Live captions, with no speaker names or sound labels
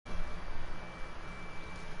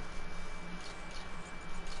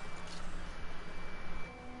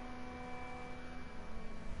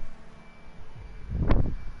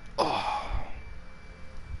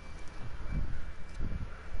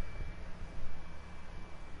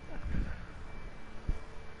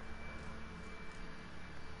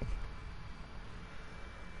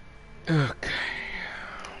Okay.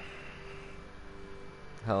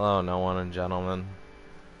 Hello, no one and gentlemen.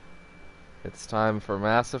 It's time for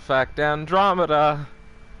Mass Effect Andromeda.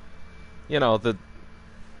 You know, the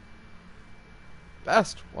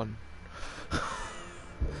best one.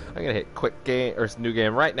 I'm gonna hit quick game or new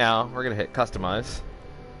game right now. We're gonna hit customize.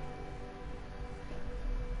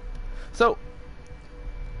 So,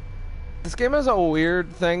 this game has a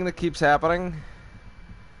weird thing that keeps happening,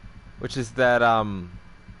 which is that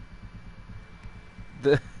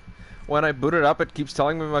when I boot it up, it keeps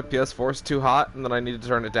telling me my PS4 is too hot and that I need to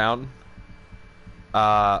turn it down.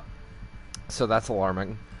 So that's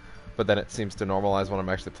alarming. But then it seems to normalize when I'm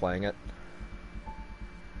actually playing it.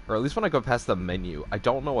 Or at least when I go past the menu. I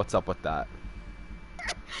don't know what's up with that.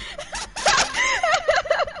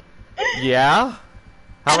 Yeah?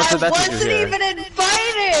 How much did that did you hear? I wasn't even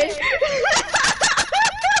invited!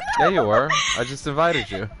 Yeah, you were. I just invited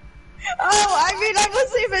you. Oh, I mean, I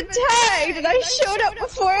wasn't even tagged, and I showed up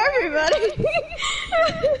before everybody!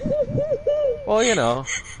 Well, you know.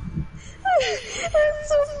 That's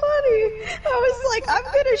so funny. I was like, I'm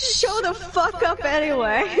gonna show the fuck up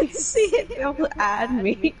anyway and see if they'll add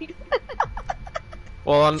me.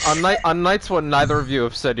 Well, on nights when neither of you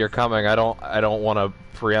have said you're coming, I don't want to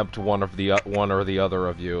preempt one or the other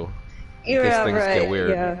of you. Yeah, things right. get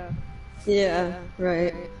weird. Yeah,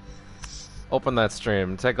 right. Open that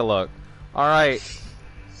stream. Take a look. All right.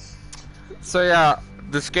 So yeah,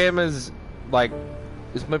 this game is like,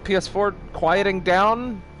 is my PS4 quieting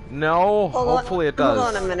down? No. Hopefully it does.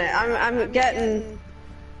 Hold on a minute. I'm getting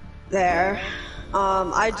there.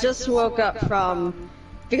 I just woke up from,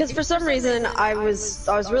 because for some reason I was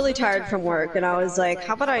really tired from work, and I was like,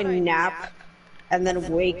 how about I nap and then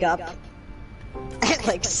wake up at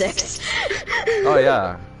like 6. Oh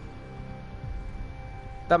yeah.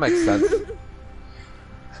 That makes sense.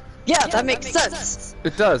 Yeah, that makes sense.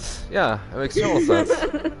 It does. Yeah, it makes total sense.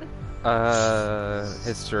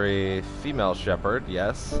 History, female shepherd,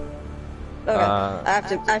 yes. Okay, I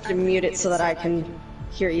have to mute it so that I can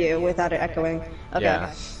hear you without it echoing. Okay.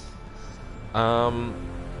 Yeah.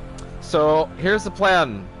 So here's the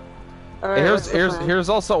plan. Right, here's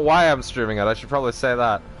also why I'm streaming it. I should probably say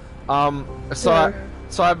that.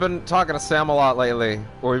 So I've been talking to Sam a lot lately,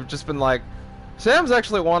 where we've just been like, Sam's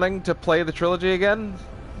actually wanting to play the trilogy again,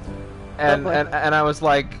 and I was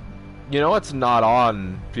like, you know, it's not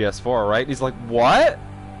on PS4, right? He's like, what?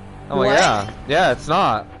 I'm like, yeah, it's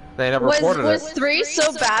not. They never reported it. Was 3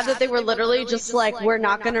 so bad that they were literally just like, we're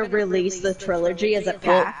not gonna release the trilogy as a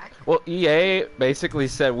pack? Well, EA basically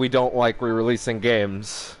said we don't like re-releasing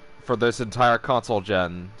games for this entire console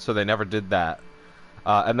gen, so they never did that.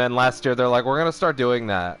 And then last year they're like, we're gonna start doing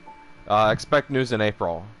that. Expect news in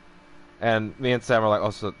April. And me and Sam were like,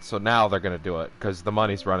 oh, so now they're gonna do it because the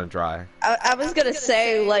money's running dry. I was gonna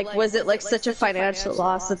say, like, was it like such a financial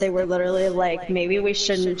loss that they were literally like, maybe we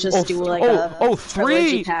shouldn't just do like a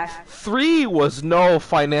trilogy pack? 3 was no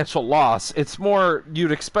financial loss. It's more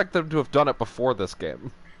you'd expect them to have done it before this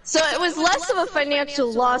game. So it was less of a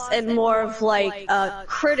financial loss and more of like a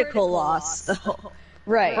critical loss, though.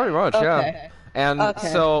 Right. Pretty much, yeah. And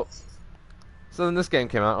so then this game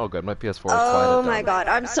came out. Oh, good. My PS4 is quiet. Oh my god.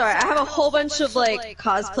 I'm sorry. I have a whole bunch of like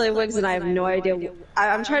cosplay wigs, and I have no idea.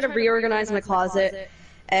 I'm trying to reorganize my closet,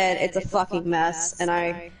 and it's a fucking mess, and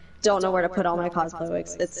I don't know where to put all my cosplay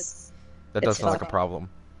wigs. That does sound like a problem.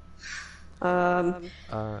 I'm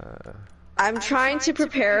trying to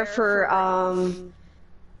prepare for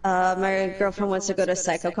my girlfriend wants to go to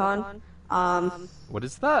PsychoCon. What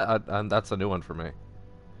is that? That's a new one for me.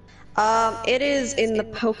 It is in the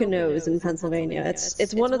Poconos in Pennsylvania.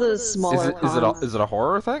 It's one of those smaller cons. Is it a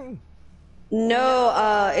horror thing?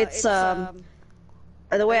 No, it's the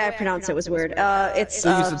way I pronounced it was weird. It's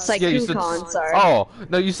PsychoCon. Sorry. Oh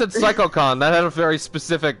no, you said PsychoCon. That had a very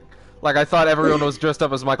specific. Like I thought everyone was dressed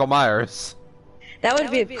up as Michael Myers. That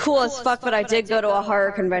would be cool as fuck, but I did go to a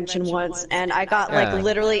horror convention once, and I got like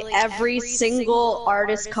literally every single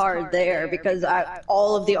artist card there because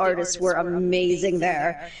all of the artists were amazing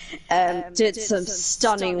there and did some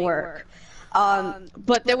stunning work.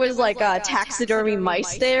 But there was like taxidermy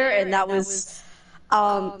mice there, and that was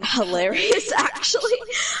hilarious actually.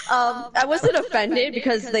 I wasn't offended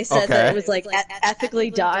because they said that it was like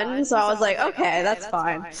ethically done, so I was like, okay, that's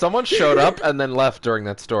fine. Someone showed up and then left during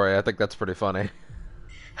that story. I think that's pretty funny.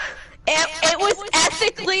 It was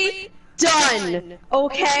ethically done,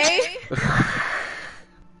 okay?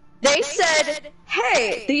 They said,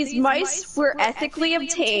 hey, these mice were ethically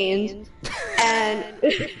obtained, and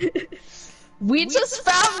we just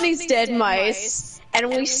found these dead mice, and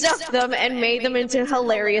we stuffed them and made them into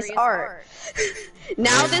hilarious art.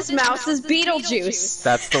 Now this mouse is Beetlejuice.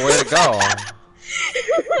 That's the way to go.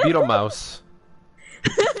 Beetle mouse.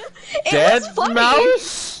 Dead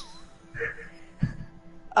mouse?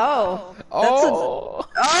 Oh. Oh.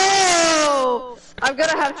 Oh! I'm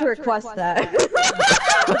gonna have to request that.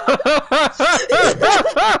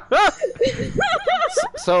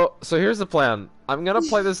 So here's the plan. I'm gonna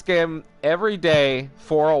play this game every day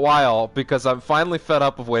for a while because I'm finally fed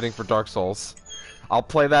up of waiting for Dark Souls. I'll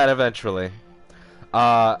play that eventually.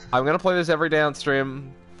 I'm gonna play this every day on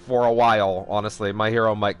stream for a while, honestly. My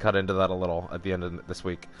Hero might cut into that a little at the end of this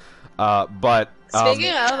week. But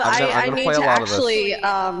speaking of, I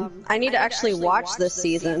need to actually watch this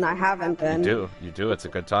season. I haven't been. You do. It's a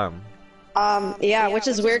good time. Yeah, which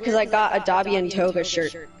is weird because I got a Dabi and Toga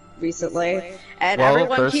shirt recently, and well,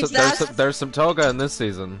 everyone keeps asking. There's some Toga in this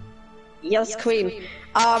season. Yes, Queen.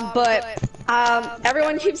 But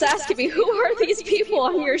everyone keeps asking me, who are these people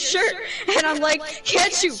on your shirt? And I'm like,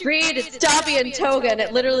 can't you read? It's Dabi and Toga, and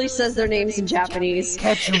it literally says their names in Japanese.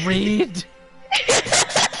 Can't you read?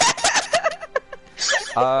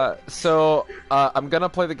 I'm gonna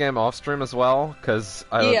play the game off stream as well, because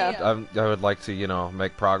I would like to, you know,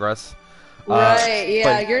 make progress. Right,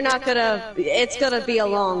 yeah, but you're not gonna, it's gonna be a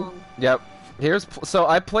long. Yep. So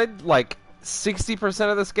I played like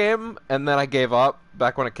 60% of this game, and then I gave up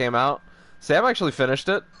back when it came out. Sam actually finished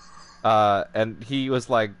it, and he was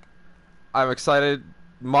like, I'm excited,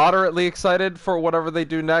 moderately excited for whatever they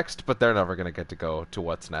do next, but they're never gonna get to go to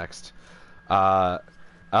what's next. The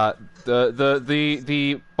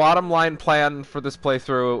bottom line plan for this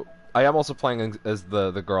playthrough, I am also playing as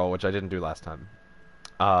the girl, which I didn't do last time.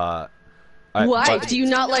 Why? Do you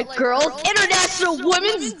not like girls? International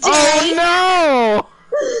Women's Day! Oh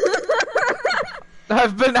no!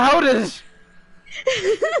 I've been outed!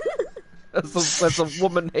 That's a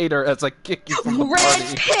woman hater as I kick you from the party.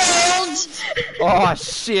 Red-pilled! Oh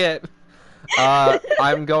shit!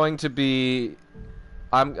 I'm going to be...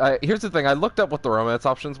 here's the thing, I looked up what the romance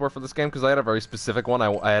options were for this game, because I had a very specific one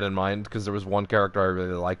I had in mind, because there was one character I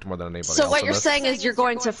really liked more than anybody else. So what you're saying is you're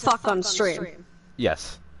going to fuck on stream?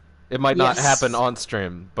 Yes. It might not happen on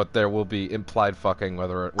stream, but there will be implied fucking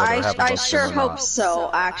whether it happens on stream or not. I sure hope so,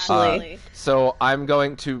 actually. So I'm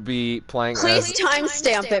going to be playing Please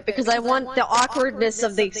timestamp it, because I want the awkwardness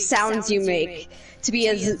of the sounds you make to be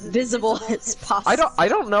as visible as possible. I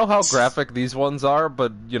don't know how graphic these ones are,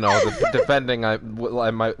 but you know, defending I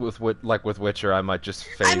might with Witcher I might just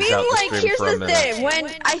phase out the stream here's for a the minute.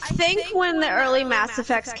 thing. When the early Mass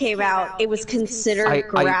Effects came out, it was considered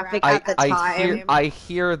graphic at the time. I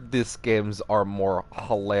hear these games are more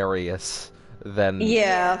hilarious than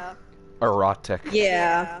erotic.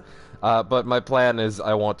 Yeah. But my plan is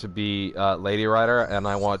I want to be Lady Rider, and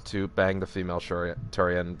I want to bang the female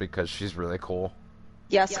Turian because she's really cool.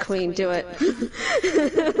 Yes, Queen, do it.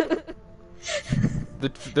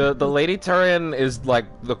 The Lady Turian is like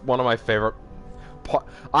one of my favorite.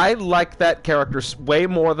 I like that character way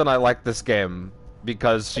more than I like this game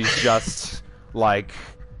because she's just like,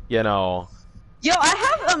 you know. Yo, I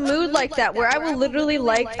have a mood like that where I will literally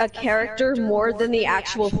like a character more than the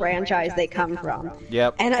actual franchise they come from.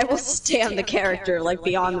 Yep. And I will stand the character like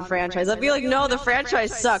beyond the franchise. I'll be like, no, the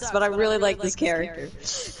franchise sucks, but I really like this character.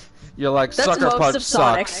 You're like, Sucker Punch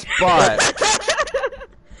sucks, but...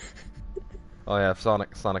 Oh yeah,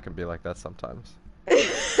 Sonic can be like that sometimes.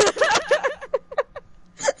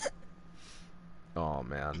 Oh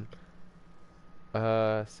man.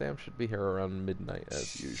 Sam should be here around midnight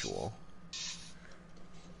as usual.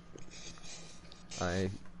 I'm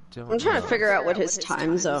trying to figure out what his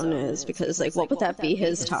time zone is, because, like, what would that be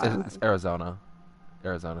his time? It's Arizona.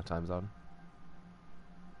 Arizona time zone.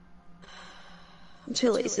 I'm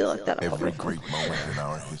too lazy to look that up. Every great moment in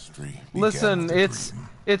our history. Listen,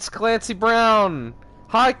 it's Clancy Brown.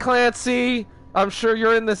 Hi, Clancy. I'm sure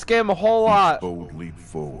you're in this game a whole lot. Bold leap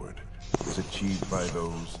forward is achieved by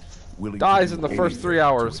those willing dies to in the first 3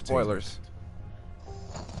 hours. Spoilers.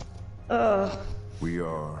 We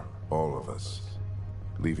are all of us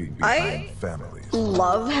leaving behind families. I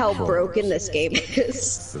love how broken this game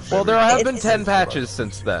is. Well, there have been 10 patches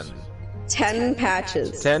since then. 10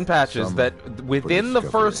 patches. 10 patches that within the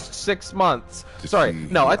first 6 months. Sorry,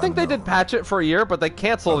 no, I think they did patch it for a year, but they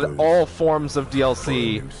canceled all forms of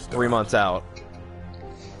DLC 3 months out.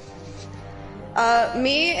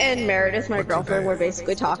 Me and Meredith, my girlfriend, were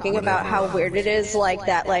basically talking about how weird it is, like,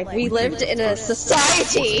 that, like, we lived in a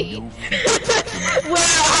society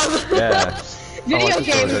where, video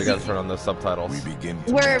games gotta turn on those subtitles.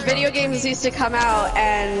 where video games used to come out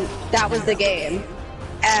and that was the game,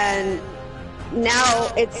 and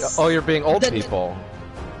now it's you're being old people.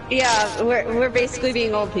 Yeah, we're basically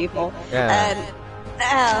being old people. Yeah. And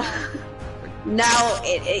Now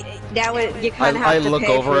you kind of have to look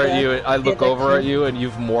pay over for at you. I look over at you. you, and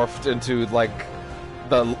you've morphed into like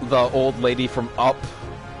the old lady from Up.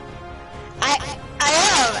 I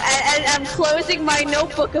am, and I'm closing my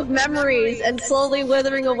notebook of memories and slowly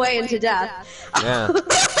withering away into death. Yeah,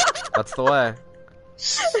 that's the way.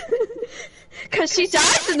 Because she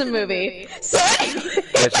dies in the movie. So anyway.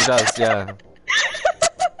 Yeah, she does. Yeah.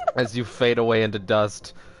 As you fade away into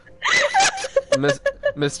dust.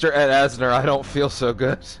 Mr. Ed Asner, I don't feel so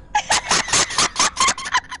good.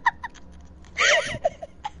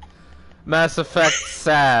 Mass Effect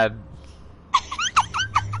sad.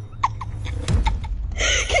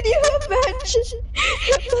 Can you imagine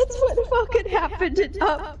if that's what fucking happened in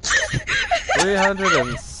Up?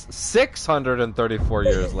 634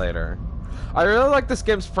 years later. I really like this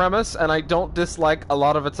game's premise, and I don't dislike a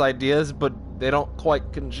lot of its ideas, but they don't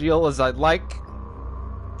quite congeal as I'd like.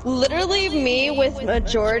 Literally me with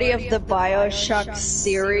majority of the BioShock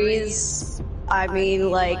series. I mean,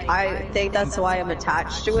 like, I think that's why I'm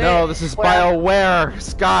attached to it. No, this is BioWare,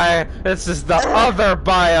 Sky. This is the other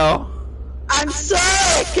Bio. I'm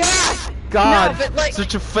sorry, God. God, no, but, like,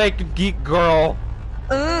 such a fake geek girl.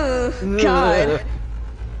 God.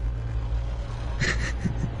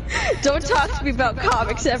 Don't talk to me about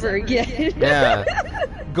comics ever again. Yeah.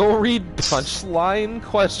 Go read Punchline?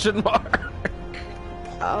 Question mark.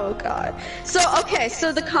 Oh god. So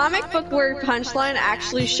so the comic book where Punchline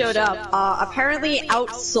actually showed up, apparently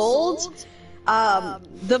outsold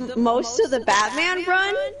the most of the Batman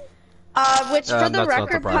run. Which for the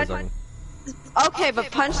record, okay, but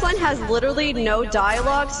Punchline has literally no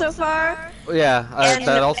dialogue so far. Yeah,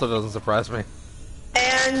 that also doesn't surprise me.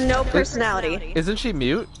 And no personality. Isn't she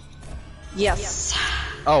mute? Yes.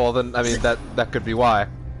 Oh well, then I mean that could be why.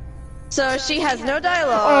 So she has no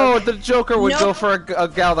dialogue. Oh, the Joker would go for a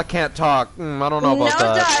gal that can't talk. I don't know about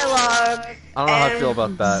that. No dialogue. I don't know how I feel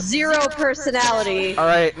about that. Zero personality. All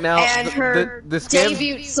right, now and her this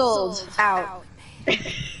debut game sold out.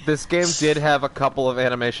 This game did have a couple of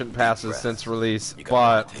animation passes since release,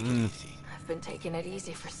 but I've been taking it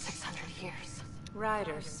easy for 600 years.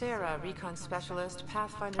 Ryder, Sarah, Recon Specialist,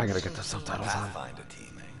 Pathfinder. I gotta get the subtitles on.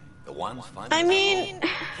 I mean,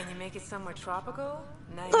 can you make it somewhere tropical?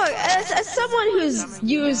 Nice. Look, as someone who's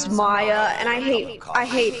used Maya, and I hate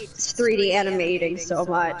 3D animating so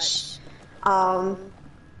much.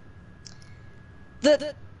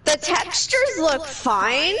 The textures look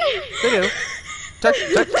fine. They do.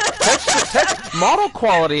 Model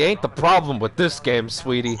quality ain't the problem with this game,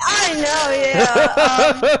 sweetie. I know,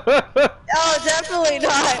 yeah. Oh, definitely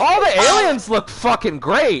not. All the aliens look fucking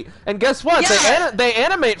great, and guess what? Yeah. They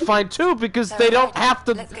animate fine too because they don't have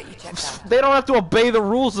to. They don't have to obey the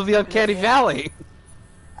rules of the Uncanny Valley.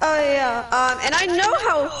 Oh yeah, and I know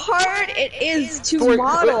how hard it is to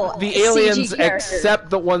model the aliens, CG characters. except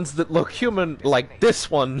the ones that look human, like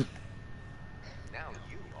this one.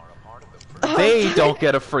 They don't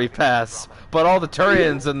get a free pass, but all the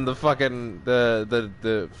Turians and the fucking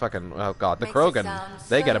the fucking oh god, the Krogan,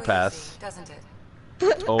 they get a pass.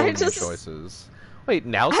 Tone choices. Wait,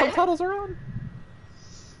 now subtitles are on?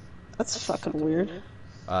 That's fucking weird.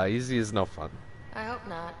 Easy is no fun. I hope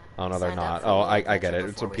not. Oh no, they're not. Oh, I get it.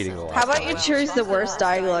 It's repeating the last. How about you choose the worst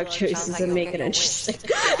dialogue choices and make it interesting?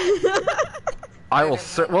 I will.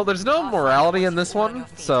 Well, there's no morality in this one,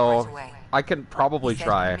 so I can probably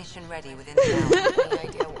try. Mission ready within an hour. Any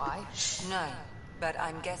idea why? No, but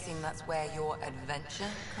I'm guessing that's where your adventure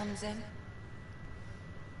comes in.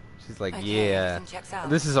 She's like, Okay, yeah. everything checks out.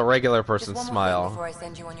 This is a regular person's Just one more thing smile. before I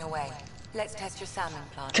send you on your way. Let's test your Sam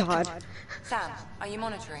implant. God. Sam, are you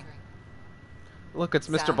monitoring? Look, it's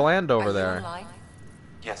Mr. Sam, Bland are over you there. online?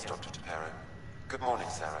 Yes, Dr. Tapero. Good morning,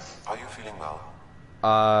 Sarah. Are you feeling well?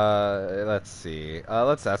 Let's see.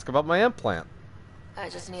 Let's ask about my implant. I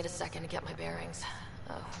just need a second to get my bearings.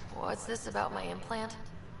 Oh, what's this about my implant?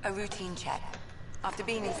 A routine check. After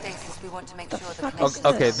being in stasis, we want to make sure the fuck connection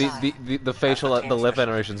Okay, is alive. the facial, the lip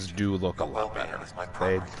animations do look a lot better.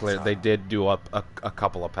 They did do up a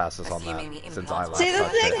couple of passes on that since I last See, the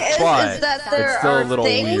touched thing it. is But that it's there still a are little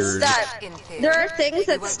things weird.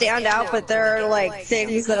 that stand out, but there are like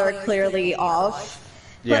things that are clearly off.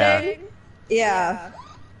 Yeah, Putting. Yeah.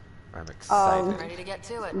 I'm excited. Ready to get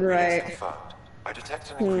to it. Right. Confirmed. I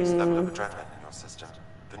detect an increased level of adrenaline in your system.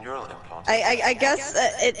 The neural implant. I guess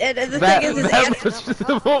the That, thing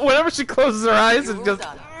is whenever she closes her eyes and goes,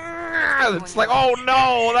 it's like, oh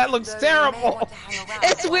no, that looks terrible.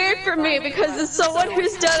 it's weird for me because as someone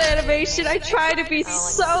who's done animation, I try to be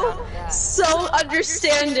so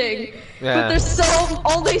understanding, Yeah. but there's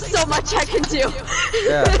only so much I can do.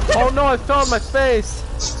 Yeah. Oh no, I fell on my face.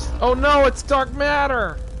 Oh no, it's Dark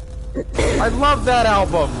Matter! I love that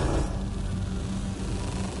album!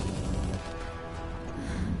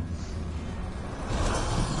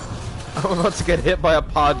 I'm about to get hit by a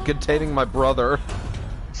pod containing my brother.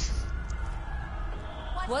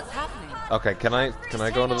 What's happening? Okay, can I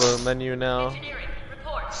go into the menu now?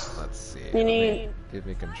 Let's see. Give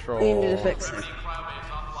me control. You need to fix it.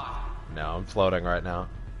 No, I'm floating right now.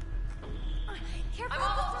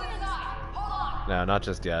 No, not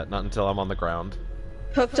just yet. Not until I'm on the ground.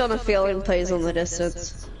 Hooked on a Feeling plays in the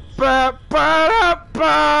distance. Ba, ba,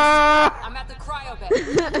 ba. I'm at the cryo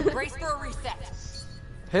bed. Brace for a reset.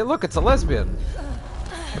 Hey, look, it's a lesbian.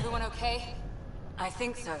 Everyone okay? I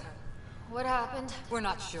think so. What happened? We're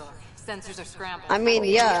not sure. Sensors are scrambled. I mean,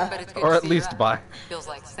 yeah. But it's good Or to at see least her. bi. Feels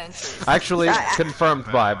like centuries. Actually, confirmed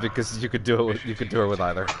bi, because you could do it. You could do it with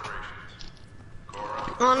either.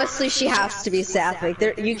 Honestly, she has to be sapphic.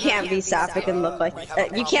 You can't be sapphic and look like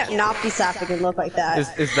you can't not be sapphic and look like that. Is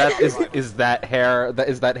that hair a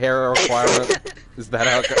requirement? Is that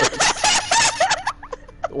how it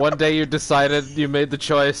goes? One day you decided, you made the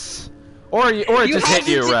choice, or it just hit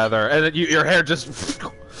you rather, and then your hair just.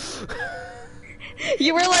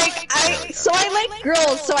 You were like, I like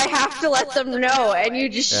girls, so I have to let them know, and you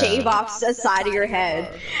just shave off the side of your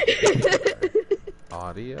head.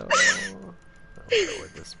 Audio. Where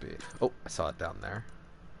would this be? Oh, I saw it down there.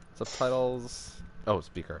 Subtitles. Oh,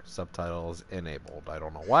 speaker. Subtitles enabled. I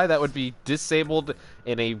don't know why that would be disabled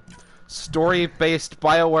in a story-based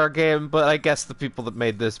BioWare game, but I guess the people that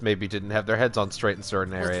made this maybe didn't have their heads on straight in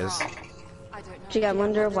certain areas. Gee, I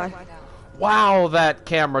wonder why. Wow, that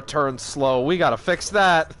camera turns slow. We gotta fix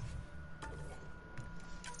that.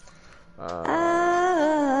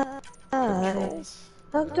 Controls.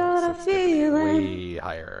 I've got a feeling. Way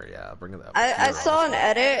higher, yeah. Bring it up. I saw an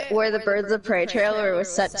edit where the Birds of Prey trailer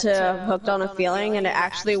was set to Hooked on a Feeling, and it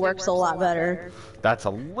actually works a lot better. That's a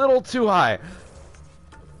little too high.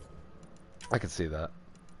 I can see that.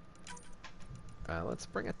 Let's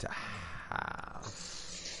bring it to half.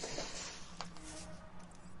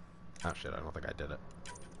 Oh shit, I don't think I did it.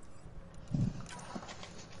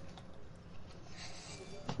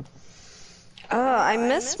 I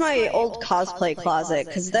miss my old cosplay closet,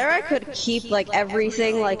 because there I could keep like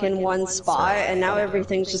everything like in one spot, and now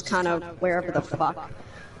everything's just kind of wherever the fuck.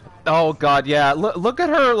 Oh god, yeah. Look at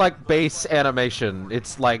her like base animation.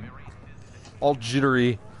 It's like all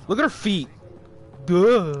jittery. Look at her feet.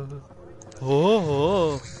 Duh.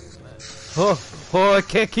 Oh, I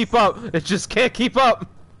can't keep up. It just can't keep up.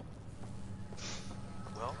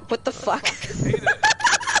 What the fuck?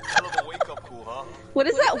 What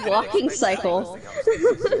is that walking cycle?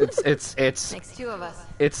 It's Makes two of us.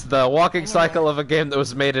 it's the walking cycle of a game that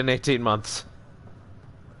was made in 18 months.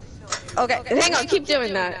 Okay, hang on, keep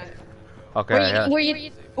doing that. Okay,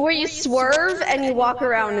 Where you swerve and you walk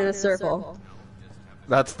around in a circle.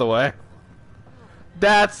 that's the way.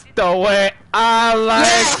 That's the way I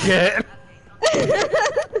like it.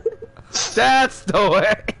 That's the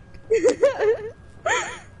way.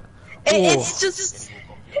 It's just.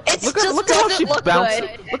 Look at how she bounces.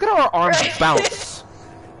 Good. Look at how her arms bounce.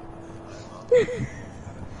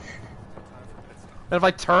 And if I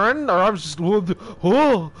turn, her arms just oh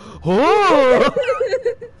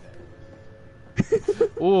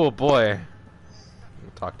boy. I'll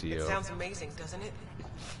talk to you. It sounds amazing, doesn't it?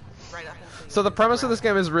 Right up So the premise of this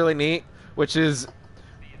game is really neat, which is,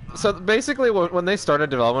 so basically when they started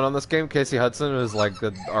development on this game, Casey Hudson, who's like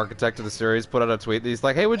the architect of the series, put out a tweet. He's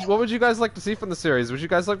like, "Hey, what would you guys like to see from the series? Would you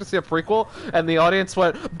guys like to see a prequel?" And the audience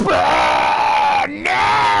went, "Bah,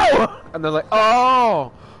 no!" And they're like,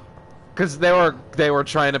 "Oh," because they were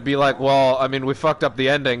trying to be like, "Well, I mean, we fucked up the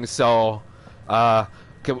ending, so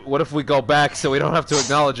what if we go back so we don't have to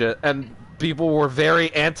acknowledge it?" And people were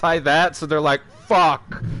very anti that, so they're like,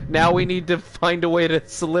 fuck, now we need to find a way to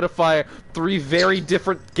solidify 3 very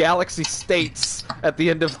different galaxy states at the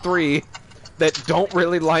end of 3 that don't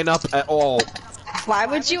really line up at all. Why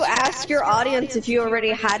would you ask your audience if you already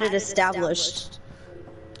had it established?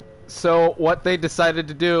 So what they decided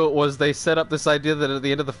to do was they set up this idea that at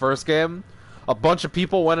the end of the first game, a bunch of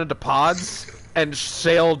people went into pods and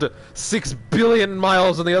sailed 6 billion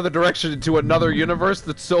miles in the other direction into another universe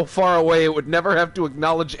that's so far away it would never have to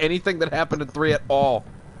acknowledge anything that happened in 3 at all.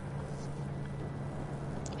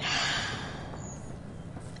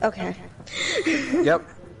 Okay. Yep.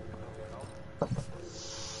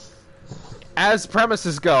 As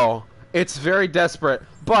premises go, it's very desperate,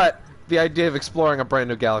 but the idea of exploring a brand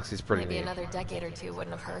new galaxy is pretty Maybe neat. another decade or two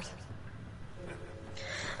wouldn't have hurt.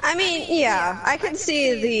 I mean, yeah, I can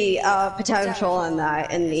see the potential in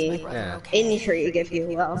that, in the intrigue, if you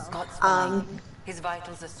will. His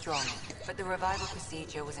vitals are strong, but the revival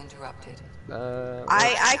procedure was interrupted.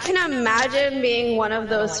 I can imagine being one of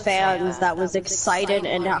those fans that was excited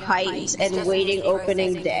and hyped and waiting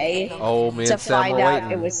opening day Oh, me to and Sam find were out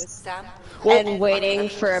waiting. it was Sam? and waiting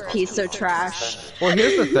for a piece of trash. Well,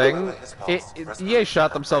 here's the thing. EA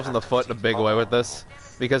shot themselves in the foot in a big way with this.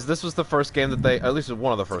 Because this was the first game that they, at least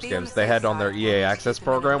one of the first games, they had on their EA Access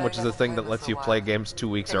program, which is a thing that lets you play games 2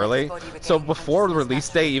 weeks early. So before the release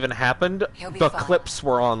day even happened, the clips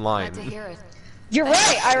were online. You're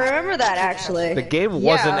right, I remember that actually. The game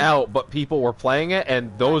wasn't out, but people were playing it,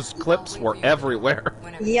 and those clips were everywhere.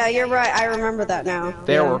 Yeah, you're right, I remember that now.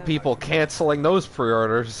 There were people canceling those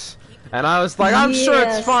pre-orders, and I was like, I'm sure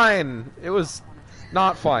it's fine. It was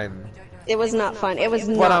not fine. It was not fun. It was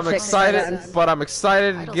But not I'm fixed excited. then. But I'm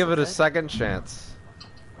excited to give it a second chance.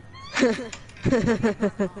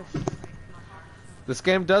 This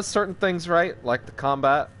game does certain things right, like the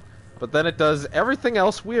combat, but then it does everything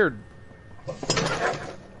else weird.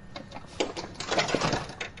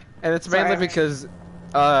 And it's mainly because,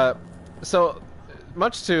 so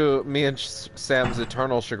much to me and Sam's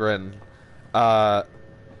eternal chagrin,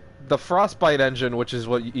 the Frostbite engine, which is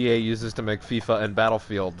what EA uses to make FIFA and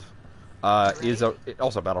Battlefield,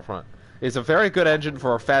 also Battlefront, is a very good engine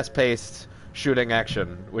for a fast-paced shooting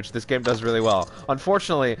action, which this game does really well.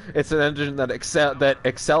 Unfortunately, it's an engine that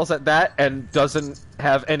excels at that and doesn't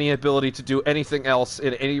have any ability to do anything else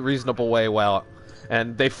in any reasonable way well.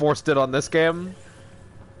 And they forced it on this game,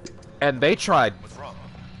 and they tried.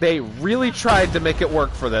 They really tried to make it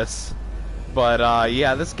work for this. But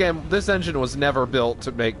yeah, this engine was never built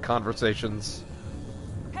to make conversations.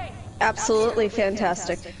 Absolutely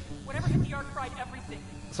fantastic.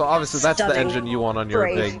 So obviously that's the Stunning. engine you want on your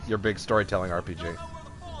Great. big storytelling RPG.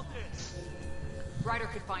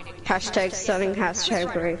 Hashtag stunning,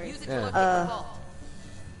 hashtag great. Yeah.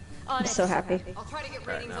 I'm so happy.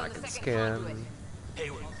 Right now I can scan.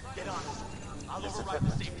 This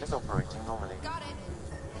equipment is operating normally. Got it.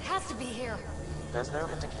 It has to be here. There's no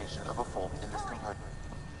indication of a fault in this component.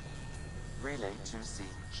 Relay 2C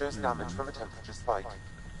shows damage from a temperature spike.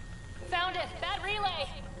 Found it. Bad relay.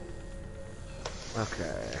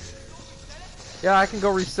 Okay. Yeah, I can go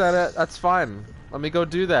reset it. That's fine. Let me go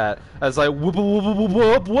do that as I whoop whoop whoop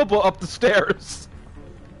whoop whoop up the stairs.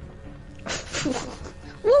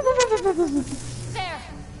 There.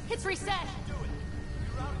 It's reset.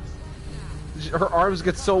 Her arms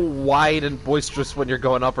get so wide and boisterous when you're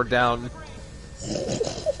going up or down.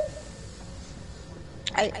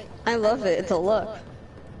 I love it. It's a look.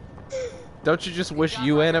 Don't you just wish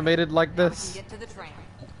you animated like this? Get to the train.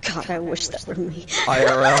 God, I wish that were me.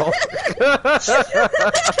 IRL.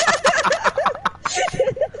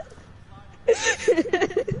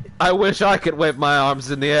 I wish I could wave my arms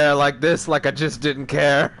in the air like this, like I just didn't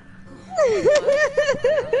care. We're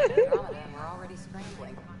already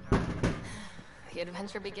scrambling. The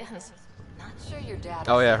adventure begins. Not sure your dad.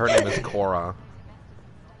 Oh yeah, her name is Cora.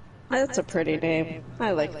 That's a pretty name. I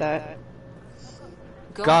like that.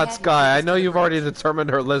 Go God, ahead and Sky, I take know us to you've the already bridge. determined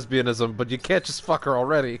her lesbianism, but you can't just fuck her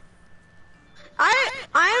already. I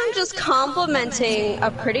am just complimenting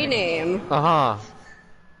a pretty name. Uh-huh.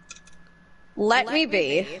 Let me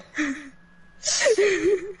be.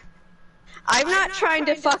 I'm not trying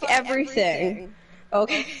to fuck everything.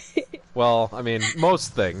 Okay. Well, I mean,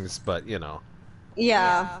 most things, but, you know.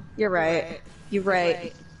 Yeah, you're right. You're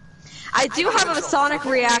right. I do have a sonic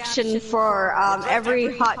reaction for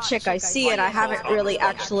every hot chick I see, and I haven't really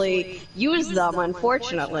actually used them,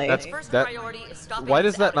 unfortunately. Why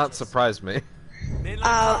does that not surprise me?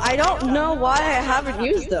 I don't know why I haven't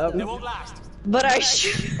used them, but I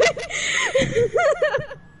should.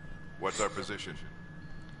 What's our position?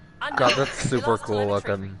 God, that's super cool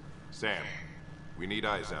looking. Sam, we need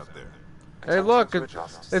eyes out there. Hey, look,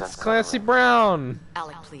 it's Clancy Brown.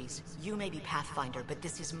 Alec, please. You may be Pathfinder, but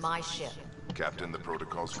this is my ship. Captain, the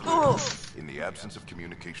protocol's clear. In the absence of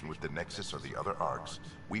communication with the Nexus or the other arcs,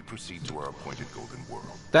 we proceed to our appointed golden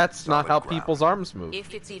world. That's not how Solid ground. people's arms move.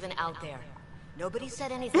 If it's even out there. Nobody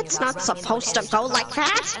said anything It's about not running into supposed to an go energy like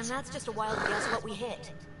problem, that. And that's just a wild guess what we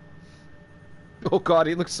hit. Oh god,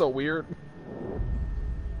 he looks so weird.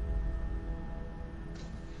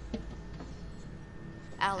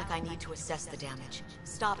 Alec, I need to assess the damage.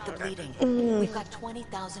 Stop the bleeding. We've got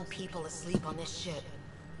 20,000 people asleep on this ship.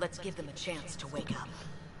 Let's give them a chance to wake up.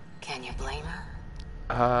 Can you blame her?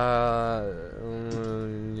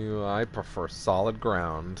 I prefer solid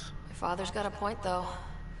ground. Your father's got a point, though.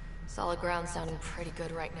 Solid ground sounding pretty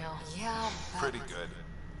good right now. Yeah, but... Pretty good.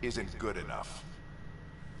 Isn't good enough.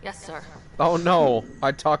 Yes, sir. Oh no,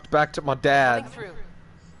 I talked back to my dad. Through.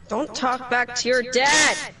 Don't talk back to your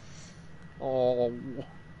dad. Oh.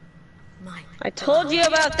 I told you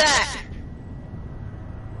about that!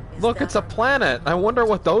 Look, it's a planet. I wonder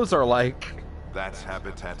what those are like. That's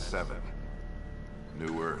Habitat 7.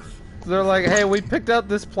 New Earth. They're like, hey, we picked out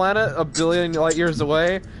this planet a billion light years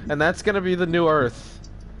away, and that's gonna be the new Earth.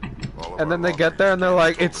 And then they get there and they're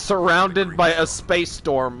like, it's surrounded by a space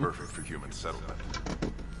storm. Perfect for human settlement.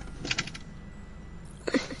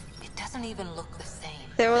 It doesn't even look the same.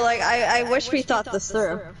 They were like, I wish we thought this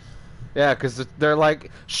through. Yeah, because they're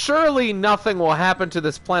like, surely nothing will happen to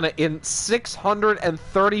this planet in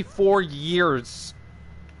 634 years.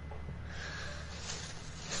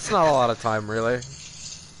 It's not a lot of time, really.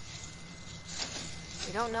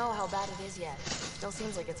 We don't know how bad it is yet. Still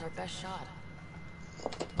seems like it's our best shot.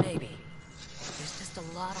 Maybe. There's just a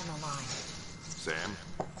lot on the line. Sam?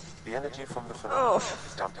 The energy from the phenomenon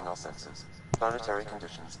is damping our senses. Planetary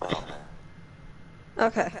conditions are on there.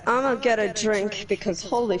 Okay, I'm gonna get a drink because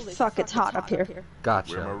holy fuck, it's hot up here.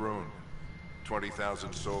 Gotcha. We're marooned.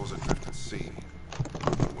 20,000 souls adrift at sea.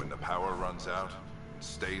 When the power runs out,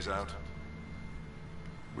 stays out,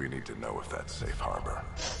 we need to know if that's safe harbor.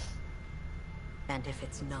 And if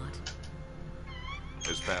it's not?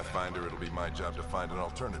 As Pathfinder, it'll be my job to find an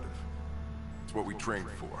alternative. It's what we trained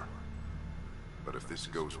for. But if this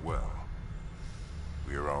goes well,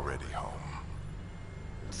 we are already home.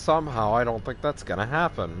 Somehow, I don't think that's gonna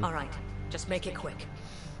happen. All right, just make it quick.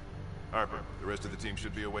 Harper, the rest of the team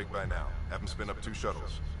should be awake by now. Have them spin up 2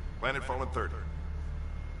 shuttles. Planet Fallen 30.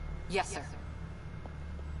 Yes, sir.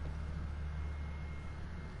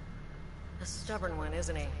 A stubborn one,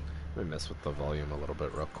 isn't he? Let me mess with the volume a little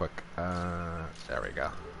bit real quick. There we go.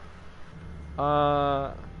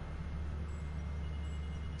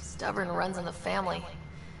 Stubborn runs in the family.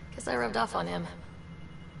 Guess I rubbed off on him.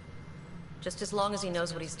 Just as long as he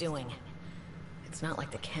knows what he's doing. It's not like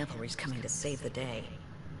the cavalry's coming to save the day.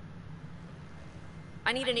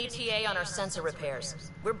 I need an ETA on our sensor repairs.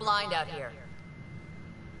 We're blind out here.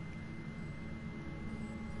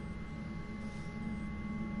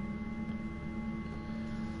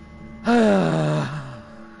 I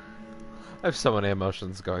have so many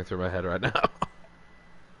emotions going through my head right now.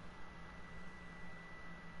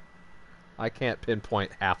 I can't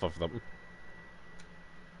pinpoint half of them.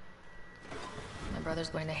 My brother's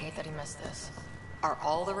going to hate that he missed this. Are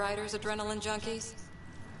all the riders adrenaline junkies?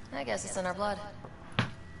 I guess it's in our blood.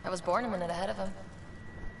 I was born a minute ahead of him.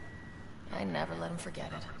 I never let him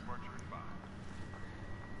forget it.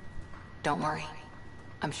 Don't worry.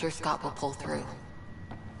 I'm sure Scott will pull through.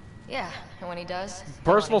 Yeah, and when he does...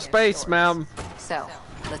 Personal space, ma'am. So,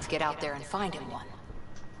 let's get out there and find him one.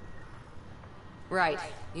 Right.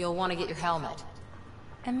 You'll want to get your helmet.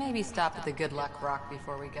 And maybe stop at the Good Luck Rock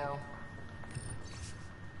before we go.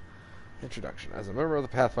 Introduction. As a member of the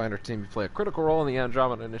Pathfinder team, you play a critical role in the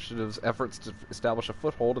Andromeda Initiative's efforts to establish a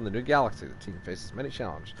foothold in the new galaxy. The team faces many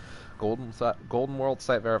challenges. Golden World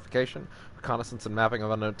site verification, reconnaissance and mapping of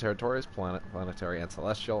unknown territories, planetary and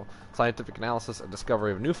celestial, scientific analysis and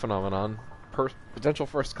discovery of new phenomenon, potential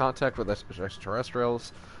first contact with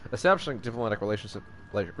extraterrestrials, establishing diplomatic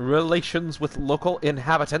relations with local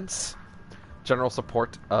inhabitants, general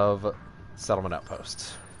support of settlement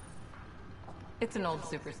outposts. It's an old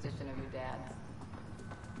superstition of your dad's.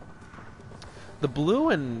 The blue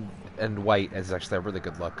and white is actually a really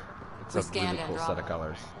good look. It's a really cool set of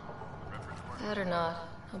colors. That or not,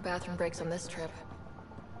 no bathroom breaks on this trip.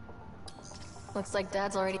 Looks like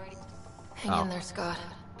Dad's already... Hang in there, Scott.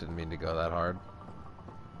 Didn't mean to go that hard.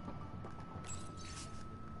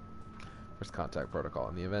 First contact protocol.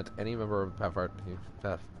 In the event any member of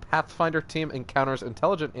the Pathfinder team encounters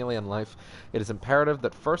intelligent alien life, it is imperative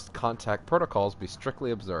that first contact protocols be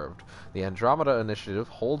strictly observed. The Andromeda Initiative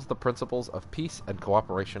holds the principles of peace and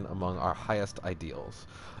cooperation among our highest ideals.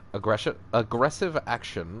 Aggressive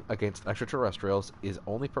action against extraterrestrials is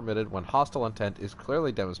only permitted when hostile intent is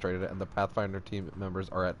clearly demonstrated and the Pathfinder team members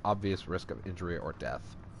are at obvious risk of injury or death.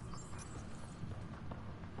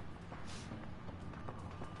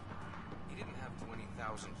 He didn't have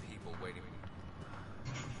 20,000 people waiting.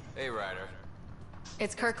 Hey, Ryder.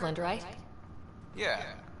 It's Kirkland, right? Yeah,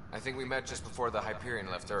 I think we met just before the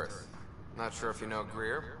Hyperion left Earth. Not sure if you know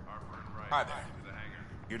Greer? Hi there.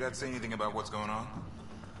 Your dad say anything about what's going on?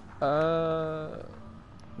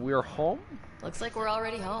 We're home? Looks like we're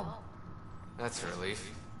already home. That's a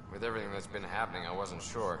relief. With everything that's been happening, I wasn't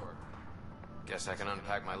sure. Guess I can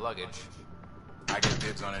unpack my luggage. I get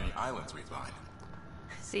dibs on any islands we find.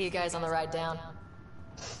 See you guys on the ride down.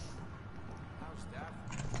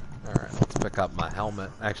 Alright, let's pick up my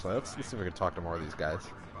helmet. Actually, let's see if we can talk to more of these guys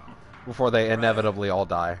before they inevitably all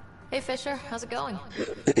die. Hey, Fisher, how's it going?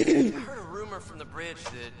 I heard a rumor from the bridge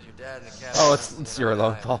that your dad and the cat. Oh, it's your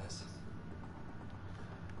Lothal.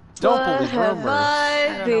 Don't What believe have rumors.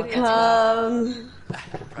 I become?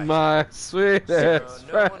 My sweetest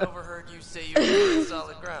No one overheard you say you were on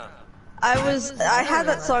solid ground. I had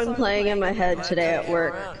that song playing in my head today at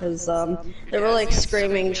work, because, there were, like,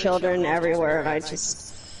 screaming children everywhere, and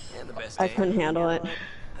I couldn't handle it.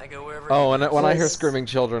 Oh, and when I hear screaming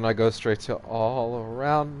children, I go straight to all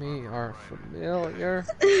around me are familiar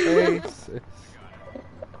faces.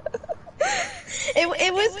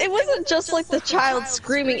 It wasn't just like the child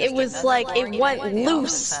screaming, it was like it went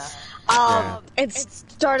loose. It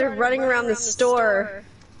started running around the store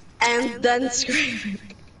and then screaming.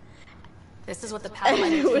 This is what the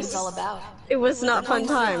Pathfinder team's all about. It was not fun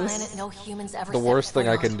times. No humans ever The worst thing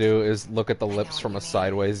I can do is look at the lips from a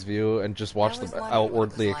sideways view and just watch them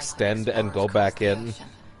outwardly extend and go back in.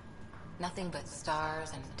 Nothing but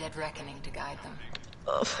stars and dead reckoning to guide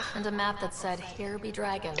them. And a map that said, "Here be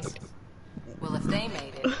dragons." Well, if they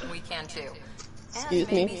made it, we can too. Excuse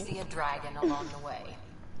and maybe me. see a dragon along the way.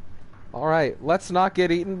 Alright, let's not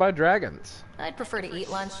get eaten by dragons. I'd prefer to eat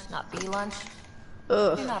lunch, not be lunch.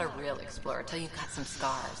 You're not a real explorer till you've got some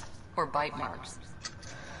scars. Or bite marks.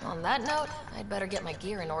 On that note, I'd better get my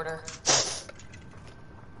gear in order.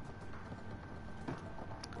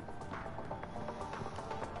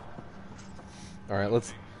 Alright,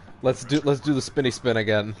 let's do the spinny spin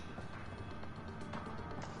again.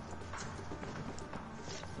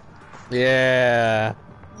 Yeah.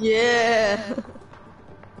 Yeah.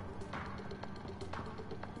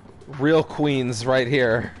 Real queens right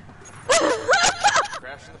here.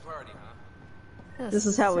 Crashing the party, huh? This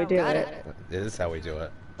is how we do it. This is how we do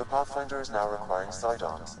it. The Pathfinder is now requiring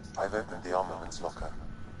sidearms. I've opened the armaments locker.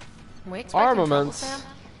 We expecting Armaments. trouble,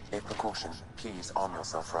 Sam? A precaution. Please arm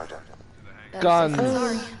yourself, Ryder. Guns.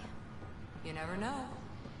 Sorry. You never know.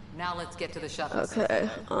 Now let's get to the shuttles. Okay,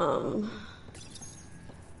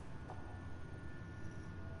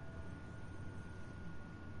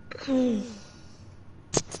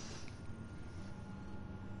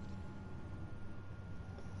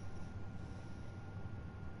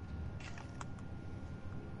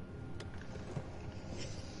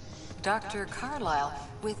 Dr. Carlyle,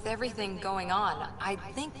 with everything going on, I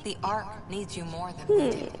think the Ark needs you more than we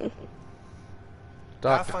do.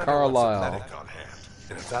 Dr. Pathfinder Carlyle. wants a medic on hand,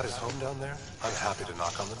 and if that is home down there, I'm happy to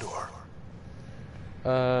knock on the door.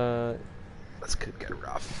 This could get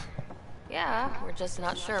rough. Yeah, we're just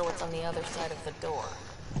not sure what's on the other side of the door.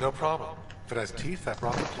 No problem. If it has teeth, I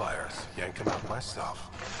brought the pliers. Yank them out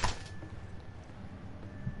myself.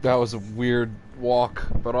 That was a weird walk,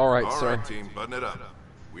 but alright, All sir. right, team, button it up.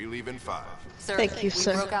 We leave in 5. Sir, Thank you,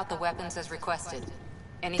 sir. We broke out the weapons as requested.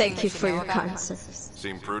 Anything thank you we should for know your about? kind service.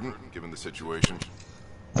 Seem prudent, given the situation.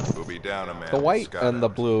 We'll be down a man. The white Scout and the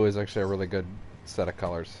out. blue is actually a really good set of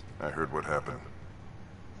colors. I heard what happened.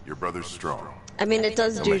 Your brother's strong. I mean, it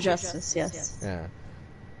does do justice, yes. Yeah.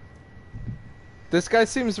 This guy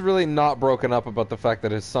seems really not broken up about the fact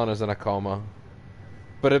that his son is in a coma.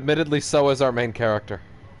 But admittedly, so is our main character.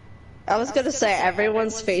 I was gonna say,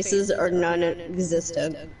 everyone's faces are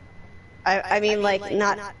non-existent. I mean, like,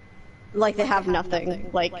 not... Like, they have nothing.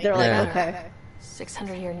 Like, they're Yeah. like, okay.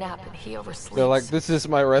 600-year nap and he oversleeps. They're like, this is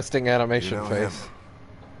my resting animation You know him. face.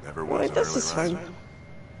 Never was Wait, an this early is fine. riser.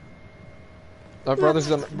 My brother's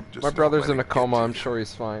in Just my don't brother's let in a it get coma. to I'm you. sure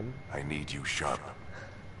he's fine. I need you sharp.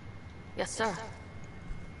 Yes, sir.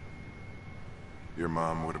 Your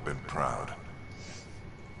mom would have been proud.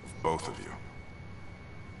 Of both of you.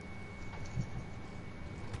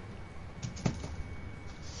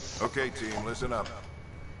 Okay, team, listen up.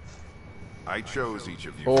 I chose each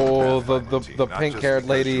of you. Oh, for the Pathfinder team, not pink-haired just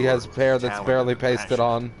lady because has you're hair that's talented barely and pasted passionate,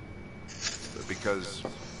 on. but because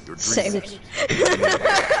you're Same. dreamers. We dream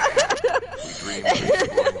of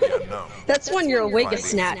exploring the unknown. That's when your wig is Finding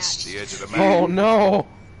snatched. the edge of the Oh map, no!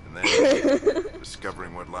 and then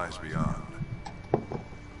discovering what lies beyond.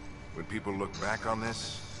 When people look back on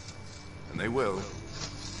this, and they will,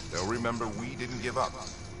 they'll remember we didn't give up.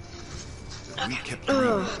 That we kept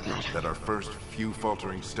dreaming, that our first few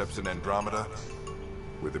faltering steps in Andromeda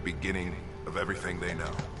were the beginning of everything they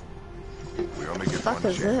know. We only get Fuck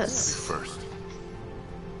one is chance this? to be first.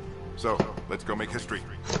 So, let's go make history.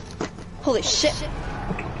 Holy shit!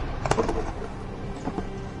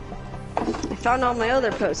 I found all my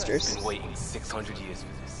other posters. Been waiting 600 years for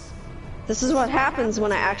this. This is what happens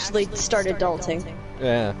when I actually start adulting.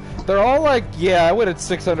 Yeah. They're all like, yeah, I waited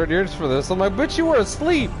 600 years for this. I'm like, bitch, you were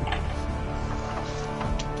asleep.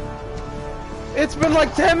 It's been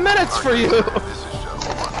like 10 minutes for you. This is Shuttle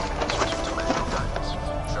 1. Switching to manual guidance.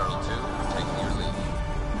 Shuttle 2, taking your lead.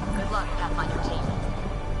 Good luck, Pathfinder team.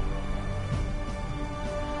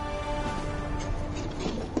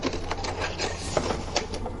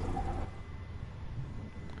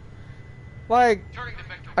 Like,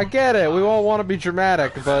 I get it. We all want to be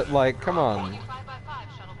dramatic, but like, come on.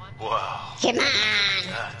 Wow. Come on.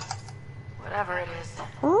 Whatever it is,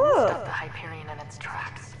 Ooh. stop the Hyperion in its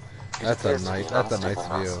tracks. That's a nice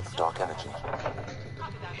view. Dark energy.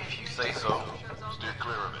 If you say so, steer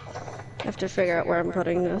clear of it. I have to figure out where I'm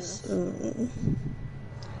putting this.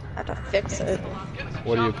 I have to fix it.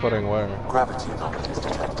 What are you putting where? Gravity anomalies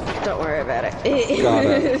detected. Don't worry about it. Got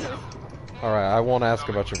it. Alright, I won't ask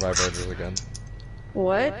about your vibrators again.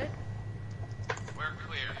 What?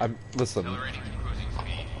 Listen.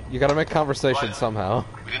 You gotta make conversation somehow.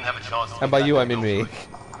 We didn't have a chance. And by you, I mean me.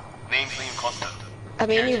 Name's Liam Costa. I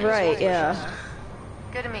mean, you're right, yeah.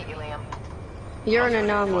 Good to meet you, Liam. You're an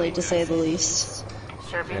anomaly, to say the least.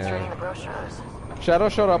 Sure beats reading the brochures. Shadow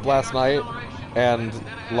showed up last night, and,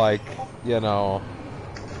 like, you know,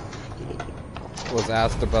 was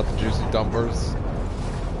asked about the juicy dumpers.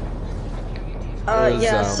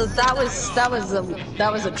 Yeah, so that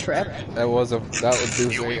was a trip. That was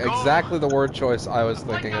exactly the word choice I was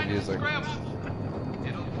thinking of using.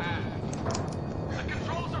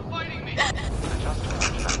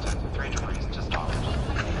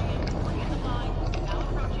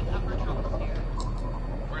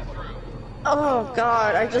 Oh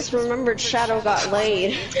god, I just remembered Shadow got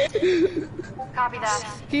laid. Copy that.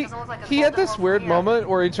 He had this weird moment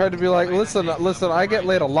where he tried to be like, listen, I get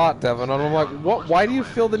laid a lot, Devin, and I'm like, what? Why do you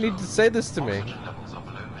feel the need to say this to me?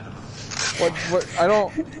 What I don't.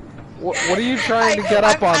 What are you trying to get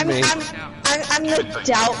up on me? I'm the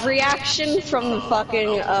doubt reaction from the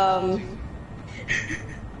fucking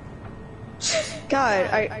God,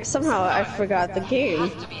 I forgot the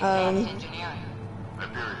game.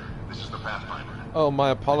 Oh, my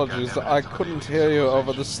apologies. I couldn't hear you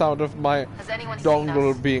over the sound of my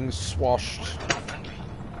dongle being swashed.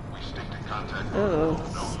 Oh.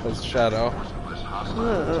 As Shadow.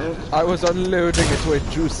 Oh. I was unloading into a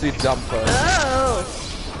juicy dumper. Oh.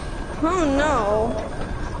 Oh no.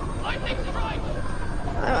 I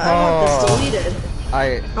want this deleted.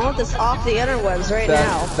 I want this off the interwebs right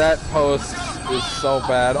now. That post is so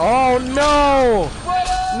bad. Oh no!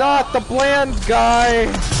 Not the bland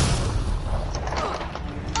guy!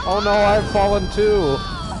 Oh no, I've fallen too.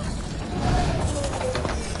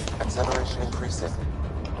 Acceleration increasing.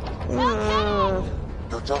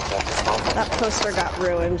 Your jump deck is malfunctioning. That poster got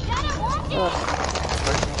ruined. Ugh.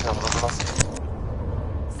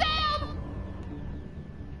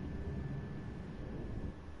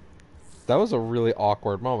 That was a really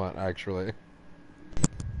awkward moment, actually.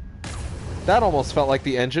 That almost felt like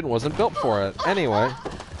the engine wasn't built for it. Anyway.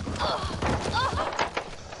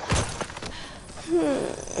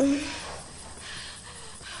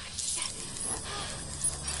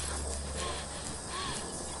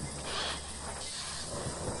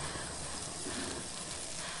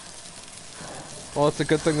 Well, it's a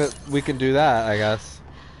good thing that we can do that, I guess.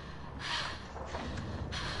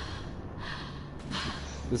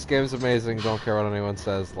 This game's amazing, don't care what anyone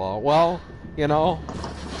says, lol. Well, you know,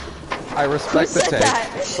 I respect the take.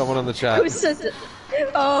 That? Someone in the chat. Who said that?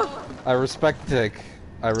 Oh. I respect the take.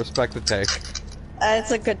 I respect the take.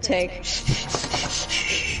 It's a good take. Is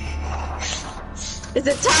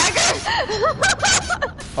it Tiger?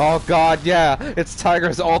 Oh god, yeah, it's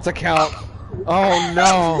Tiger's alt account. Oh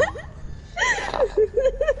no.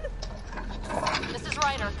 This is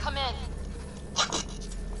Ryder. Come in.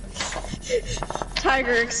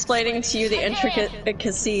 Tiger explaining to you the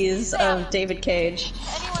intricacies of David Cage.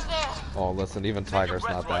 Anyone there? Oh, listen, even Tiger's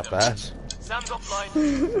not that bad. Sam's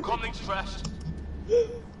offline. Comlink's trashed.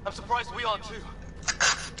 I'm surprised we aren't too.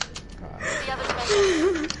 The others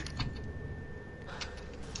mentioned.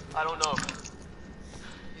 I don't know.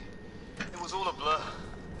 It was all a blur.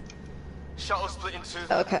 Shuttle split in two.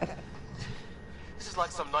 Okay. This is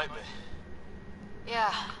like some nightmare.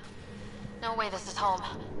 Yeah. No way this is home.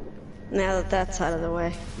 Now that that's out of the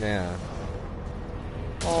way. Yeah.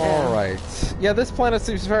 All right. Yeah, this planet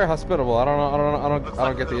seems very hospitable. I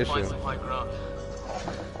don't get the issue.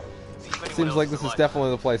 Seems like this is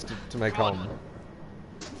definitely the place to make home.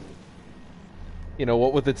 You know,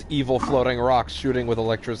 what with its evil floating rocks shooting with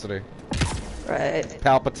electricity. Right.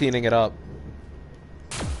 Palpatining it up.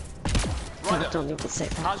 Don't need to say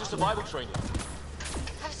that. How's your survival training?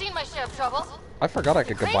 I've seen my share of troubles. I forgot I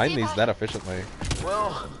could combine these that efficiently.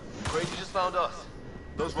 Well, great you just found us.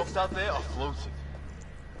 Those rocks out there are floating.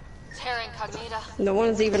 Terra Incognita. No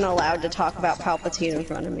one's even allowed to talk about Palpatine in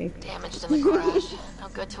front of me. Damaged in the crash. No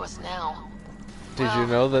good to us now. Did you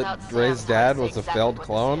know that Rey's dad was a failed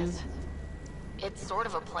clone? It's sort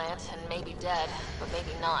of a plant and maybe dead, but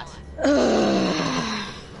maybe not.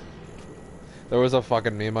 There was a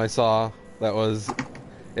fucking meme I saw that was,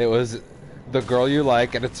 it was the girl you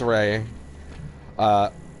like, and it's Rey.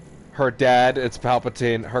 Her dad, it's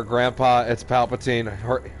Palpatine. Her grandpa, it's Palpatine.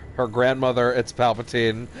 Her grandmother, it's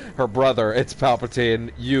Palpatine. Her brother, it's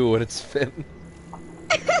Palpatine. You, and it's Finn.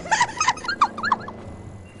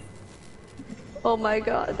 Oh my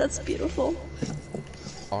god, that's beautiful.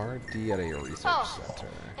 RD at a research center.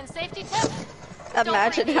 And safety tip?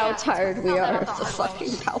 Imagine how tired we are of the fucking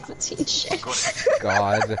Palpatine shit.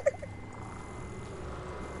 God.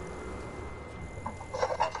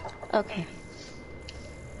 Okay.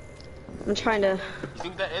 I'm trying to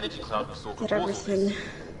Think that energy cloud we saw get everything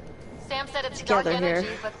Sam said it's together dark energy,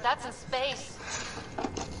 here. but that's in space.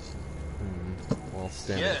 Well,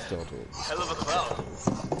 standing still to it. Hell of a cloud.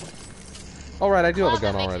 Alright, I do have a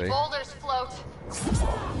Cloud gun that makes already. boulders float.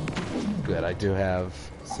 Good, I do have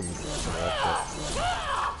some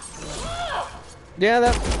yeah,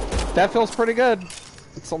 that feels pretty good.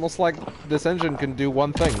 It's almost like this engine can do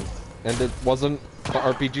one thing, and it wasn't the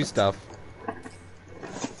RPG stuff.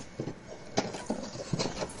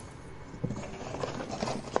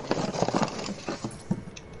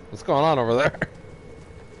 What's going on over there?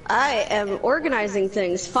 I am organizing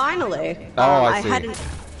things finally. Oh, I see.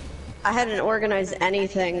 I hadn't organized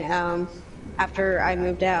anything after I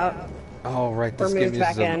moved out. Oh, right. Or This game moved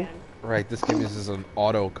back uses in. right. This game uses an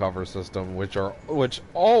auto cover system, which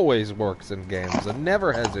always works in games and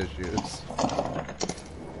never has issues.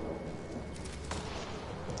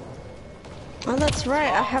 Oh, that's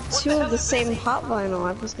right. I have two of the same pop vinyl.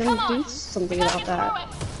 I was gonna do something about that,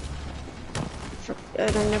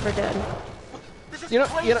 and I never did. You know,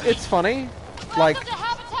 it's funny. Like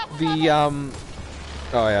the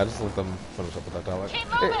oh yeah, just let them finish up with that dialogue.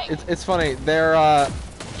 It's funny. Their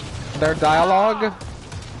dialogue,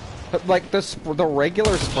 like the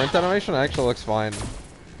regular sprint animation actually looks fine,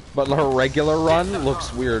 but her regular run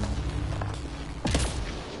looks weird.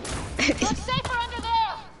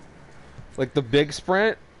 Like the big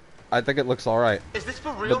sprint, I think it looks alright. Is this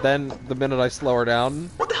for real? But then the minute I slow her down,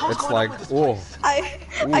 it's like, whoa.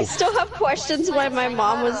 I still have questions why my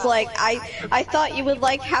mom was like, I thought you would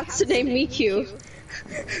like Hatsune Miku.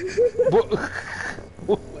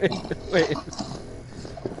 Wait.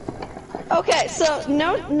 Okay, so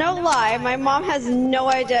no lie, my mom has no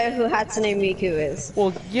idea who Hatsune Miku is.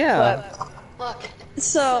 Well, yeah. Look.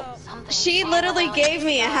 So she literally gave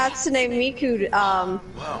me a Hatsune Miku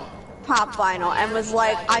pop vinyl and was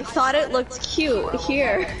like, I thought it looked cute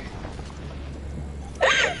here.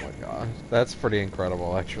 Oh my god, that's pretty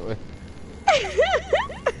incredible, actually.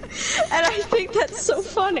 And I think that's so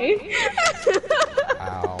funny.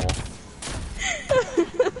 Ow.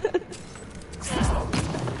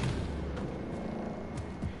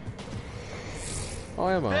 Oh,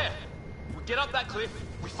 ammo. There. We get up that cliff.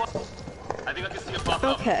 We find. I think I can see a pop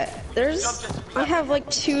up. Okay, I have like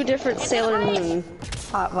two different Sailor Moon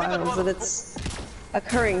pop vinyls, and it's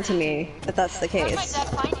occurring to me that that's the case.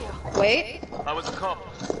 Wait. I was a cop.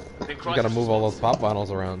 You gotta move all those pop vinyls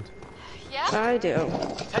around. Yeah? I do.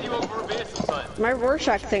 Tell you over a beer sometime. My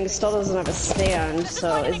Rorschach thing still doesn't have a stand,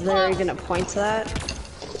 so is there even a point to that?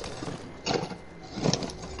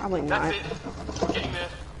 Probably not. That's it. We're getting there.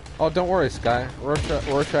 Oh, don't worry, Sky.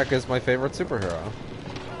 Rorschach is my favorite superhero.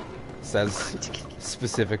 Says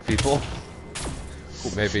specific people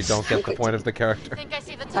who maybe don't get the point of the character.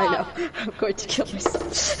 I know. I'm going to kill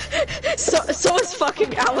myself. So is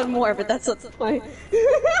fucking Alan Moore, but that's not the point.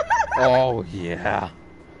 Oh yeah.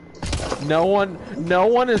 No one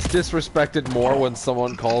is disrespected more when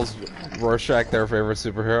someone calls Rorschach their favorite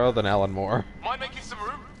superhero than Alan Moore.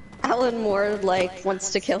 Alan Moore like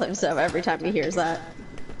wants to kill himself every time he hears that.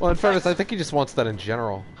 Well, in fairness, I think he just wants that in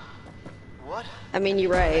general. What? I mean,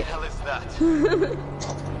 you're right. What the hell is that?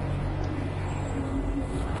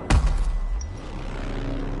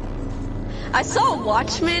 I saw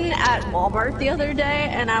Watchmen at Walmart the other day,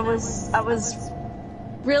 and I was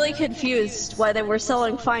really confused why they were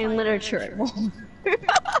selling fine literature at Walmart.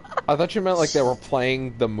 I thought you meant like they were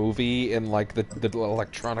playing the movie in like the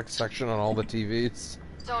electronic section on all the TVs.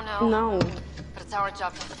 Don't know. No. But it's our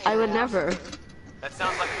job to figure I would it out. never. That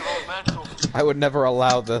sounds like the old mantle. I would never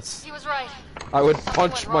allow this. He was right. I would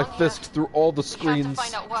punch my fist through all the screens.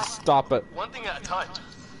 find out what. Stop it. One thing at a time.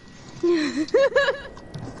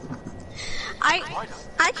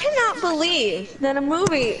 I cannot believe that a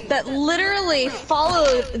movie that literally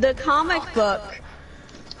followed the comic book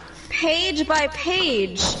page by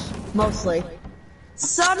page, mostly,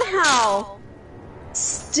 somehow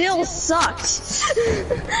still sucked.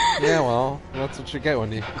 Yeah, well, that's what you get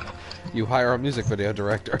when you hire a music video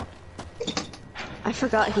director. I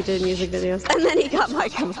forgot he did music videos, and then he got My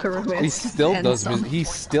Chemical Romance. He still does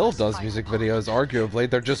music videos. Arguably,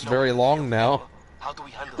 they're just very long now.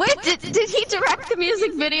 Wait, did he direct the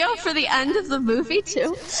music video for the end of the movie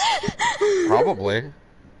too? Probably.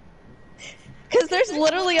 Because there's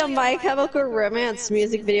literally a My Chemical Romance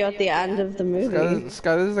music video at the end of the movie. This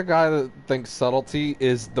is a guy that thinks subtlety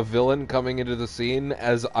is the villain coming into the scene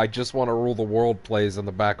as I Just Want to Rule the World plays in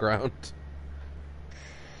the background.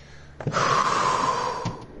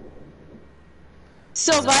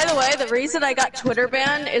 So, by the way, the reason I got Twitter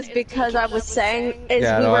banned is because I was saying I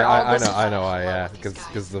know,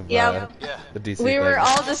 because of the DC we thing.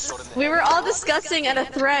 we were all discussing in a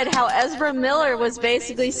thread how Ezra Miller was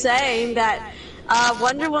basically saying that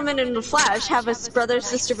Wonder Woman and the Flash have a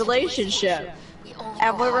brother-sister relationship,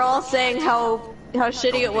 and we were all saying how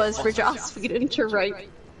shitty it was for Joss Whedon to write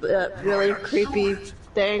that really creepy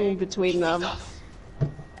thing between them.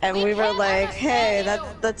 And we were like, "Hey,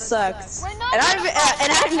 that sucks." And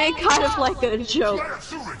I made kind of like a joke,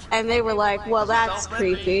 and they were like, "Well, that's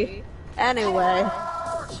creepy." Anyway.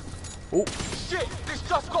 Ooh. Shit, this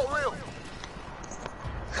just got real.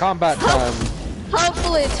 Combat time.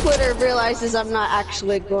 Hopefully, Twitter realizes I'm not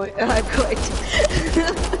actually going. I'm going to.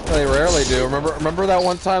 They rarely do. Remember that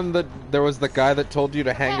one time that there was the guy that told you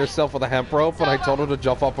to hang yourself with a hemp rope, and I told him to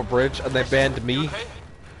jump off a bridge, and they banned me.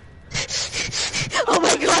 Oh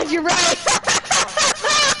my God, you're right!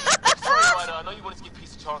 I know you want to give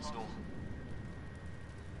peace a chance and all.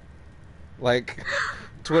 Like,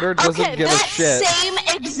 Twitter doesn't give a shit. Same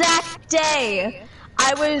exact day,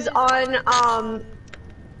 I was on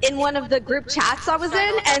in one of the group chats I was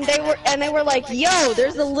in, and they were like, "Yo,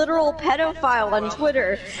 there's a literal pedophile on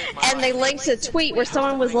Twitter," and they linked a tweet where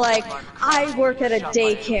someone was like, "I work at a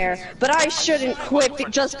daycare, but I shouldn't quit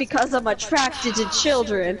just because I'm attracted to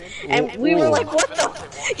children." And we were like, "What the?"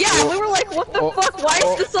 Yeah, we were like, "What the fuck? Why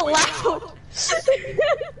is this allowed?"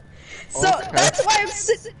 So that's why I'm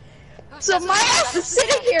sitting. So my ass is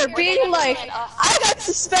sitting here being like, I got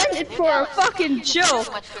suspended for a fucking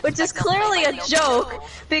joke, which is clearly a joke,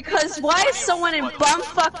 because why is someone in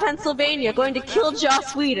bumfuck Pennsylvania going to kill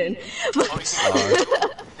Joss Whedon? But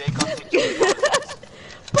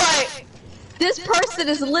this person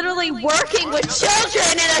is literally working with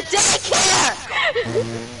children in a daycare!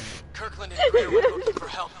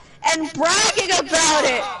 And bragging about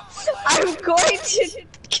it! I'm going to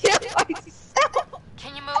kill myself!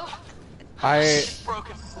 Can you move? I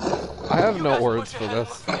have no words for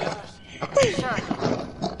this. Sure.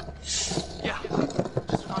 Yeah.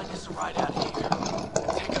 Just find us a ride out of here.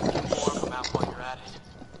 Take a few more of them out while you're at it.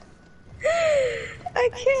 I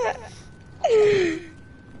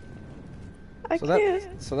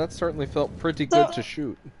can't. So that certainly felt pretty good to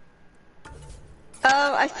shoot.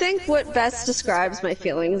 I think what best describes my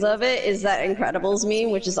feelings of it is that Incredibles meme,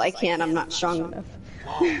 which is I'm not strong enough.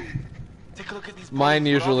 Mine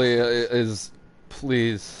usually is,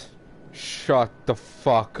 please, shut the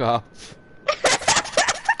fuck up.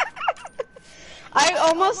 I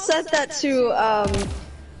almost said that to,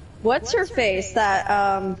 what's her face? That,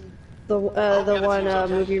 the one,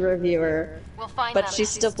 movie reviewer. But she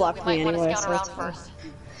still blocked me anyway, so it's fine.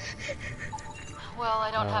 Well, I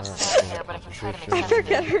don't have Sam here, but I can try to make I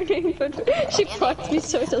forget her name, but she blocked me,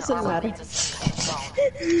 so it doesn't matter.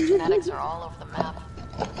 Genetics are all over the map.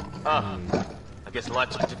 I guess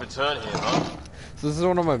life took a different turn here, huh? So this is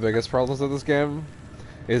one of my biggest problems with this game,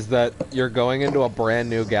 is that you're going into a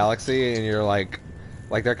brand new galaxy and you're like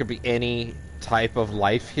there could be any type of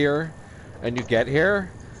life here, and you get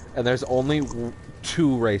here, and there's only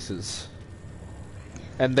 2 races,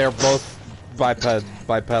 and they're both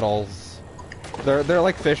bipedals. They're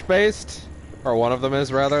like fish based, or one of them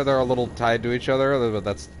is rather. They're a little tied to each other, but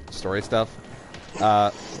that's story stuff.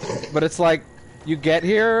 But it's like you get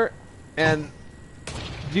here, and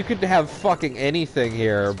you could have fucking anything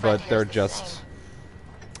here, but they're just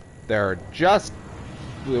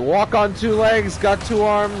we walk on 2 legs, got 2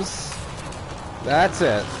 arms. That's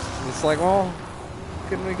it. It's like, well,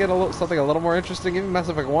 can we get something a little more interesting? Even Mass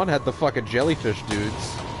Effect 1 had the fucking jellyfish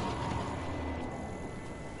dudes.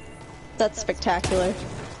 That's spectacular.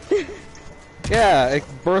 Yeah, it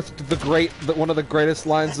birthed one of the greatest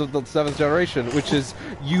lines of the 7th generation, which is,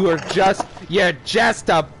 you're just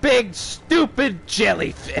a big stupid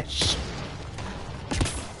jellyfish.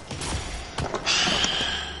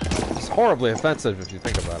 It's horribly offensive if you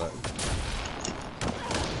think about it.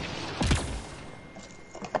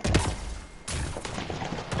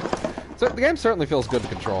 So the game certainly feels good to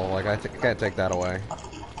control. Like I can't take that away.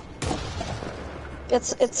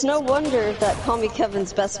 It's no wonder that Call Me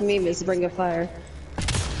Kevin's best meme is Ring of Fire.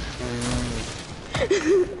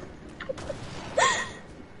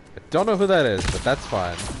 Don't know who that is, but that's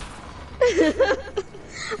fine.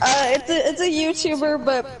 It's a YouTuber,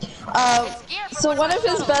 but so one of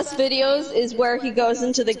his best videos is where he goes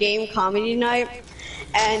into the game comedy night,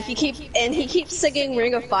 and he keeps singing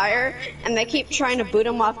Ring of Fire, and they keep trying to boot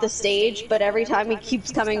him off the stage, but every time he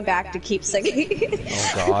keeps coming back to keep singing.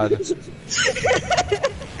 Oh God.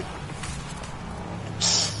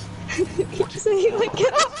 He keeps saying, like,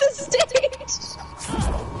 get off the stage.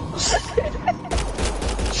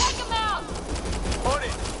 Check him out. On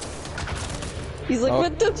it. He's like,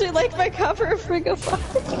 what, don't you like my cover of Ring of Fire?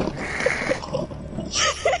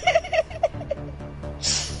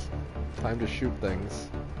 Time to shoot things.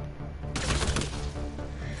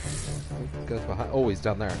 Goes behind. Oh, he's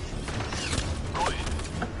down there.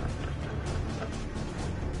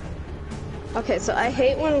 Okay, so I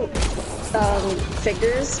hate when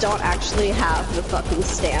figures don't actually have the fucking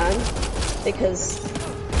stand, because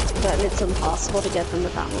then it's impossible to get them to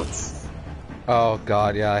balance. Oh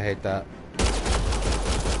God, yeah, I hate that.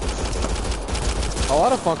 A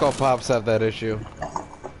lot of Funko Pops have that issue.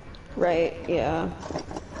 Right, yeah.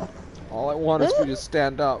 All I want is for you to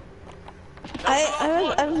stand up.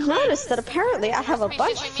 I've noticed that apparently I have a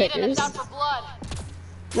bunch of figures that,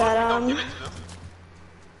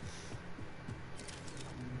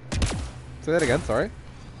 Say that again, sorry?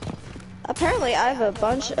 apparently I have a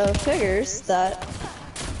bunch of figures that,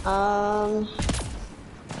 I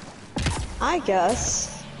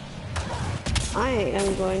guess I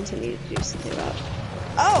am going to need to do something about.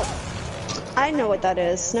 Oh! I know what that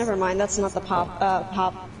is. Never mind, that's not the pop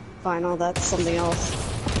vinyl, that's something else.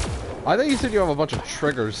 I thought you said you have a bunch of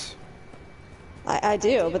triggers. I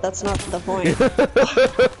do, but that's not the point.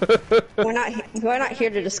 We're not here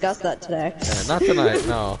to discuss that today. Yeah, not tonight,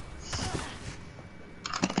 no.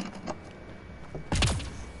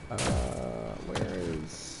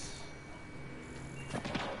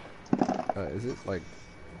 Where is it like?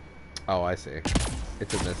 Oh, I see.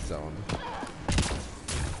 It's in this zone.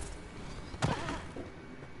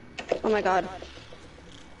 Oh my God.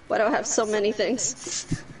 Why do I have so many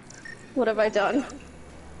things? What have I done?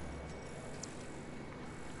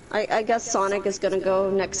 I guess Sonic is gonna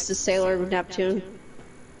go next to Sailor Neptune.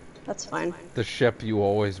 That's fine. The ship you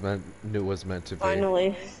always knew was meant to be.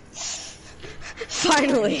 Finally.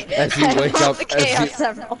 Finally. As you wake up,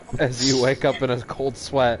 as you wake up in a cold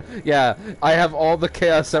sweat. Yeah, I have all the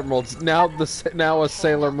Chaos Emeralds. Now a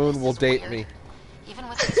Sailor Moon will date me. Even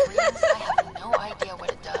with its readings, I have no idea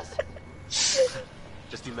what it does.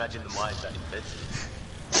 Just imagine the mind that invents it.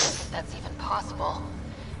 If that's even possible.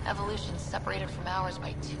 Evolution's separated from ours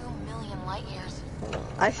by 2 million light years.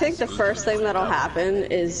 I think the first thing that'll happen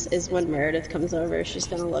is when Meredith comes over, she's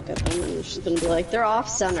gonna look at them and she's gonna be like, they're off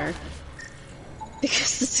center.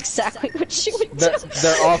 Because that's exactly what she would do.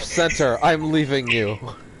 They're off center. I'm leaving you.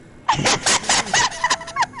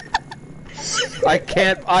 I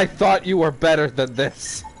can't. I thought you were better than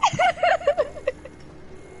this.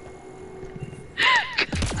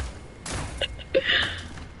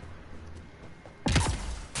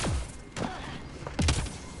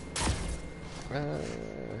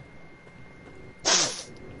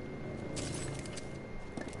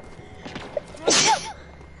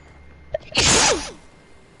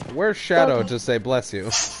 Where's Shadow to say bless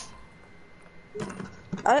you?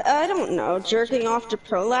 I don't know. Jerking off to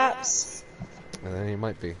prolapse? He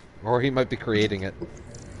might be. Or he might be creating it.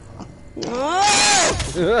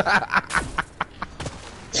 Oh!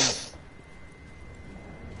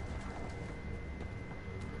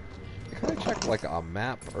 Can I check like a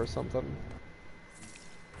map or something?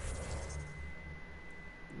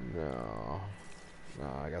 No. No,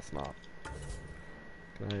 I guess not.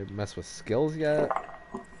 Can I mess with skills yet?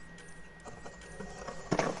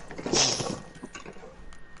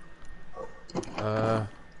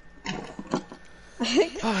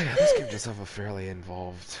 Oh yeah, this game does have a fairly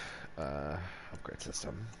involved upgrade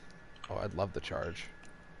system. Oh, I'd love the charge.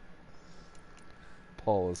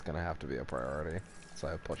 Paul is gonna have to be a priority, so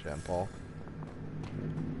I push in Paul.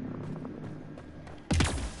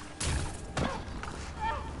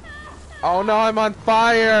 Oh no, I'm on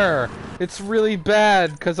fire! It's really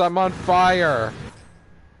bad because I'm on fire.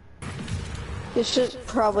 You should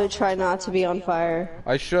probably try not to be on fire.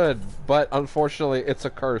 I should, but unfortunately it's a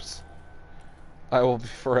curse. I will be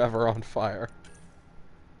forever on fire.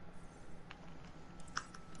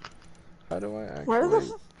 How do I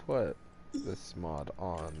actually put this mod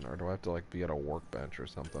on? Or do I have to like be at a workbench or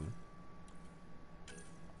something?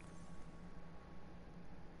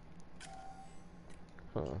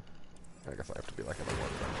 Huh. I guess I have to be like at a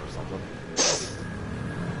workbench or something.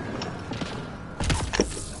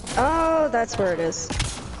 Oh, that's where it is.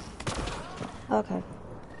 Okay.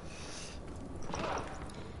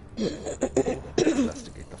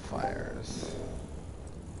 Investigate the fires.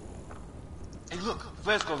 Hey, look,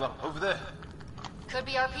 flares going up over there. Could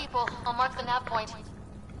be our people. I'll mark the nav point.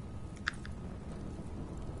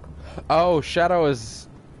 Oh, Shadow is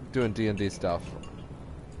doing D&D stuff.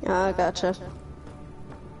 Ah, gotcha.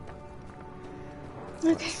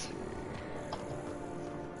 Okay.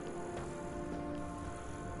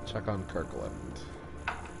 Check on Kirkland.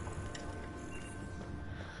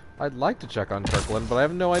 I'd like to check on Kirkland, but I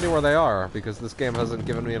have no idea where they are, because this game hasn't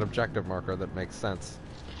given me an objective marker that makes sense.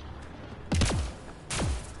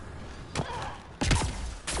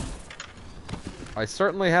 I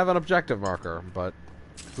certainly have an objective marker, but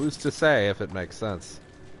who's to say if it makes sense?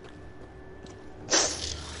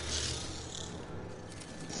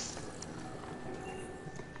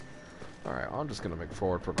 Alright, I'm just gonna make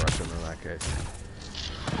forward progression in that case.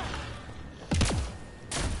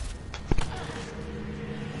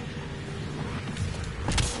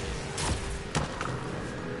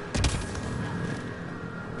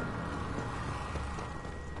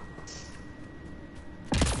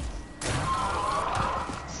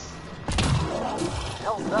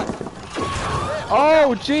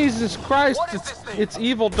 Oh, Jesus Christ! It's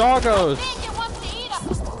evil doggos!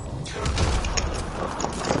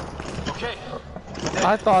 Okay.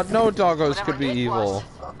 I thought no doggos could be evil.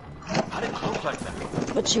 How did it look like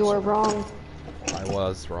that? But you were wrong. I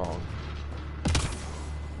was wrong.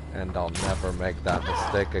 And I'll never make that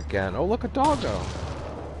mistake again. Oh, look, a doggo!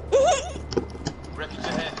 Wreckage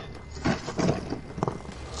ahead.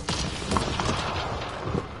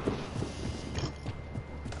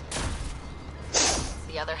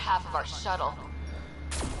 The other half of our shuttle.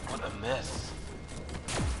 What a mess.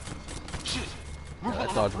 Shit. Yeah,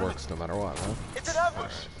 that dodge works no matter what, huh? It's an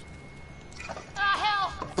ambush. Ah,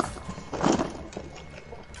 hell!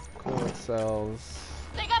 Cool, it sells.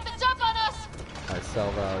 They got the jump on us! I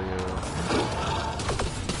sell value.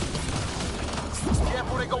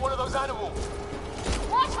 Careful, they got one of those animals.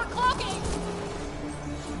 Watch for cloaking!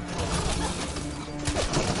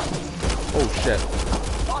 Oh, shit.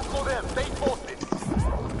 Ask for them. They forced it.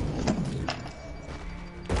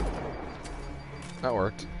 That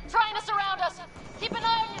worked. Trying to surround us! Keep an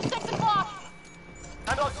eye on your 6 o'clock!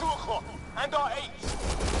 And our 2 o'clock. And our 8.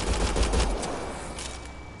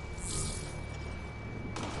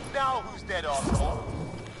 Now who's dead, asshole?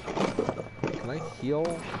 Can I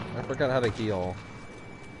heal? I forgot how to heal.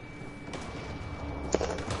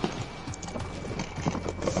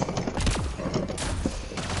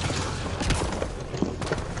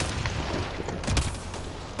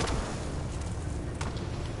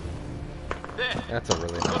 That's a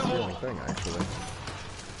really nice feeling thing, actually.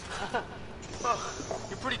 Oh,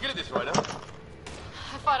 you're pretty good at this, right? Huh?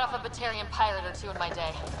 I fought off a Batarian pilot or two in my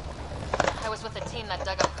day. I was with the team that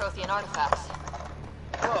dug up Prothean artifacts.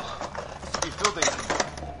 Oh, this could be field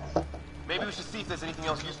day. Maybe we should see if there's anything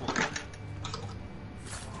else useful.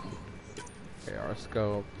 AR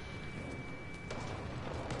scope.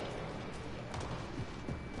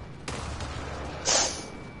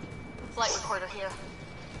 Flight recorder here.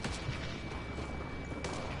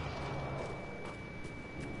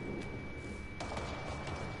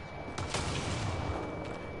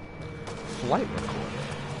 Flight recorder.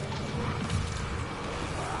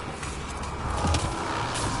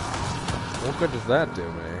 What good does that do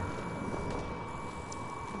me?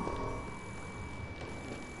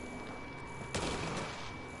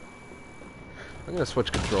 I'm gonna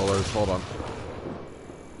switch controllers. Hold on.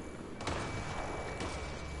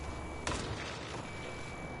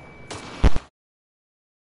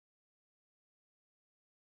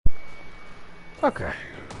 Okay.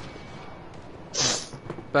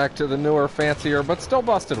 Back to the newer, fancier, but still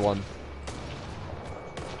busted one.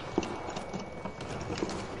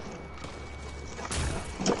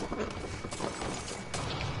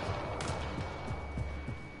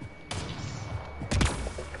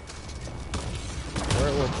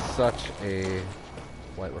 Where would such a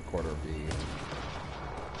flight recorder be?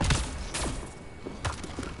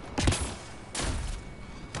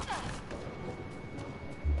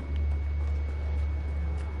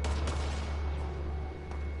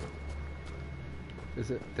 Is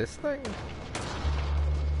it this thing?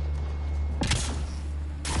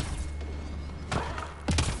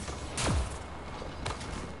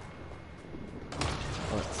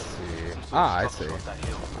 Let's see. Ah, I see.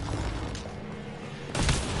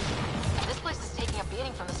 This place is taking a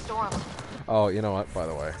beating from the storm. Oh, you know what, by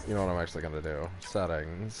the way? You know what I'm actually gonna do?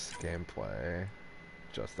 Settings, gameplay.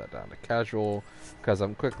 Adjust that down to casual, because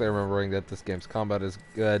I'm quickly remembering that this game's combat is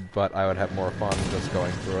good, but I would have more fun just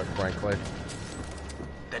going through it, frankly.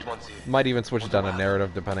 Might even switch it down to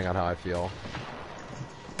narrative, depending on how I feel.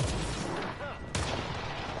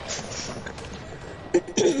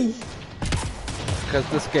 Because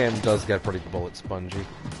this game does get pretty bullet spongy.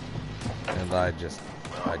 And I just...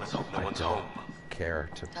 I don't care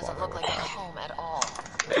to Doesn't bother look with like that. a home at all.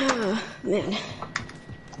 Oh, man.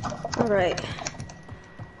 Alright.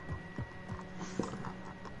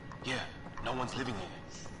 Yeah, no one's living here.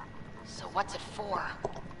 So what's it for?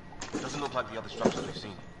 Doesn't look like the other structures we've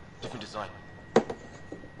seen. Different design.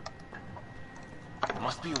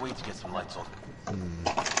 Must be a way to get some lights on.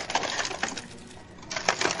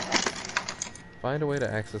 Find a way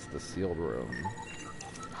to access the sealed room.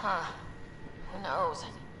 Huh. Who knows?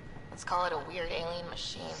 Let's call it a weird alien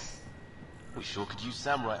machine. We sure could use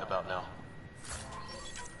Sam right about now.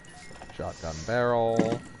 Shotgun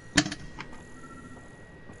barrel.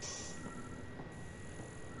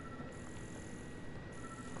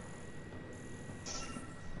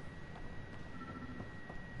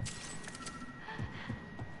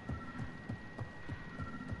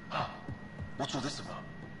 What's all this about?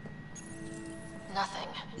 Nothing.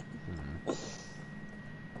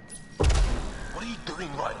 What are you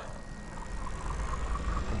doing, Ryder?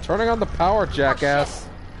 Turning on the power, jackass.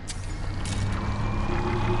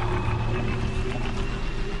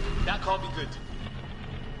 That can't be good.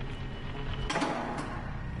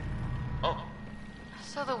 Oh.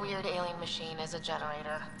 So the weird alien machine is a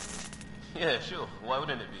generator. Yeah, sure. Why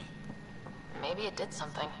wouldn't it be? Maybe it did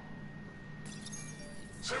something.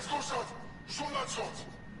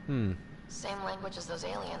 Same language as those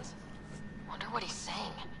aliens. Wonder what he's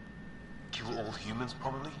saying. Kill all humans,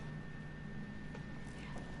 probably?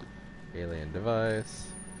 Alien device.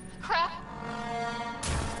 Crap!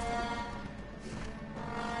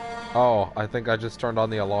 Oh, I think I just turned on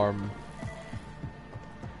the alarm.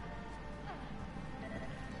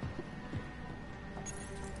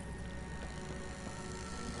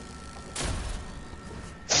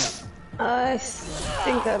 I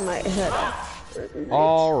think I might head out.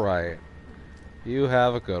 Alright. You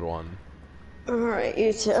have a good one. Alright,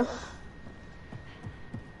 you too.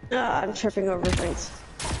 Ah, I'm tripping over things.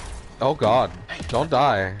 Oh god. Don't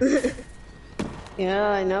die. Yeah,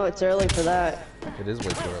 I know, it's early for that. It is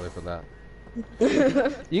way too early for that.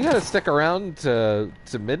 You gotta stick around to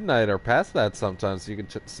midnight or past that sometimes so you can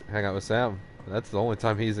hang out with Sam. That's the only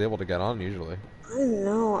time he's able to get on usually. I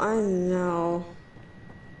know.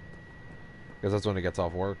 Because that's when he gets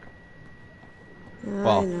off work. I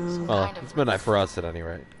Well, know. it's midnight for us at any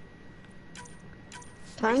rate.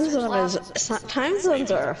 Time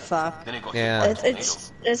zones are a fuck. Yeah.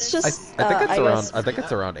 It's just. I think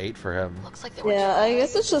it's around 8 for him. Yeah, I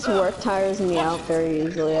guess it's just work tires me out very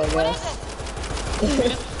easily. I guess.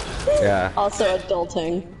 Yeah. Also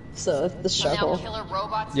adulting, so the struggle.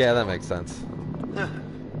 Yeah, that makes sense.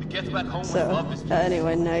 So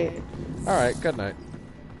anyway, night. All right, good night.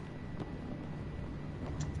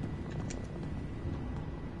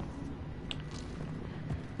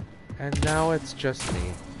 And now it's just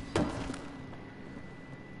me.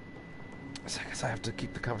 So I guess I have to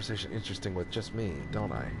keep the conversation interesting with just me,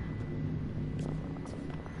 don't I?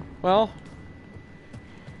 Well,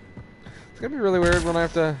 it's gonna be really weird when I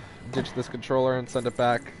have to ditch this controller and send it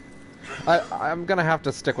back. I'm gonna have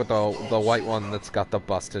to stick with the white one that's got the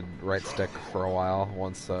busted right stick for a while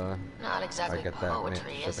once Not exactly I get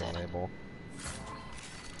poetry, that is shipping it? label.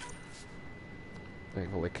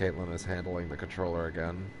 Thankfully, Caitlin is handling the controller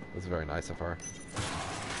again. It's very nice of her.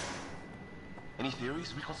 Any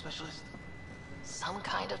theories, recon specialist? Some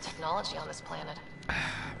kind of technology on this planet.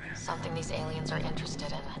 Something these aliens are interested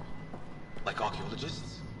in. Like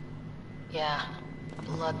archaeologists? Yeah,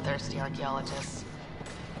 bloodthirsty archaeologists.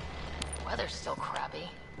 Weather's still crappy.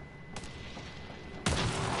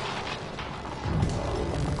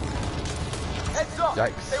 Heads up!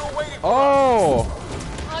 Yikes. They were waiting for Oh!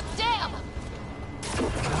 Oh, damn!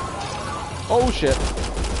 Oh shit.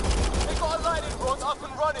 They got a lightning rod up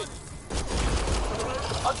and running!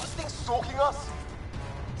 Are these things stalking us?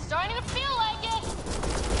 Starting to feel like it!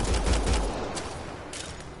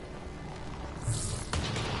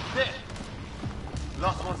 There!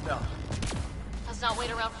 Last one's down. Let's not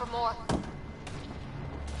wait around for more.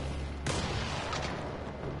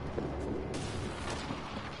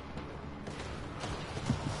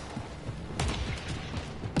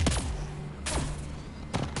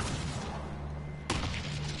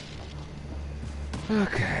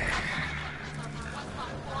 Okay.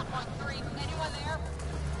 Anyone there?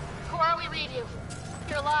 Cora, we read you.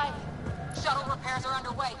 You're alive. Shuttle repairs are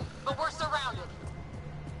underway, but we're surrounded.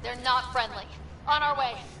 They're not friendly. On our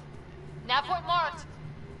way. Nav point marked.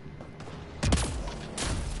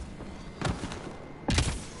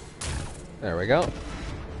 There we go.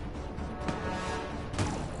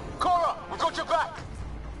 Cora, we got your back!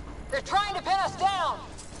 They're trying to pin us down!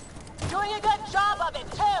 Doing a good job of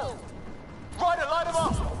it, too! Ryder, light him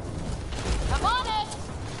up! Come on in!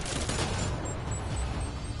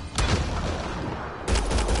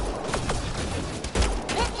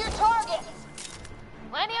 Pick your targets!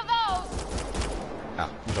 Plenty of those! Ah,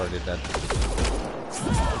 he's already dead.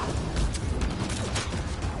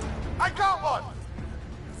 I got one!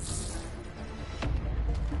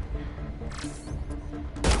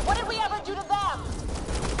 What did we ever do to them?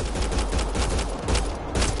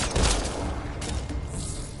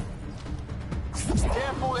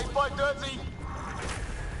 Careful, they fight dirty!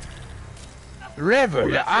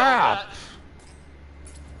 Level up!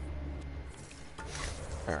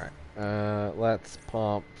 Alright, let's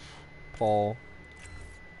pump Paul.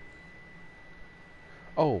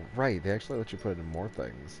 Oh, right, they actually let you put it in more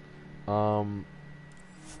things. Let's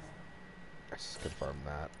just confirm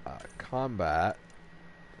that. Combat.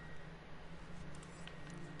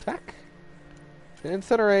 Tech.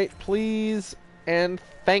 Incinerate, please, and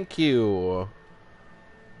thank you.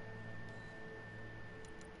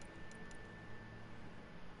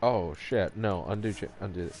 Oh shit! No, undo.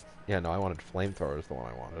 Yeah, no, I wanted flamethrower is the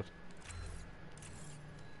one I wanted.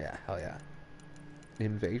 Yeah, hell yeah.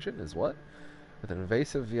 Invasion is what? With an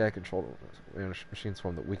invasive VI-controlled machine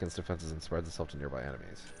swarm that weakens defenses and spreads itself to nearby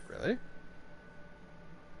enemies. Really?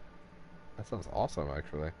 That sounds awesome,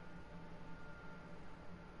 actually.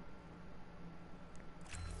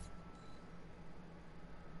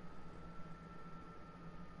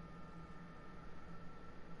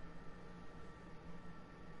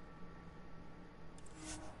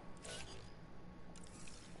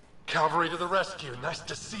 Cavalry to the rescue. Nice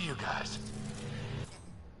to see you guys.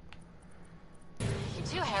 You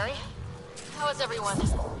too, Harry. How is everyone?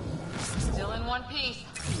 Still in one piece.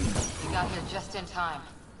 You got here just in time.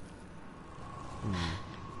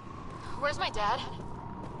 Where's my dad?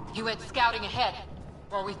 You went scouting ahead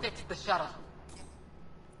while we fixed the shuttle.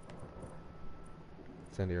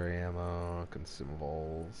 Incendiary ammo,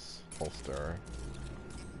 consumables, holster.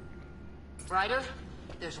 Ryder,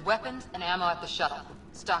 there's weapons and ammo at the shuttle.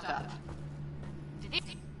 Stock up. Did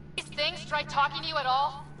these things try talking to you at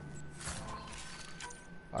all?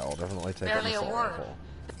 I will definitely take Barely an a assault word. rifle.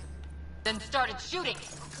 Then started shooting.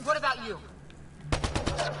 What about you?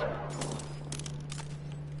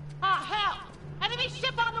 Ah, hell! Enemy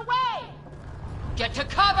ship on the way! Get to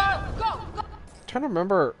cover! Go! Go! I'm trying to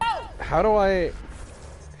remember, how do I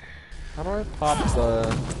pop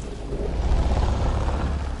the...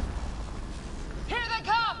 Here they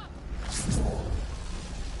come!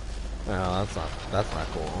 No, that's not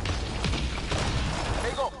cool.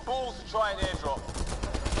 They got balls to try an airdrop.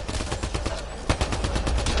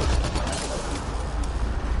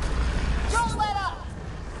 Don't let up!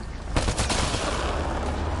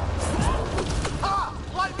 Ah!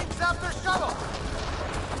 Lightning zapped their shuttle!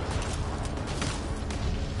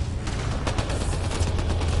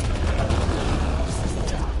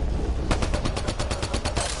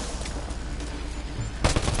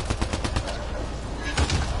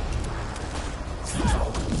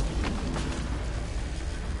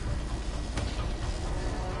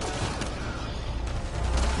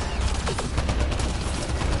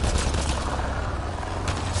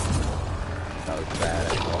 That was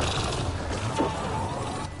bad angle.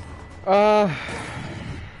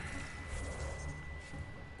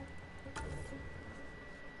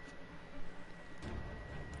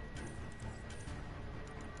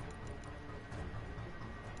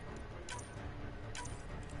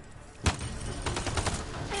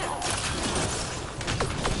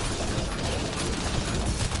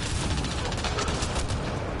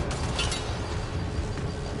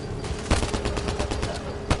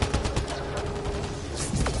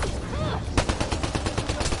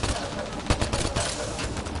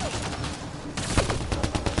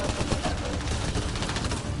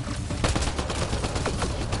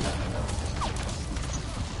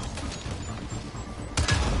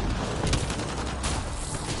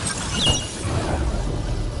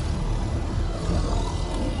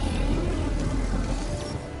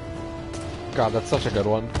 God, that's such a good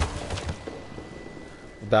one.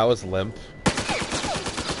 That was limp.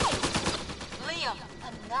 Liam,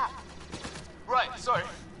 enough. Right, sorry.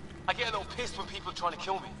 I get a little pissed when people are trying to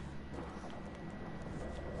kill me.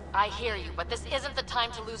 I hear you, but this isn't the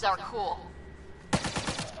time to lose our cool.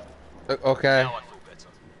 Okay. Now I feel better.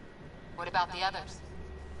 What about the others?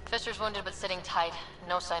 Fisher's wounded but sitting tight.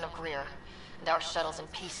 No sign of Greer. And our shuttle's in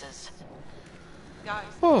pieces. Guys,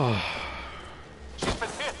 She's been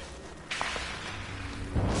hit.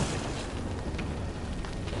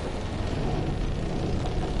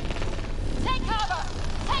 Take cover!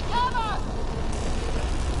 Take cover!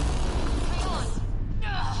 Hang on.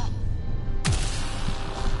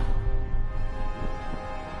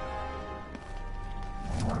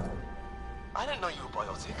 know you were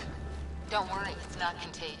biotic. Don't worry, it's not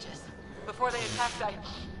contagious. Before they attacked,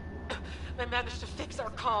 I managed to fix our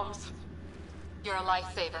comms. You're a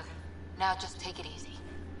lifesaver. Now just take it easy.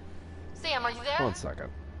 Sam, are you there? 1 second.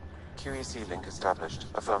 QEC link established.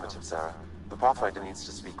 Affirmative, Sarah. The Pathfinder needs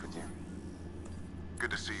to speak with you.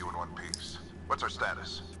 Good to see you in one piece. What's our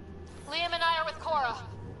status? Liam and I are with Cora.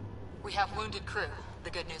 We have wounded crew. The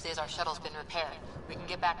good news is our shuttle's been repaired. We can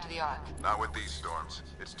get back to the Ark. Not with these storms.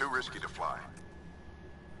 It's too risky to fly.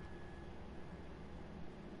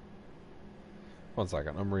 1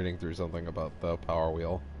 second. I'm reading through something about the power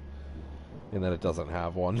wheel. And that it doesn't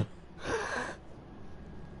have one.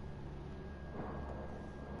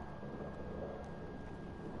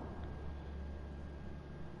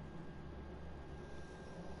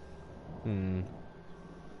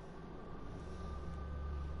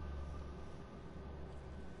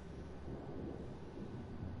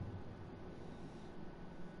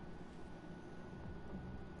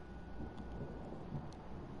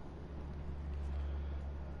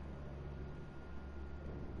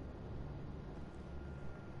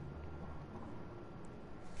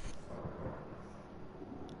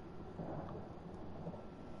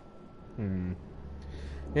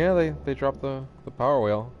 Yeah, they dropped the power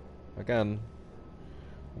wheel. Again.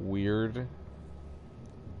 Weird.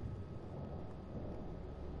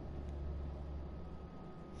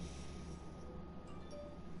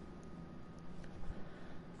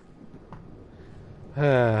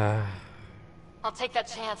 I'll take that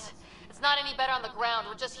chance. It's not any better on the ground.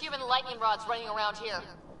 We're just human lightning rods running around here.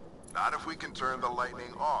 Not if we can turn the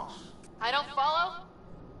lightning off. I don't follow?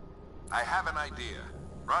 I have an idea.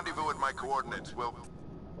 Rendezvous at my coordinates. We'll...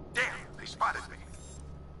 Damn, they spotted me.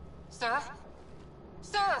 Sir?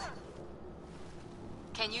 Sir!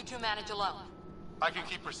 Can you two manage alone? I can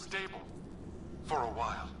keep her stable. For a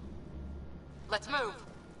while. Let's move.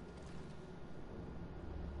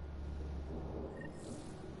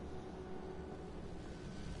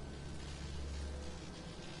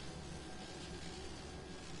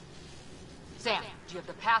 Sam, do you have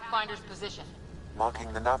the Pathfinder's position?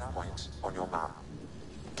 Marking the nav point on your map.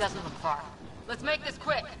 Doesn't look far. Let's make this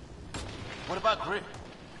quick. What about Grid?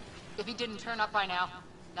 If he didn't turn up by now,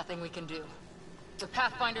 nothing we can do. The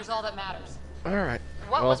Pathfinder's all that matters. Alright.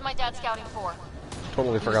 What Well, was my dad scouting for?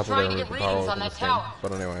 totally forgot that trying there to was get the power readings wheel on in that this game. tower.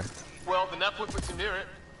 But anyway. Well, the nav point puts you near it.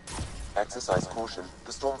 Exercise caution.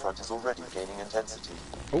 The storm front is already gaining intensity.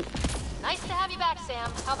 Oh. Nice to have you back,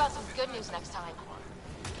 Sam. How about some good news next time?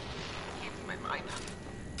 Keep my mind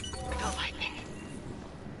on the lightning.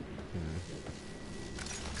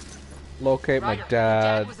 Locate my Ryder, dad.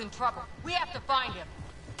 Dad was in trouble. We have to find him.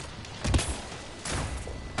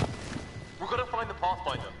 We're gonna find the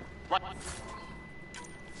Pathfinder. Like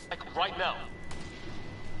right now.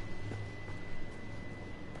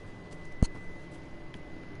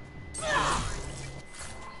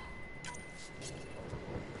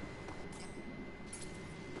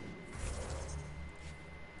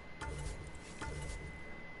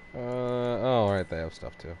 Oh, right, they have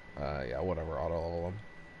stuff too. Yeah, whatever, auto level them.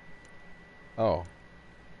 Oh.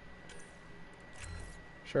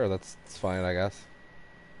 Sure, that's fine, I guess.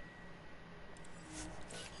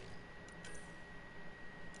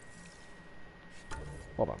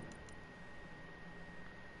 Hold on.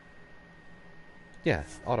 Yeah,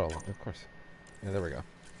 auto, of course. Yeah, there we go.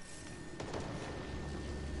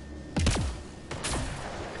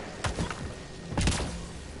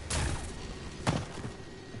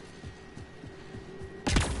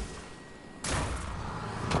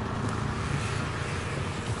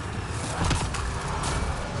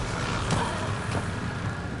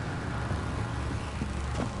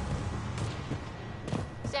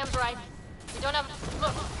 Sam's right. We don't have...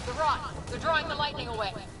 Look, the rod. They're drawing the lightning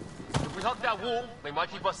away. If we hug that wall, they might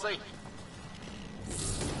keep us safe.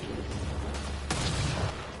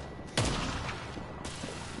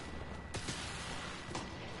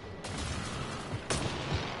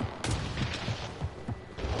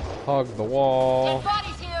 Hug the wall. Dead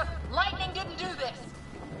bodies here. Lightning didn't do this.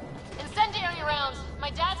 Incendiary rounds. My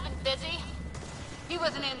dad's been busy. He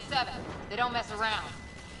was an N7. They don't mess around.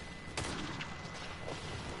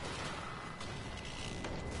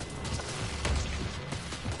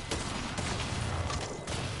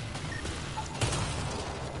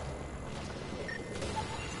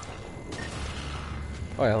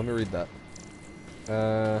 Oh yeah, let me read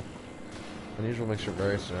that. Unusual mixture of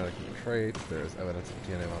various genetic traits. There is evidence of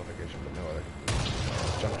DNA modification, but no other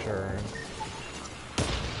juncture.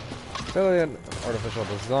 Brilliant artificial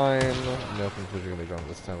design. No conclusion can be drawn at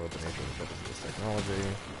this time about the nature and purpose of this technology.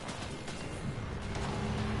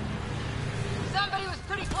 Somebody was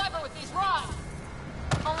pretty clever with these rods.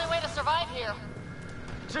 Only way to survive here.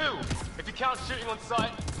 here? 2, if you count shooting on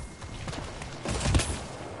sight.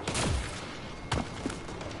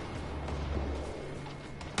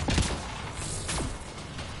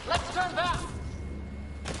 Let's turn back.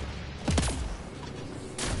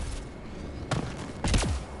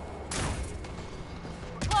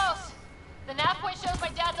 We're close. The nav point shows my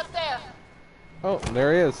dad's up there. Oh,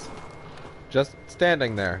 there he is. Just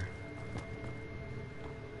standing there.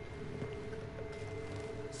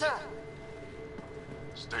 Sir.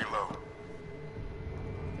 Stay low.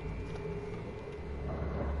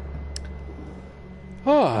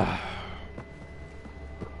 Ah.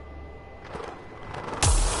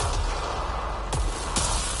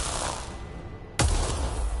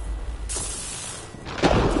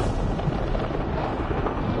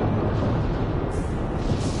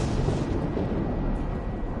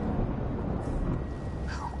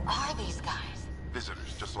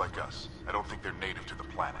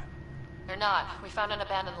 They're not. We found an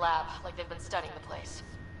abandoned lab, like they've been studying the place.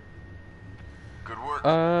 Good work.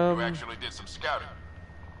 You actually did some scouting.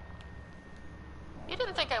 You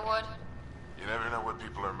didn't think I would? You never know what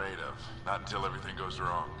people are made of. Not until everything goes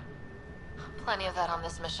wrong. Plenty of that on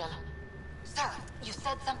this mission. Sir, you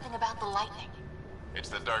said something about the lightning. It's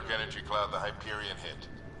the dark energy cloud the Hyperion hit.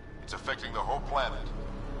 It's affecting the whole planet.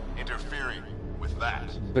 Interfering with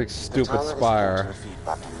that. Big stupid spire.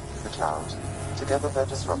 Feedback loop, the cloud. Together they're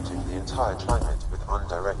disrupting the entire climate with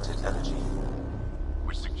undirected energy.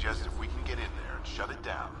 Which suggests if we can get in there and shut it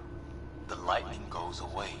down, the lightning goes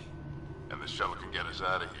away. And the shuttle can get us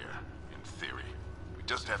out of here, in theory. We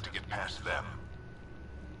just have to get past them.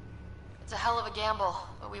 It's a hell of a gamble,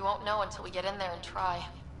 but we won't know until we get in there and try.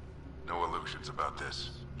 No illusions about this.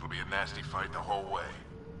 It'll be a nasty fight the whole way.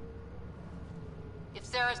 If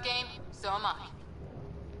Sarah's game, so am I.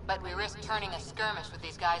 But we risk turning a skirmish with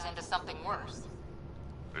these guys into something worse.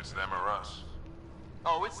 It's them or us.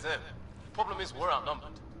 Oh, it's them. Problem is, we're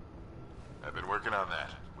outnumbered. I've been working on that.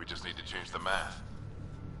 We just need to change the math.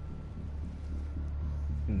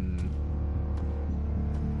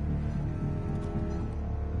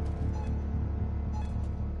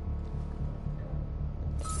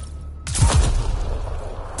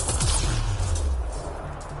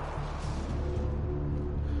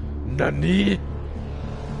 Nani?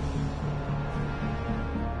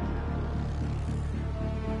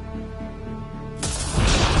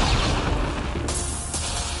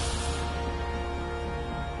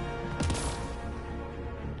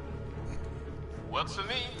 Works for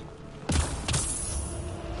me.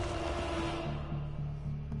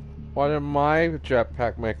 Why did my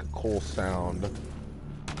jetpack make a cool sound?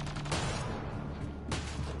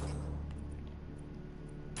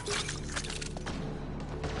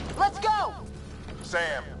 Let's go!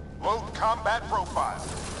 Sam, load combat profile.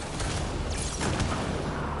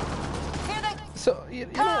 So, you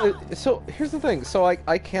know, so here's the thing. So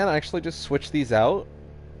I can actually just switch these out?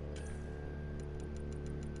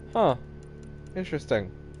 Huh.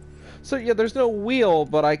 Interesting. So yeah, there's no wheel,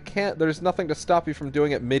 but I can't, there's nothing to stop you from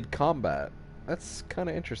doing it mid-combat. That's kind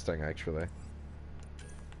of interesting, actually.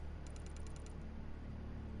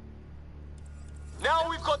 Now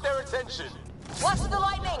we've got their attention. Watch the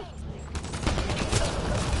lightning!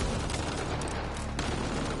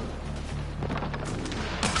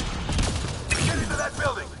 Get into that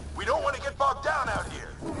building. We don't want to get bogged down out here.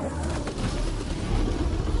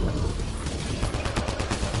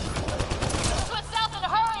 Switch south in a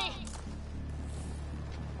hurry!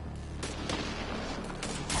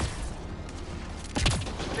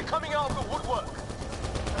 They're coming out of the woodwork.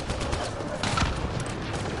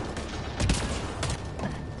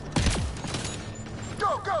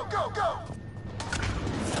 Go, go, go, go!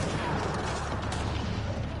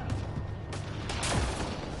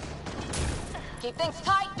 Keep things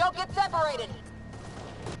tight, don't get separated!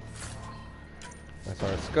 That's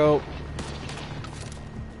our scope.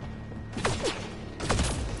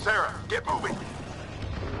 Sarah, get moving!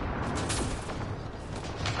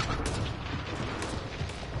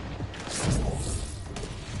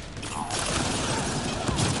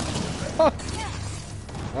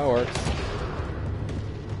 That works.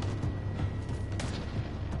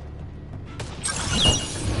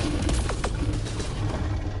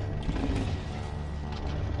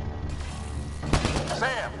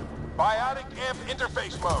 Sam, biotic amp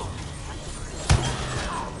interface mode.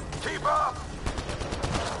 Keep up!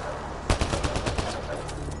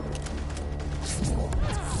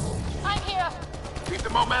 I'm here! Keep the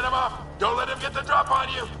momentum up! Don't let him get the drop on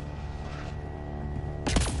you!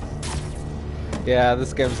 Yeah,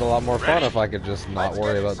 this game's a lot more fun if I could just not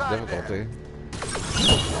worry about the difficulty.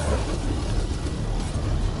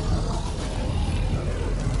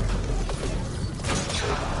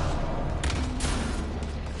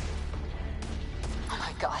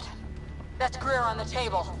 That's Greer on the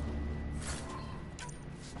table.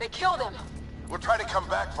 They killed him. We'll try to come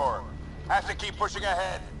back for him. Have to keep pushing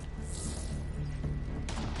ahead.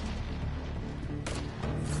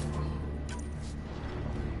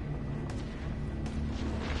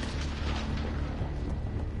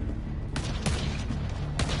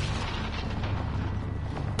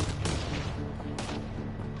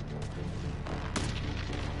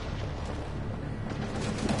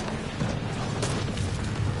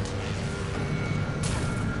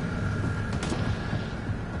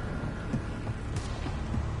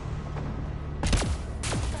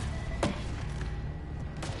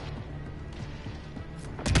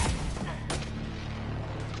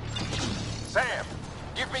 Sam,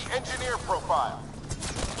 give me engineer profile.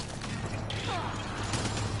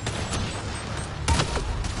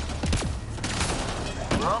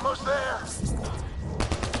 We're almost there.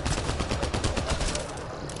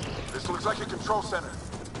 This looks like a control center.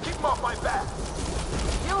 Keep him off my back.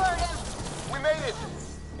 You heard him. We made it.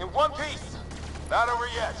 In one piece. Not over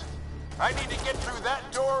yet. I need to get through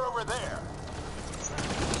that door over there.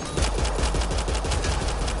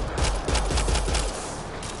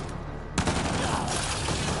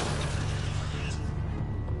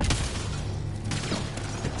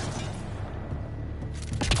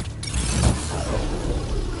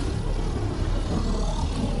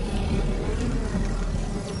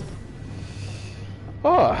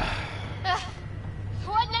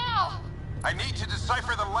 What now? I need to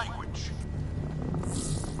decipher the language.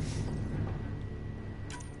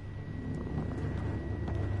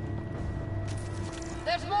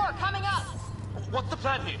 There's more coming up. What's the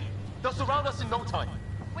plan here? They'll surround us in no time.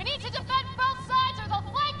 We need to defend both sides or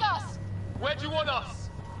they'll flank us. Where do you want us?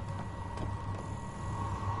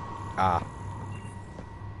 Ah.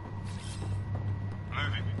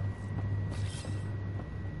 Moving.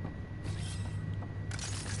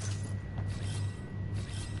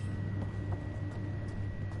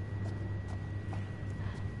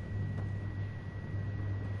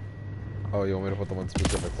 Oh, you want me to put them in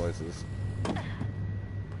specific places?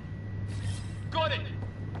 Got it!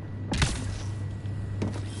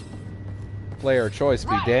 Player choice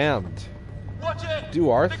be damned. Watch it! Do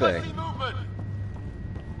our They thing. got any movement.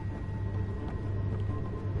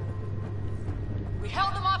 We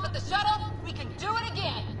held them off at the shuttle. We can do it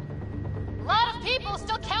again. A lot of people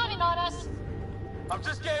still counting on us. I'm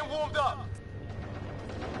just getting warmed up.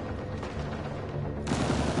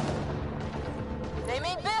 They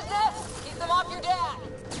mean business. Keep them off your dad.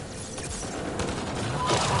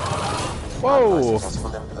 Whoa! Possible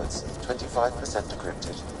inputs, 25%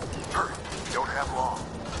 decrypted. Hurry. We don't have long.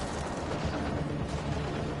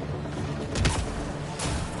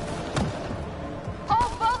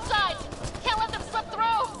 Hold both sides. Can't let them slip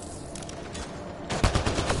through.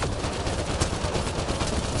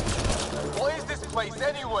 What is this place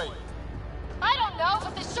anyway? I don't know,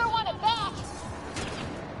 but they sure want it back.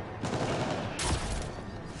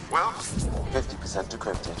 Well, 50%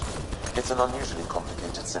 decrypted. It's an unusually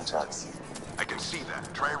complicated syntax. I can see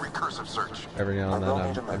that. Try a recursive search. Every now and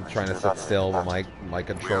then I'm trying to sit still, but my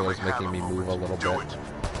controller's making me move a little bit.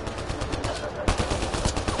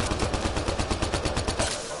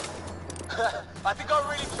 I think I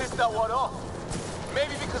really pissed that one off.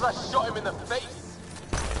 Maybe because I shot him in the face.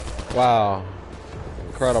 Wow.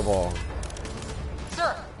 Incredible.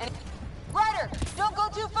 Sir, and Ryder, don't go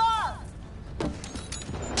too far.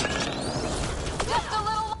 Just a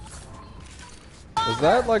little. Was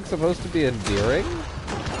that like supposed to be endearing?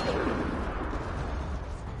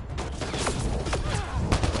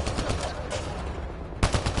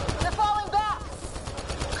 They're falling back.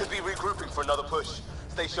 Could be regrouping for another push.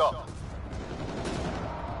 Stay sharp.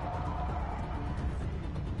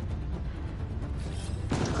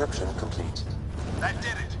 Decryption complete. That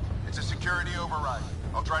did it. It's a security override.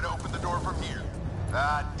 I'll try to open the door from here.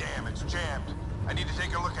 Ah, damn, it's jammed. I need to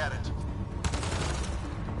take a look at it.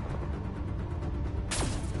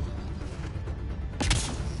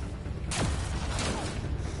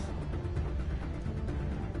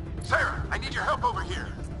 Sarah, I need your help over here.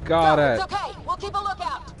 Got No, it. it's okay. We'll keep a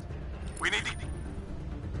lookout. We need to...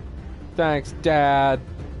 Thanks, Dad.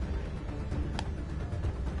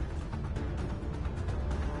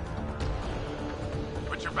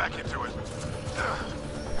 Put your back into it.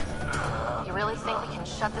 You really think we can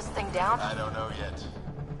shut this thing down? I don't know yet.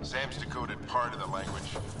 Sam's decoded part of the language.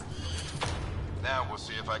 Now we'll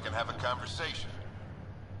see if I can have a conversation.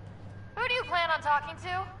 Who do you plan on talking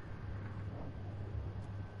to?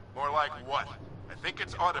 More like what? I think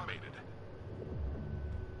it's automated.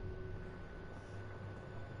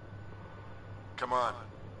 Come on.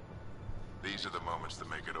 These are the moments that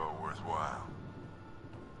make it all worthwhile.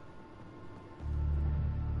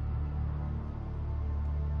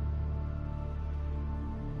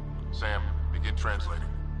 Translating.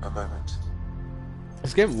 A moment.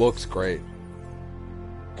 This game looks great.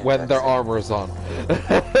 When their armor's on.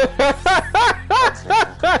 Let's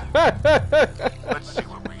see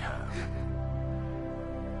what we have.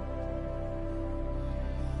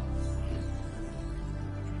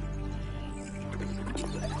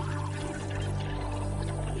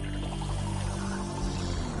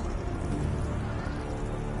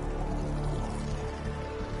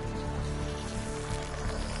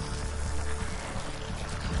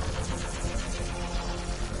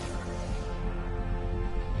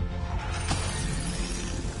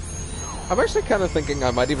 I'm actually kind of thinking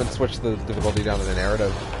I might even switch the difficulty down to the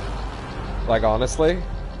narrative. Like, honestly.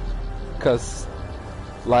 Because,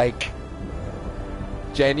 like,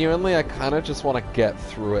 genuinely, I kind of just want to get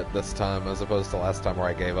through it this time as opposed to last time where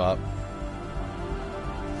I gave up.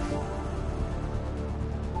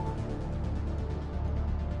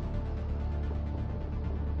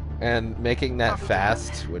 And making that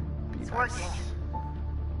fast would be nice. It's working.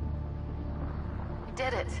 You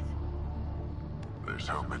did it. There's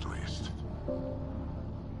hope at least.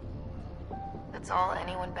 That's all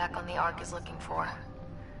anyone back on the Ark is looking for.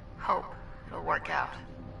 Hope it'll work out.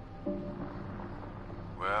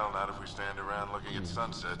 Well, not if we stand around looking at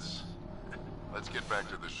sunsets. Let's get back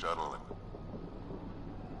to the shuttle and...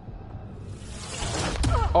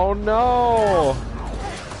 Oh no!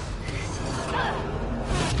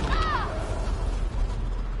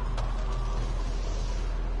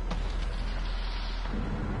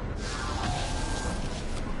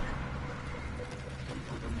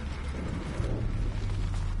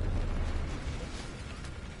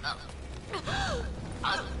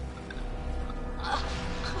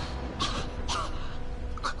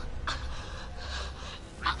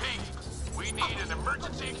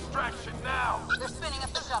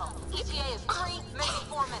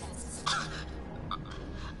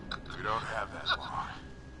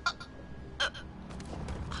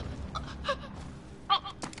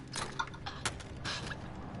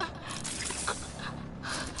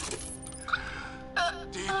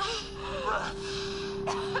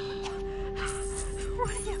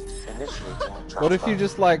 What if you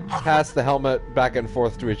just, like, pass the helmet back and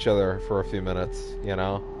forth to each other for a few minutes, you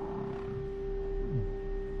know?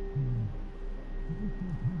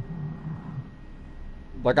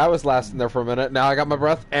 Like, I was lasting there for a minute, now I got my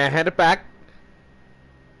breath, and hand it back.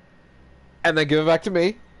 And then give it back to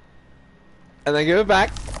me. And then give it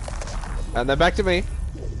back. And then back to me.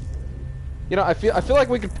 You know, I feel like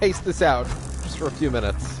we could pace this out just for a few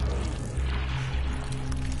minutes.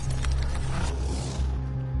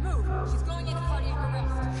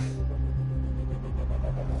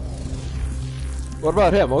 What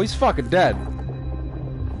about him? Oh, he's fucking dead.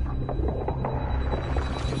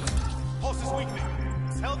 Pulse is weakening.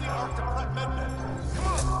 Tell the Ark to prep medbay. Come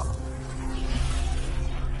on!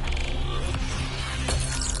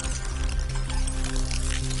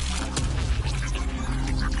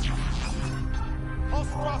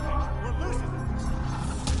 Pulse dropping. We're losing it.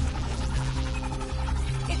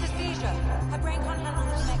 It's a seizure. Her brain can't handle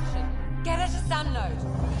the connection. Get her to Sam node.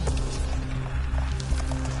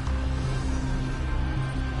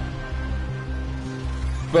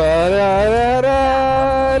 Man,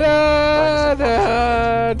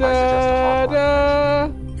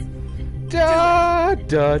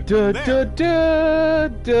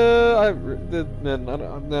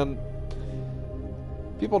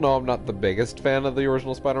 people know I'm not the biggest fan of the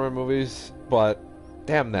original Spider-Man movies, but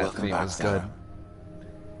damn, that theme is good.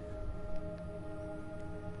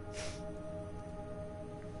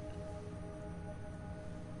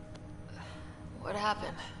 What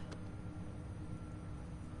happened?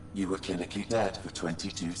 You were clinically dead for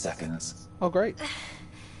 22 seconds. Oh, great.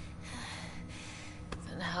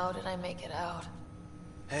 Then how did I make it out?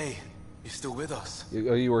 Hey, you're still with us.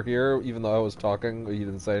 You were here even though I was talking, or you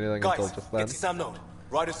didn't say anything Guys, until just then? get to Sam node.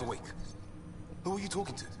 Ryder's awake. Who were you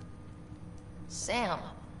talking to? Sam.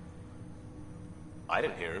 I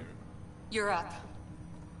didn't hear him. You're up.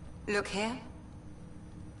 Look here.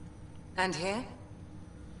 And here.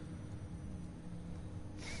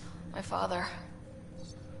 My father.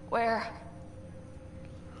 Where?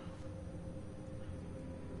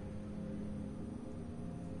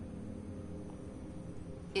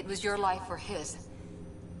 It was your life or his.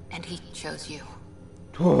 And he chose you.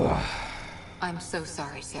 I'm so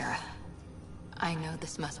sorry, Sarah. I know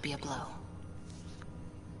this must be a blow.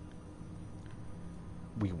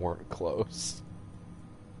 We weren't close.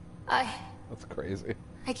 That's crazy.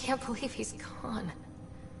 I can't believe he's gone.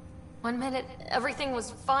 1 minute, everything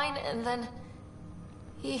was fine, and then...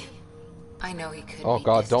 I know he could Oh be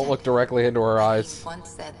god, distant. don't look directly into her eyes. He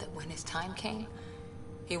once said that when his time came,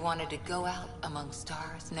 He wanted to go out among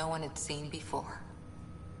stars no one had seen before.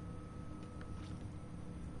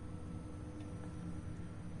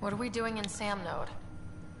 What are we doing in Sam Node?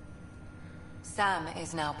 Sam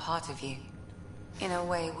is now part of you, in a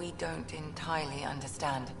way we don't entirely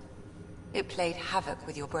understand. It played havoc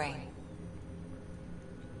with your brain.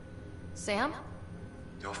 Sam?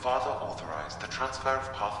 Your father authorized the transfer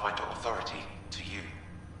of Pathfinder authority to you.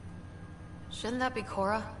 Shouldn't that be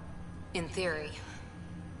Cora? In theory.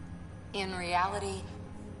 In reality,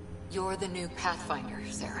 you're the new Pathfinder,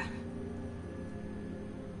 Sarah.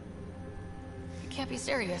 You can't be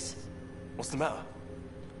serious. What's the matter?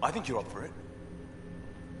 I think you're up for it.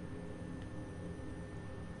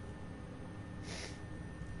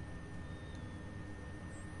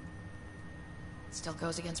 Still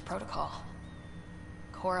goes against protocol.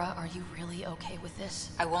 Cora, are you really okay with this?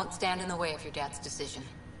 I won't stand in the way of your dad's decision.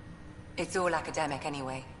 It's all academic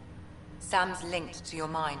anyway. Sam's linked to your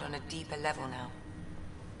mind on a deeper level now.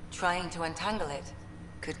 Trying to untangle it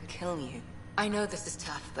could kill you. I know this is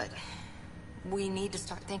tough, but we need to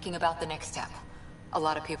start thinking about the next step. A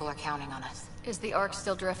lot of people are counting on us. Is the Ark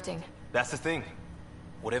still drifting? That's the thing.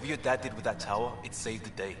 Whatever your dad did with that tower, it saved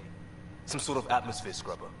the day. Some sort of atmosphere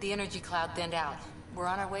scrubber. The energy cloud thinned out. We're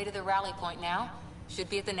on our way to the rally point now.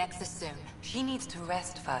 Should be at the Nexus soon. She needs to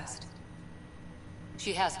rest first.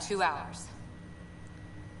 She has 2 hours.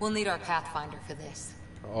 We'll need our Pathfinder for this.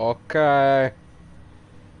 Okay.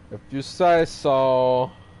 If you say so.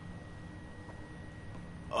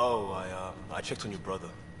 Oh, I checked on your brother.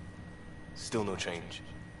 Still no change.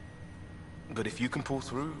 But if you can pull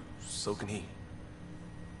through, so can he.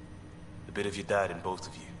 A bit of your dad in both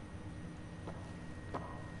of you.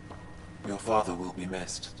 Your father will be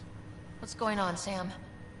missed. What's going on, Sam?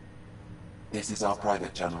 This is our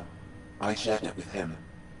private channel. I shared it with him.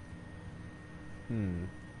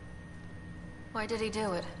 Why did he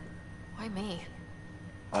do it? Why me?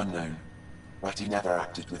 Unknown. But he never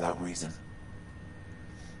acted without reason.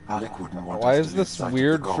 Alec wouldn't want Why us is to lose this sight of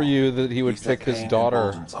weird the goal. for you that he would said pick his pain daughter?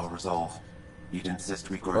 emboldens our resolve. He'd insist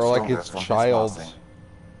we grow Or like stronger his from child? his passing.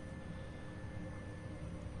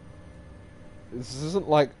 This isn't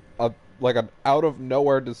like an out of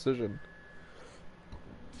nowhere decision.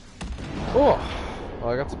 Oh,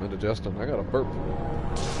 I got some indigestion. I got a burp.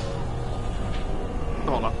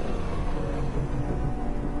 Hold on.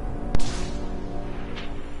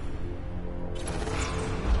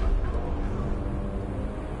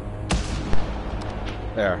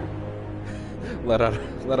 There. Let out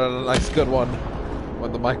a nice good one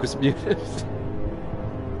when the mic was muted.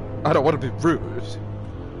 I don't want to be rude.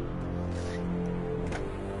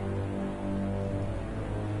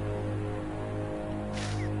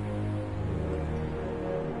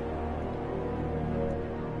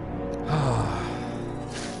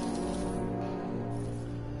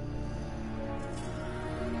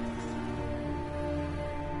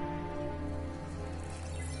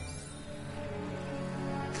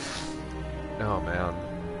 Oh, man.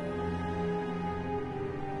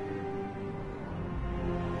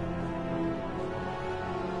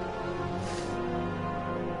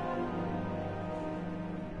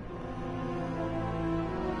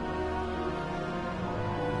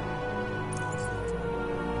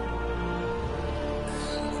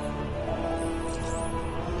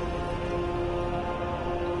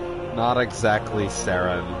 Not exactly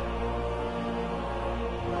Saren.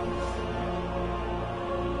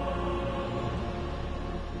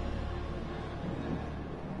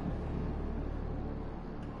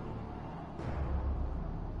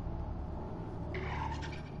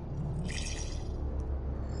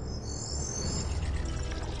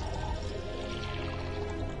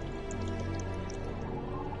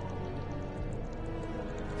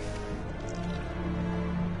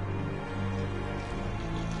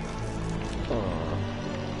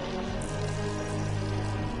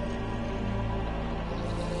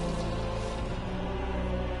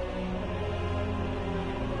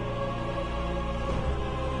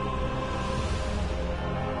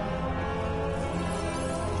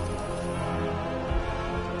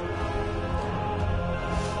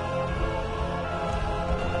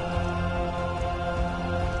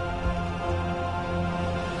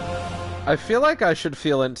 I feel like I should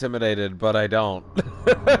feel intimidated, but I don't.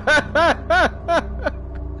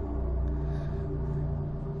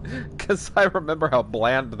 Because I remember how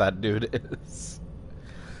bland that dude is.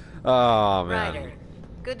 Oh, man. Ryder,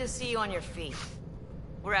 good to see you on your feet.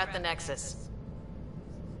 We're at the Nexus.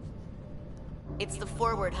 It's the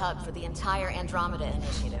forward hub for the entire Andromeda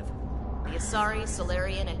initiative. The Asari,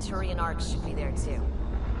 Solarian, and Turian arcs should be there too.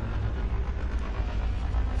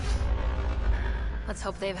 Let's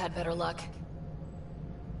hope they've had better luck.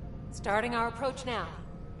 Starting our approach now.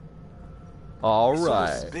 All It's almost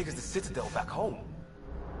right. as big as the Citadel back home.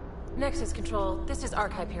 Nexus Control, this is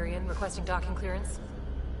Arch Hyperion requesting docking clearance.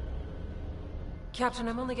 Captain,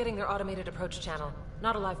 I'm only getting their automated approach channel,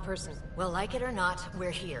 not a live person. Well, like it or not,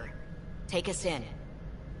 we're here. Take us in.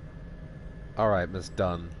 All right, Miss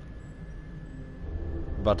Dunn.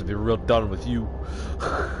 About to be real done with you.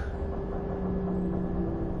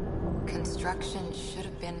 Construction should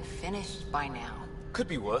have been finished by now. Could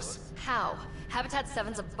be worse. How? Habitat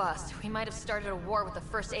 7's a bust. We might have started a war with the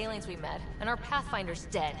first aliens we met, and our Pathfinder's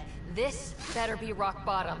dead. This better be rock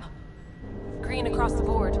bottom. Green across the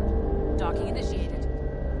board. Docking initiated.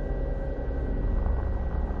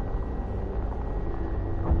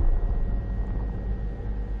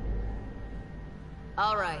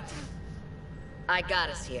 All right. I got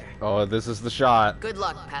us here. Oh, this is the shot. Good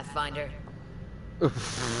luck, Pathfinder.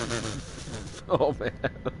 Oh man.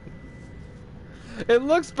 It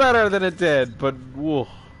looks better than it did, but whoa,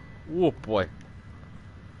 whoa boy.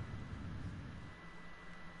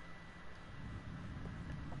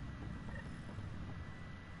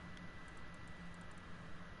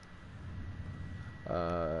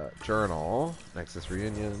 Journal, Nexus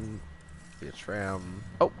reunion, the tram.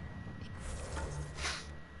 Oh.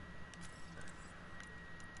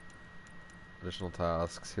 Additional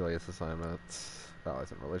tasks, Helios assignments,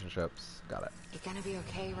 values and relationships. Got it. You gonna be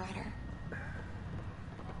okay, Ryder?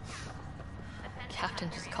 Captain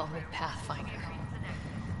just called me Pathfinder.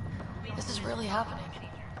 This is really happening.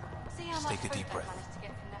 Just take a deep breath.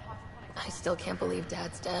 I still can't believe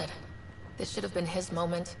Dad's dead. This should have been his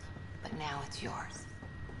moment. But now it's yours.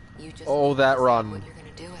 You just Oh, that run. what you're gonna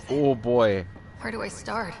do with it. Oh boy. Where do I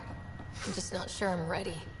start? I'm just not sure I'm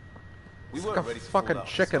ready. We It's weren't like a ready to fucking fall out.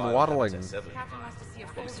 chicken Spy waddling. Habitat 7. Captain wants to see a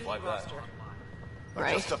full Probably duty survive that. roster. I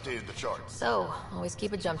Right. just updated the charts. So, always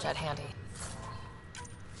keep a jump jet handy.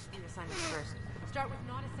 New assignments first. Start with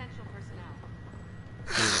non-essential personnel.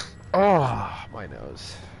 Oh, my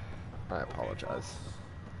nose. I apologize.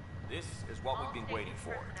 This is what we've been waiting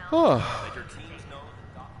for. Oh. Let your teams know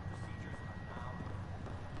the docking procedures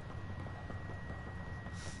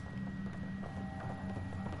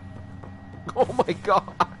are now. Oh my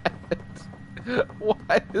god.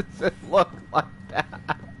 Why does it look like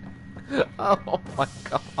that? Oh my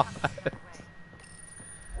god.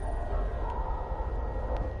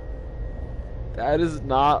 That is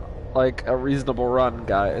not like a reasonable run,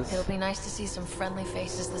 guys. It'll be nice to see some friendly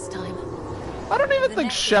faces this time. I don't even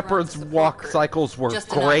think Shepard's walk cycles were Just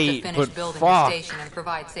enough to great, finish but building fuck. the station and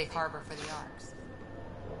provide safe harbor for the Arks.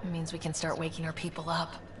 It means we can start waking our people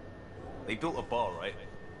up. They built a bar, right?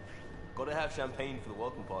 Gotta have champagne for the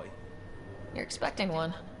welcome party. You're expecting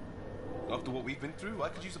one. After what we've been through, I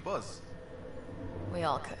could use a buzz. We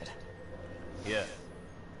all could. Yeah.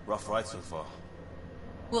 Rough ride so far.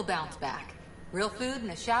 We'll bounce back. Real food and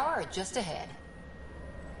a shower are just ahead.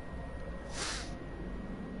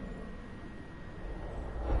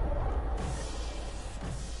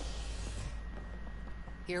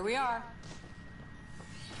 Here we are.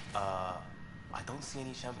 I don't see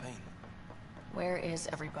any champagne. Where is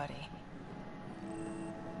everybody?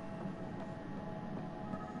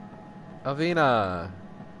 Avina.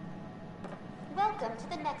 Welcome to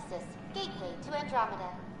the Nexus, gateway to Andromeda.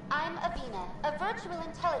 I'm Avina, a virtual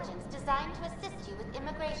intelligence designed to assist you with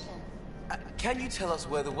immigration. Can you tell us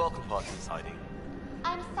where the welcome party is hiding?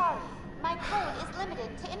 I'm sorry, my code is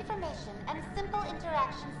limited to information and simple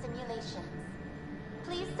interaction simulations.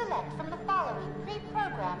 Please select from the following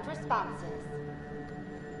pre-programmed responses.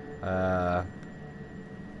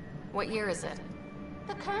 What year is it?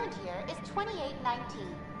 The current year is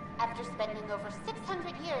 2819. After spending over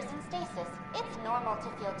 600 years in stasis, it's normal to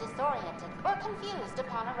feel disoriented or confused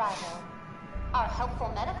upon arrival. Our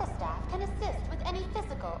helpful medical staff can assist with any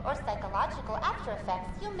physical or psychological after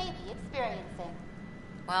effects you may be experiencing.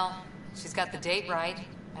 Well, she's got the date right,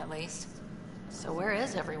 at least. So where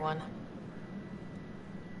is everyone?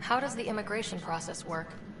 How does the immigration process work?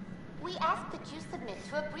 We ask that you submit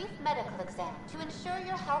to a brief medical exam to ensure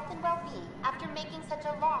your health and well-being after making such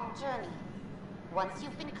a long journey. Once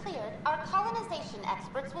you've been cleared, our colonization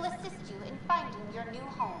experts will assist you in finding your new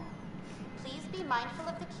home. Please be mindful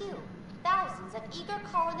of the queue. Thousands of eager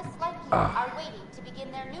colonists like you are waiting to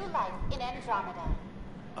begin their new life in Andromeda.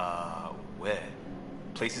 Where?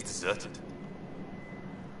 Place is deserted.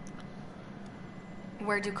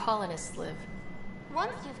 Where do colonists live?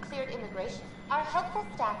 Once you've cleared immigration, our helpful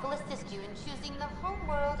staff will assist you in choosing the home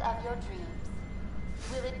world of your dreams.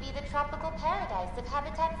 Will it be the tropical paradise of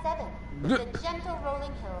Habitat 7, the gentle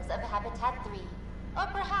rolling hills of Habitat 3, or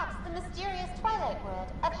perhaps the mysterious twilight world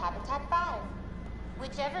of Habitat 5?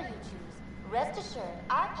 Whichever you choose, Rest assured,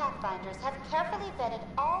 our Pathfinders have carefully vetted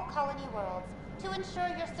all colony worlds to ensure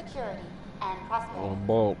your security and prosperity.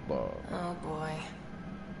 Oh boy.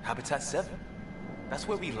 Habitat 7. That's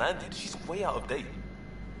where we landed. She's way out of date.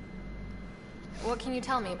 What can you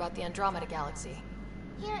tell me about the Andromeda galaxy?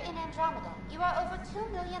 Here in Andromeda, you are over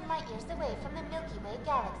 2 million light-years away from the Milky Way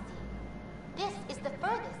galaxy. This is the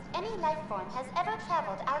furthest any life form has ever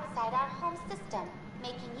traveled outside our home system,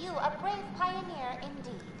 making you a brave pioneer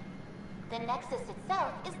indeed. The Nexus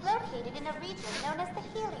itself is located in a region known as the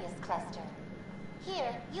Helios Cluster.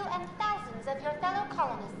 Here, you and thousands of your fellow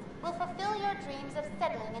colonists will fulfill your dreams of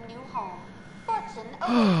settling a new home. Fortune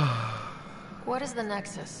awaits. What is the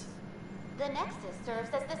Nexus? The Nexus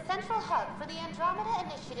serves as the central hub for the Andromeda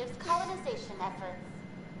Initiative's colonization efforts.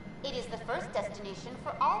 It is the first destination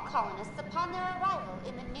for all colonists upon their arrival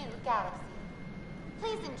in the new galaxy.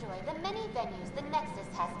 Please enjoy the many venues the Nexus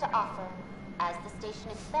has to offer. As the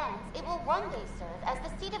station expands, it will one day serve as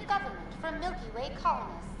the seat of government for Milky Way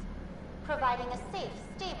colonists. Providing a safe,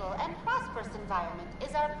 stable, and prosperous environment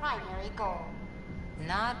is our primary goal.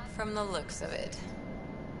 Not from the looks of it.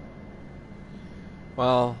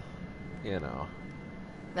 Well, you know.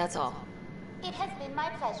 That's all. It has been my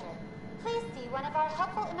pleasure. Please see one of our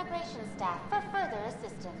helpful immigration staff for further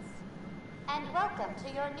assistance. And welcome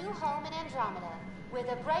to your new home in Andromeda, where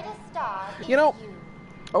the brightest star is You know,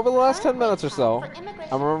 over the last 10 minutes or so,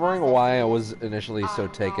 I'm remembering why I was initially so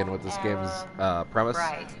taken with this game's premise,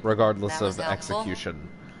 regardless of execution.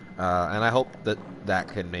 And I hope that that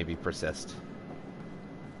can maybe persist.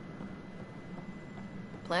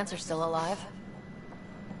 Plants are still alive.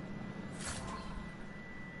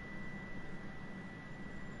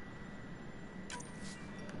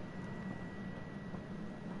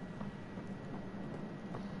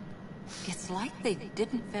 It's like they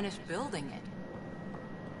didn't finish building it.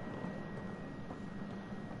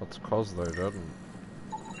 That's cause they didn't.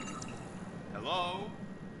 Hello?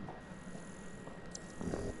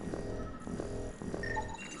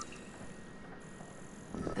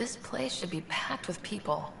 This place should be packed with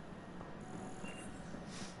people.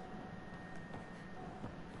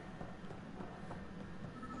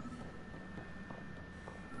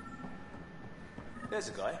 There's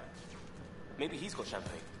a guy. Maybe he's got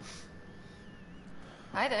champagne.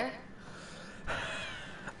 Hi there.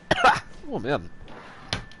 Oh man.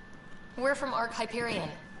 We're from Ark Hyperion,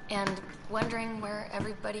 and wondering where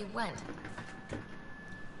everybody went.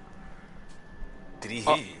 Did he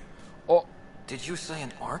hear you? Oh. Did you say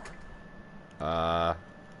an Ark? Yeah,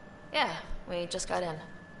 we just got in.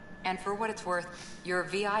 And for what it's worth, your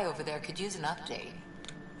VI over there could use an update.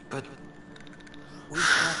 But we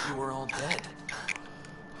thought you were all dead.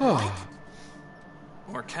 What?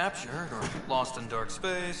 Or captured, or lost in dark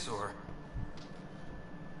space, or...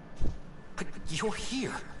 But you're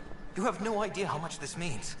here. You have no idea how much this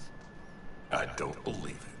means. I don't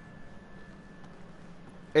believe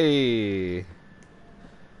it. Hey.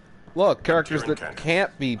 Look, characters that Cannon.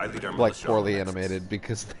 can't be I lead our like militia poorly on the Nexus. animated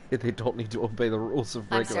because they don't need to obey the rules of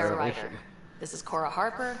I'm regular Sarah animation. Ryder. This is Cora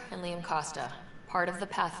Harper and Liam Costa, part of the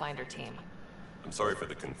Pathfinder team. I'm sorry for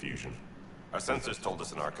the confusion. Our sensors told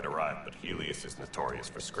us an Ark had arrived, but Helios is notorious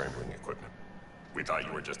for scrambling equipment. We thought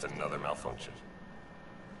you were just another malfunction.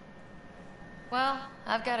 Well,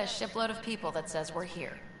 I've got a shipload of people that says we're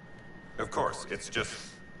here. Of course, it's just...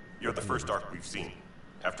 You're the first Ark we've seen.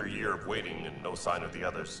 After a year of waiting and no sign of the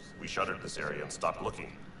others, we shuttered this area and stopped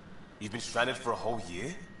looking. You've been stranded for a whole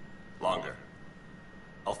year? Longer.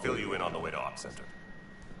 I'll fill you in on the way to Op Center.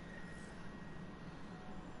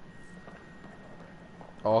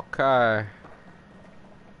 Okay.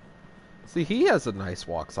 See, he has a nice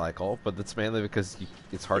walk cycle, but that's mainly because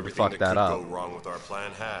it's hard to fuck that up. Everything that could go wrong with our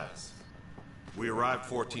plan has. We arrived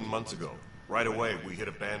 14 months ago. Right away, we hit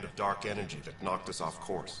a band of dark energy that knocked us off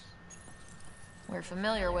course. We're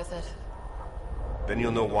familiar with it. Then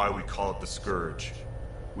you'll know why we call it the Scourge.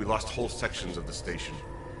 We lost whole sections of the station.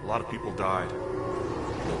 A lot of people died.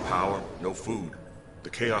 No power, no food. The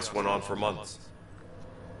chaos went on for months.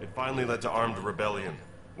 It finally led to armed rebellion.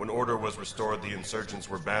 When order was restored, the insurgents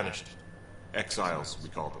were banished. Exiles, we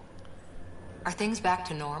call them. Are things back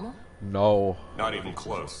to normal? No. Not even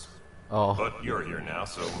close. Oh. But you're here now,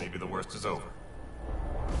 so maybe the worst is over.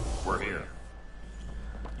 We're here.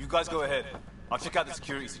 You guys go ahead. I'll check out the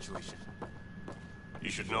security situation. You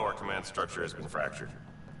should know our command structure has been fractured.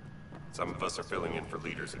 Some of us are filling in for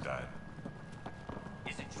leaders who died.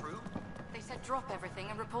 Is it true? They said drop everything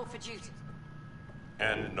and report for duty.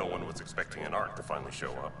 And no one was expecting an Ark to finally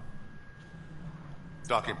show up.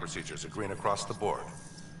 Docking procedures are green across the board.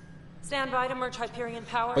 Stand by to merge Hyperion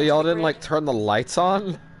power. But y'all into the didn't grid. like turn the lights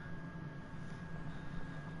on?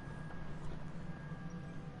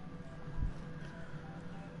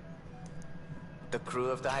 crew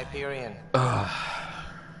of the Hyperion.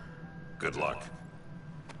 Good luck.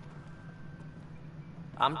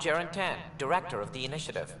 I'm Jaren Tan, director of the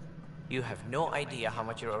initiative. You have no idea how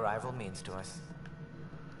much your arrival means to us.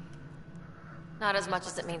 Not as much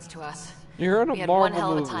as it means to us. You're in a We had Marvel one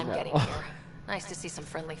hell of a movie time now. getting here. Nice to see some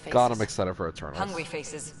friendly faces. God, I'm excited for Eternals. Hungry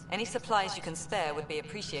faces. Any supplies you can spare would be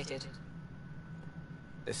appreciated.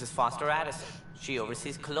 This is Foster Addison. She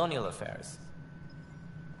oversees colonial affairs.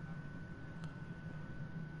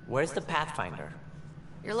 Where's the Pathfinder?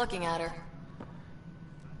 You're looking at her.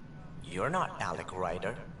 You're not Alec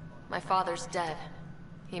Ryder. My father's dead.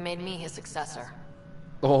 He made me his successor.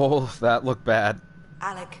 Oh, that looked bad.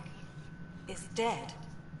 Alec is dead.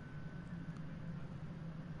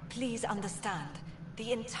 Please understand,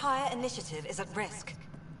 the entire initiative is at risk.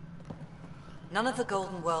 None of the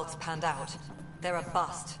Golden Worlds panned out. They're a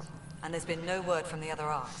bust, and there's been no word from the other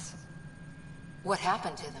arcs. What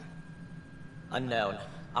happened to them? Unknown.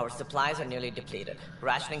 Our supplies are nearly depleted.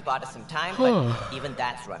 Rationing bought us some time, but even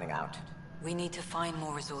that's running out. We need to find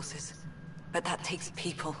more resources, but that takes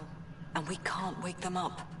people, and we can't wake them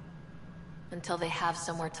up. Until they have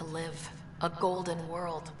somewhere to live. A golden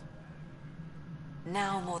world.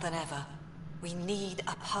 Now more than ever, we need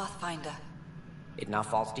a Pathfinder. It now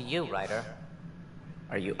falls to you, Ryder.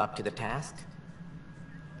 Are you up to the task?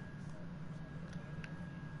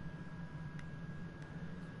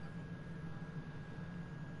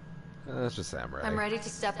 That's just Samurai. I'm ready to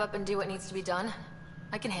step up and do what needs to be done.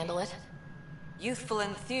 I can handle it. Youthful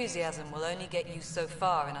enthusiasm will only get you so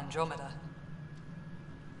far in Andromeda.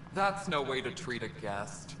 That's no way to treat a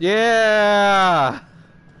guest. Yeah!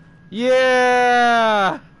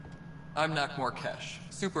 Yeah! I'm Nak Morkesh,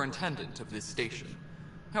 superintendent of this station.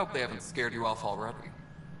 Hope they haven't scared you off already.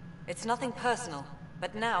 It's nothing personal,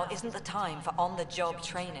 but now isn't the time for on-the-job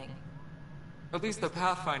training. At least the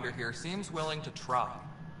Pathfinder here seems willing to try.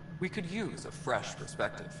 We could use a fresh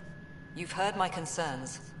perspective. You've heard my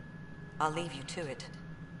concerns. I'll leave you to it.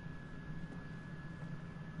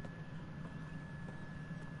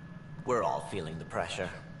 We're all feeling the pressure.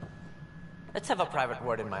 Let's have a private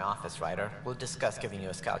word in my office, Ryder. We'll discuss giving you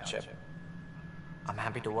a scout ship. I'm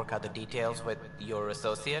happy to work out the details with your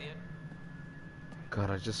associate.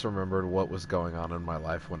 God, I just remembered what was going on in my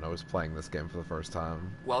life when I was playing this game for the first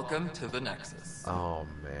time. Welcome to the Nexus. Oh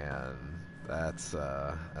man, that's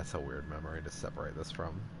a weird memory to separate this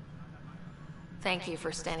from. Thank you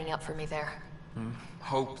for standing up for me there.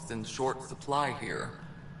 Hope's in short supply here.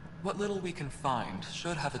 What little we can find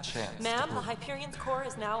should have a chance. Ma'am, the Hyperion's core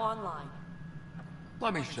is now online.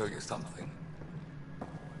 Let me show you something.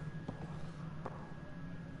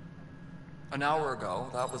 An hour ago,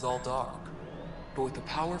 that was all dark. But with the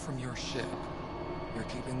power from your ship, you're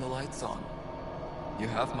keeping the lights on. You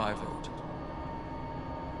have my vote.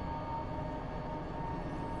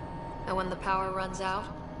 And when the power runs out?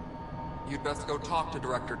 You'd best go talk to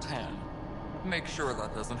Director Tan. Make sure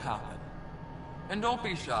that doesn't happen. And don't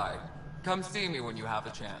be shy. Come see me when you have a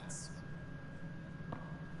chance.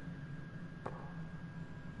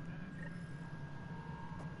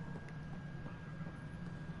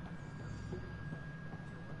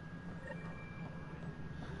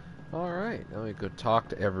 Alright, now we go talk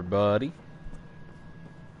to everybody.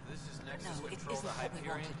 No, it isn't what we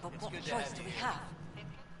wanted, but what choice do we have?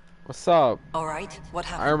 What's up? Alright, what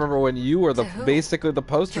happened? I remember when you were basically the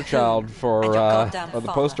poster child for, or the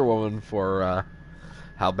poster woman for,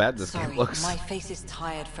 how bad this game looks. My face is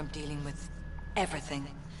tired from dealing with everything.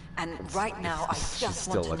 And right now, I just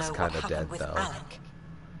want to know what happened with Alec.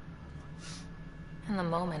 In the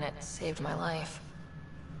moment, it saved my life.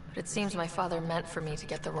 But it seems my father meant for me to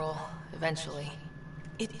get the role, eventually.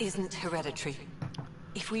 It isn't hereditary.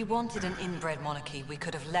 If we wanted an inbred monarchy, we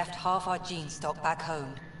could have left half our gene stock back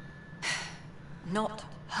home. Not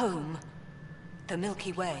home. The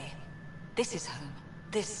Milky Way. This is home.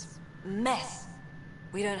 This mess.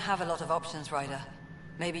 We don't have a lot of options, Ryder.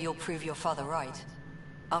 Maybe you'll prove your father right.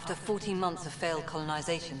 After 14 months of failed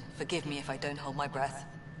colonization, forgive me if I don't hold my breath.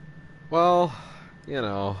 Well, you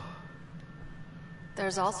know.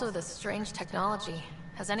 There's also this strange technology.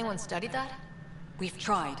 Has anyone studied that? We've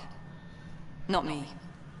tried. Not me.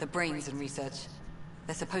 The brains in research.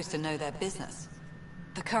 They're supposed to know their business.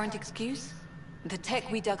 The current excuse? The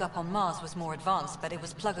tech we dug up on Mars was more advanced, but it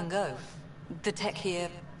was plug and go. The tech here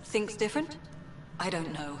thinks different? I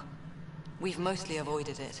don't know. We've mostly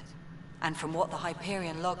avoided it. And from what the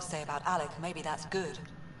Hyperion logs say about Alec, maybe that's good.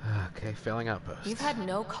 Okay, failing outpost. You've had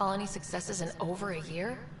no colony successes in over a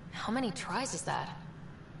year? How many tries is that?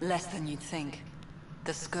 Less than you'd think.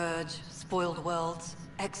 The Scourge, spoiled worlds,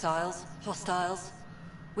 exiles, hostiles.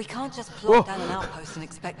 We can't just plop down an outpost and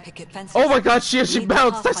expect picket fences. Oh my god, she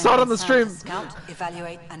bounced! I saw it on the stream! Scout,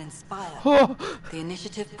 evaluate, and inspire. The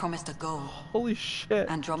initiative promised a goal. Holy shit.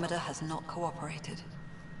 Andromeda has not cooperated.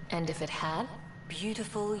 And if it had?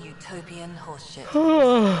 Beautiful utopian horseshit.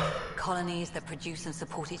 Colonies that produce and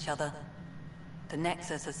support each other. The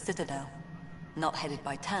Nexus as Citadel. Not headed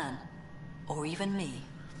by Tan. Or even me.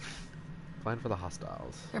 Plan for the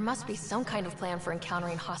hostiles. There must be some kind of plan for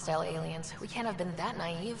encountering hostile aliens. We can't have been that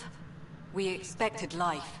naive. We expected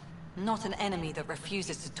life, not an enemy that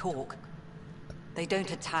refuses to talk. They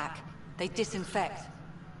don't attack, they disinfect.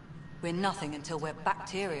 We're nothing until we're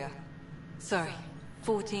bacteria. Sorry,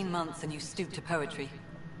 14 months and you stoop to poetry.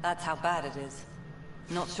 That's how bad it is.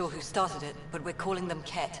 Not sure who started it, but we're calling them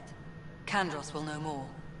Ket. Kandros will know more.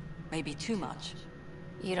 Maybe too much.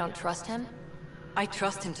 You don't trust him? I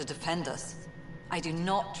trust him to defend us. I do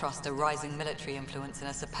not trust a rising military influence in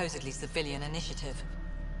a supposedly civilian initiative.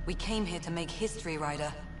 We came here to make history,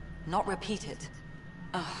 Ryder, not repeat it.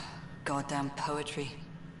 Ugh, goddamn poetry.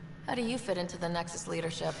 How do you fit into the Nexus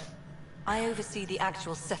leadership? I oversee the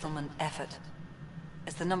actual settlement effort.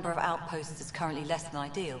 As the number of outposts is currently less than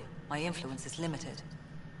ideal, my influence is limited.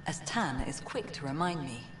 As Tan is quick to remind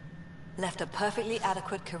me. Left a perfectly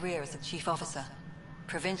adequate career as a chief officer.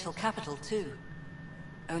 Provincial capital, too.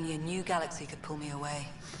 Only a new galaxy could pull me away.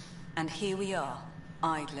 And here we are,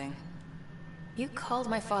 idling. You called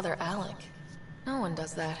my father Alec. No one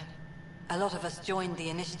does that. A lot of us joined the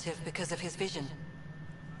initiative because of his vision.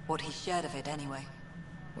 What he shared of it, anyway.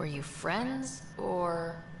 Were you friends,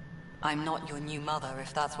 or...? I'm not your new mother,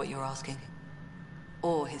 if that's what you're asking.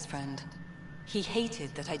 Or his friend. He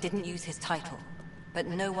hated that I didn't use his title. But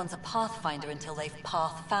no one's a pathfinder until they've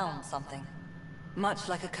path-found something. Much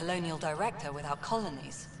like a colonial director without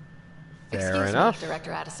colonies. Excuse me,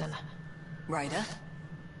 Director Addison. Ryder?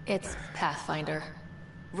 It's Pathfinder.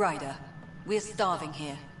 Ryder, we're starving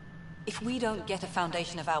here. If we don't get a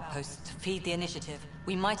foundation of outposts to feed the initiative,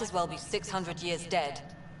 we might as well be 600 years dead.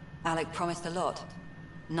 Alec promised a lot.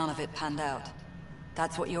 None of it panned out.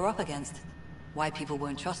 That's what you're up against. Why people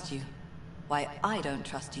won't trust you. Why I don't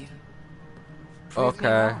trust you. Prove me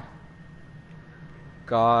wrong.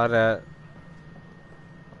 Got it.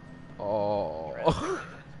 Oh.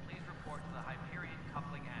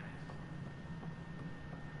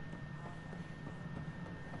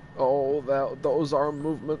 Oh, those are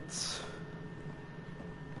movements.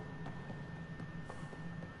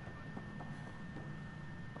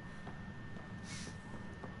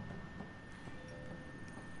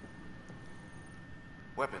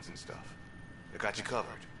 Weapons and stuff. I got you covered.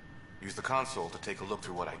 Use the console to take a look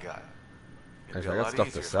through what I got. I got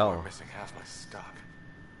stuff to sell. I'm missing half my stock.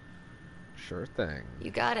 Sure thing.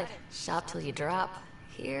 You got it. Shop till you drop.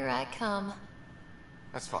 Here I come.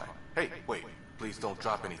 That's fine. Hey, wait. Please don't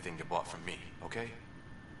drop anything you bought from me, okay?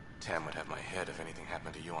 Tam would have my head if anything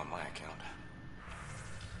happened to you on my account.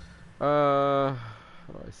 How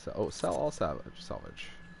do I sell? Oh, sell all salvage.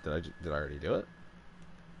 Did I already do it?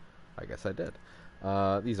 I guess I did.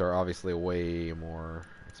 These are obviously way more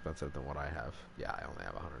expensive than what I have. Yeah, I only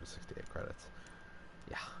have 168 credits.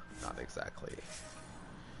 Yeah, not exactly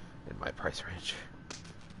in my price range.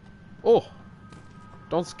 Oh!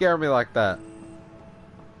 Don't scare me like that.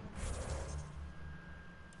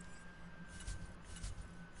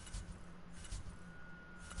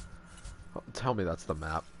 Oh, tell me that's the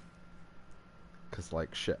map. Cause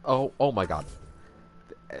like shit. Oh my god.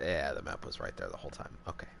 Yeah, the map was right there the whole time.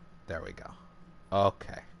 Okay, there we go.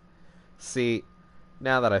 Okay. See,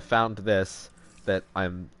 now that I found this, that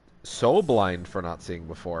I'm so blind for not seeing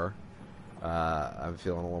before, I'm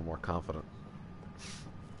feeling a little more confident.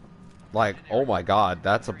 Like, oh my god,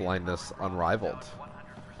 that's a blindness unrivaled.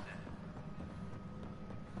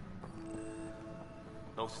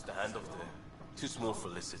 Notice the handoff there. Too small for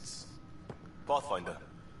lizards. Pathfinder,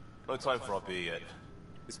 no time for our beer yet.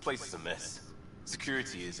 This place is a mess.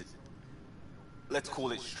 Security is... let's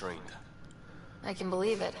call it strained. I can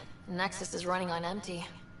believe it. Nexus is running on empty.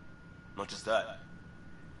 Not just that.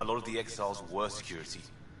 A lot of the exiles were security.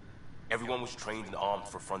 Everyone was trained and armed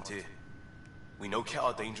for Frontier. We know Ket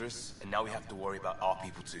are dangerous, and now we have to worry about our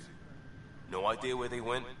people too. No idea where they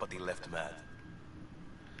went, but they left mad.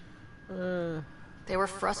 They were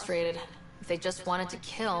frustrated. If they just wanted to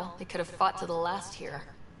kill, they could have fought to the last here.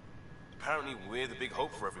 Apparently we're the big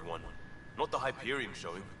hope for everyone. Not the Hyperion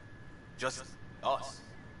showing. Just us.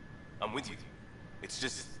 I'm with you. It's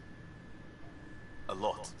just... a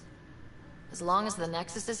lot. As long as the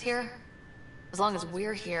Nexus is here, as long as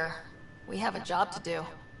we're here, we have a job to do.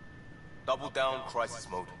 Double down crisis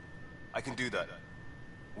mode. I can do that.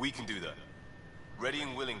 We can do that. Ready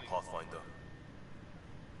and willing, Pathfinder.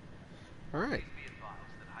 All right.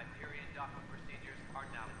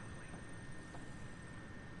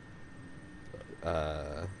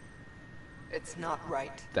 It's not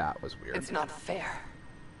right. That was weird. It's not fair.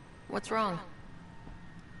 What's wrong?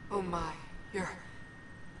 Oh my, you're...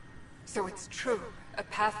 So it's true. A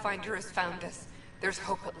Pathfinder has found us. There's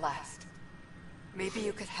hope at last. Maybe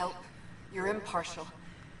you could help. You're impartial.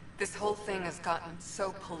 This whole thing has gotten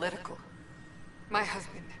so political. My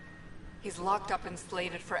husband, he's locked up and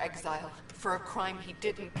slated for exile for a crime he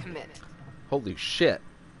didn't commit. Holy shit.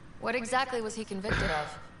 What exactly was he convicted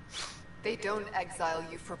of? They don't exile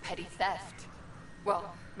you for petty theft.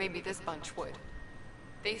 Well, maybe this bunch would.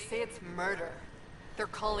 They say it's murder. They're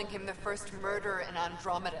calling him the first murderer in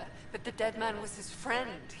Andromeda, but the dead man was his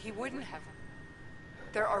friend. He wouldn't have.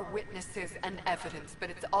 There are witnesses and evidence,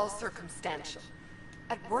 but it's all circumstantial.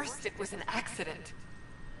 At worst, it was an accident.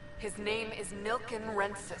 His name is Nilken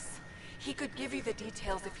Rensis. He could give you the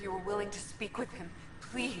details if you were willing to speak with him.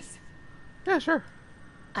 Please. Yeah, sure.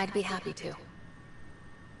 I'd be happy to.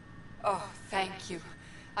 Oh, thank you.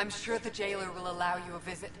 I'm sure the jailer will allow you a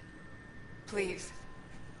visit. Please,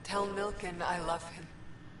 tell Nilken I love him.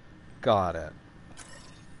 Got it.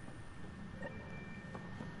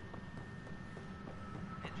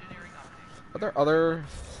 Are there other...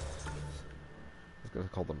 I was going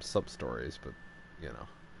to call them sub-stories, but, you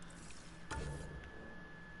know.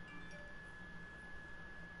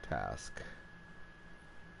 Task.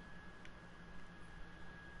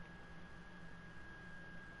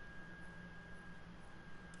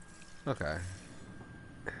 Okay.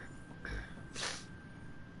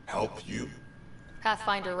 Help you?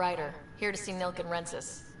 Pathfinder Ryder, here to see Nilken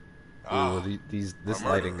Rensis. Ooh, this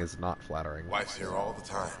lighting is not flattering. Wife's here all the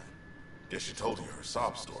time. Guess she told you her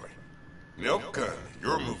sob story. Nilken,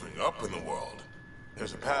 you're moving up in the world.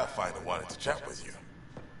 There's a Pathfinder wanted to chat with you.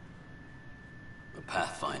 The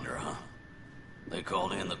Pathfinder, huh? They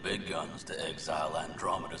called in the big guns to exile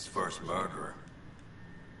Andromeda's first murderer.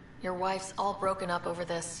 Your wife's all broken up over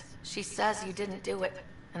this. She says you didn't do it,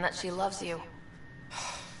 and that she loves you.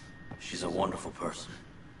 She's a wonderful person.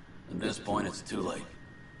 At this point, it's too late.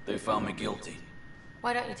 They found me guilty.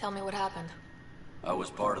 Why don't you tell me what happened? I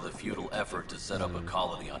was part of the futile effort to set up a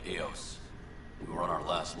colony on Eos. We were on our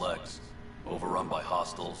last legs, overrun by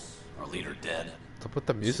hostiles, our leader dead. What's up with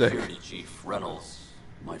the music? Security Chief Reynolds,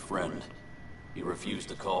 my friend, he refused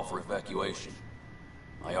to call for evacuation.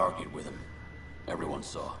 I argued with him. Everyone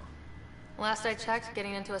saw. Last I checked,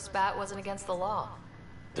 getting into a spat wasn't against the law.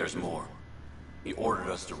 There's more. He ordered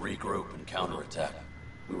us to regroup and counterattack.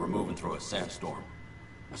 We were moving through a sandstorm.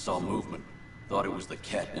 I saw movement, thought it was the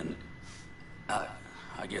Ket, and...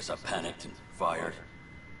 I guess I panicked and fired.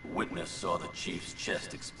 A witness saw the Chief's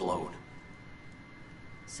chest explode.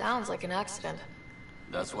 Sounds like an accident.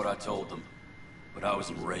 That's what I told them. But I was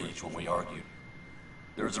enraged when we argued.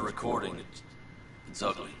 There's a recording. It's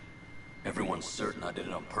ugly. Everyone's certain I did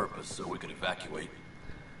it on purpose so we could evacuate.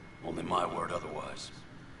 Only my word otherwise.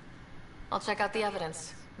 I'll check out the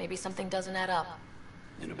evidence. Maybe something doesn't add up.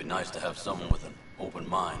 It'd be nice to have someone with an open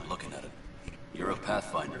mind looking at it. You're a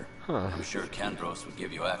Pathfinder. Huh. I'm sure Kandros would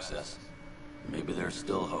give you access. Maybe there's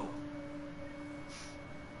still hope.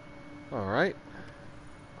 Alright.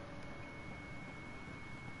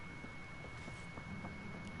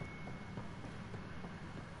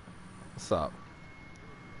 What's up?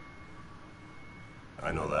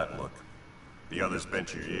 I know that look. The others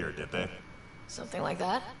bent your ear, did they? Something like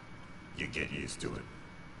that? You get used to it.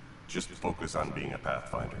 Just focus on being a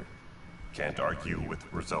Pathfinder. Can't argue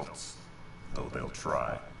with results, though they'll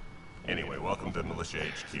try. Anyway, welcome to Militia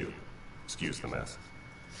HQ. Excuse the mess.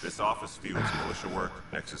 This office fields militia work,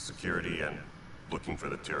 Nexus security, and looking for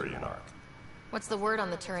the Turian Ark. What's the word on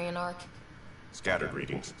the Turian Ark? Scattered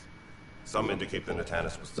readings. Some indicate the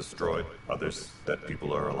Natanus was destroyed, others that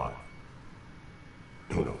people are alive.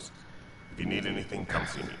 Who knows? If you need anything, come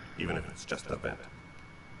see me, even if it's just a vent.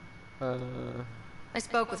 I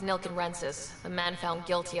spoke with Nilken Rensis, the man found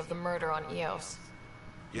guilty of the murder on Eos.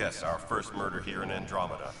 Yes, our first murder here in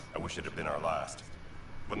Andromeda. I wish it had been our last.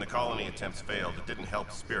 When the colony attempts failed, it didn't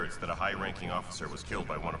help spirits that a high-ranking officer was killed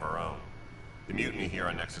by one of our own. The mutiny here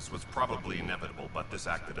on Nexus was probably inevitable, but this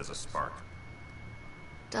acted as a spark.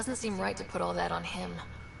 Doesn't seem right to put all that on him.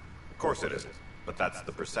 Of course it isn't, but that's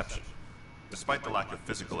the perception. Despite the lack of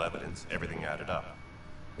physical evidence, everything added up.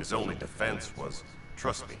 His only defense was,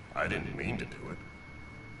 trust me, I didn't mean to do it.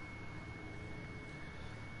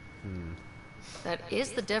 That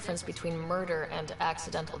is the difference between murder and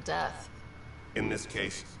accidental death. In this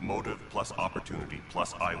case, motive plus opportunity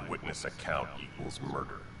plus eyewitness account equals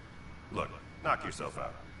murder. Look, knock yourself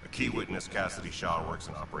out. A key witness, Cassidy Shaw, works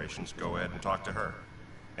in operations. Go ahead and talk to her.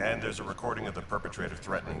 And there's a recording of the perpetrator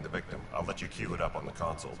threatening the victim. I'll let you cue it up on the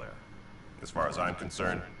console there. As far as I'm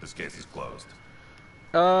concerned, this case is closed.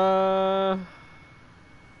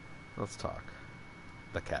 Let's talk.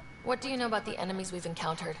 The Ket. What do you know about the enemies we've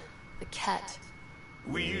encountered? The Ket.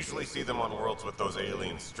 We usually see them on worlds with those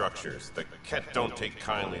alien structures. The Ket don't take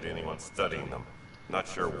kindly to anyone studying them. Not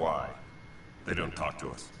sure why. They don't talk to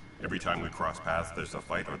us. Every time we cross paths, there's a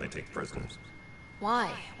fight or they take prisoners.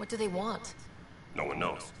 Why? What do they want? No one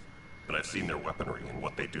knows. But I've seen their weaponry and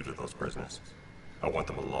what they do to those prisoners. I want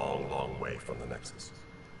them a long, long way from the Nexus.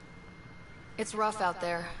 It's rough out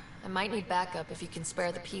there. I might need backup if you can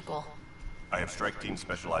spare the people. I have strike teams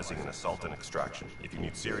specializing in assault and extraction. If you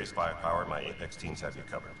need serious firepower, my Apex teams have you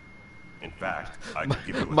covered. In fact, I can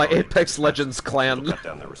give you my Apex Legends clan. Cut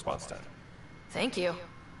down their response time. Thank you.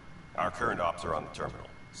 Our current ops are on the terminal.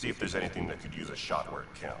 See if there's anything that could use a shot where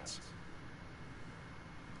it counts.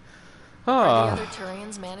 Are the other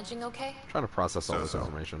Turians managing okay? Trying to process all this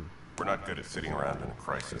information. We're not good at sitting around in a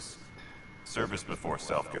crisis. Service before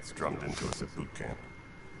self gets drummed into us at boot camp.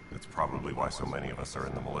 That's probably why so many of us are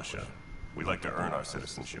in the militia. We like to earn our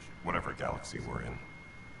citizenship, whatever galaxy we're in.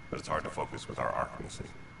 But it's hard to focus with our arc missing.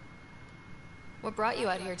 What brought you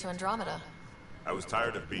out here to Andromeda? I was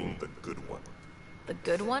tired of being the good one. The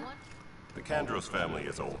good one? The Kandros family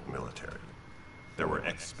is old military. There were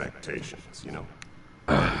expectations, you know.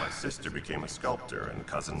 My sister became a sculptor, and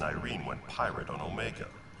cousin Irene went pirate on Omega.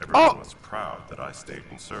 Everyone was proud that I stayed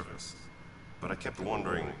in service. But I kept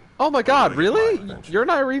wondering... Oh my god, really? You're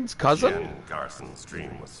Irene's cousin? Jen Garson's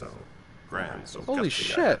dream was so grand, so holy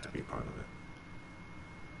shit! I had to be part of it.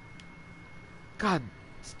 God,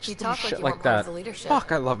 you just talk shit like, like that.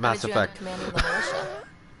 Fuck, I love Mass Effect.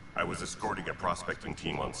 I was escorting a prospecting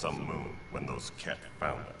team on some moon when those Ket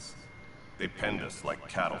found us. They penned us like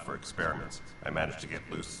cattle for experiments. I managed to get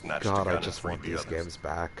loose, snatched a gun, I just want these others. games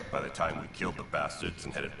back. By the time we killed the bastards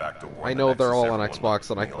and headed back to war, I know they're all on Xbox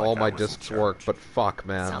and all my discs work, but fuck,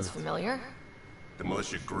 man. Sounds familiar. The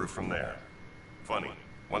militia grew from there. Funny,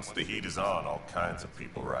 once the heat is on, all kinds of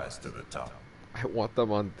people rise to the top. I want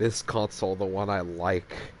them on this console, the one I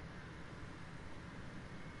like.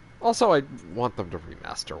 Also, I want them to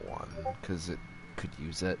remaster one, because it could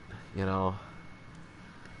use it, you know?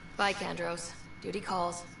 Bye, Kandros. Duty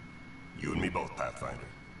calls. You and me both, Pathfinder.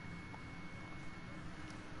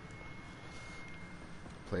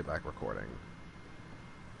 Playback recording.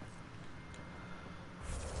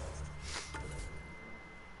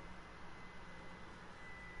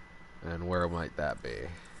 And where might that be?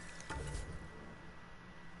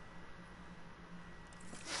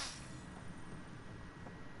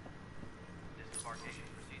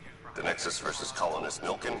 The Nexus versus Colonist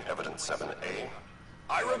Milken, Evidence 7A.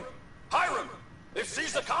 Hiram! Hiram! They've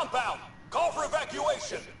seized the compound! Call for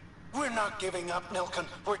evacuation! We're not giving up, Milken.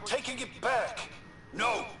 We're taking it back.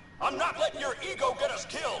 No! I'm not letting your ego get us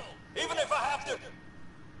killed! Even if I have to...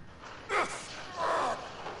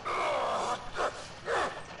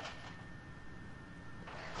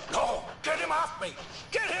 No! Get him off me!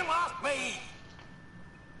 Get him off me!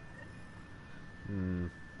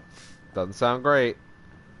 Doesn't sound great.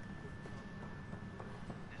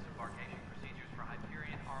 Disembarkation procedures for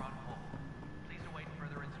Hyperion are on hold. Please await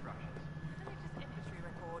further instructions. Infantry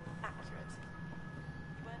record accurate.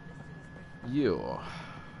 You.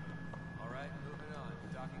 Alright, moving on.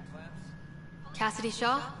 Docking clamps? Cassidy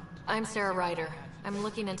Shaw? I'm Sarah Ryder. I'm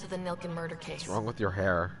looking into the Nilken murder case. What's wrong with your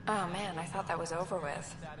hair? Oh man, I thought that was over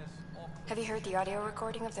with. Have you heard the audio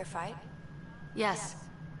recording of their fight? Yes.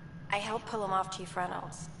 I helped pull him off Chief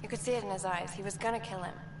Reynolds. You could see it in his eyes. He was gonna kill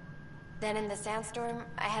him. Then in the sandstorm,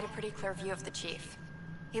 I had a pretty clear view of the Chief.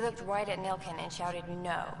 He looked right at Nilken and shouted,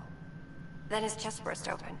 "No." Then his chest burst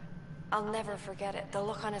open. I'll never forget it. The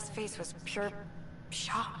look on his face was pure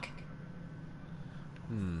shock.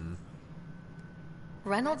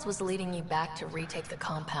 Reynolds was leading you back to retake the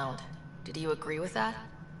compound. Did you agree with that?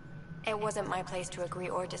 It wasn't my place to agree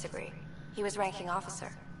or disagree. He was ranking officer.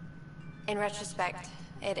 In retrospect,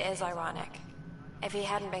 it is ironic. If he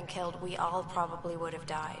hadn't been killed, we all probably would have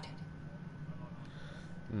died.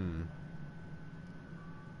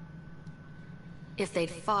 If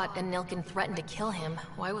they'd fought and Nilken threatened to kill him,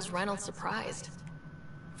 why was Reynolds surprised?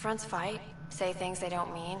 Fronts fight, say things they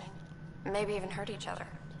don't mean, maybe even hurt each other.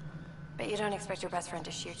 But you don't expect your best friend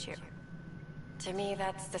to shoot you. To me,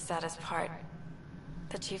 that's the saddest part.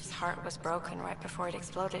 The Chief's heart was broken right before it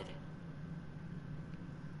exploded.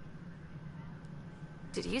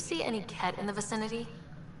 Did you see any Ket in the vicinity?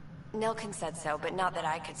 Nilken said so, but not that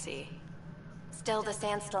I could see. Still, the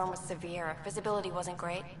sandstorm was severe. Visibility wasn't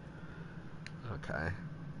great. Okay.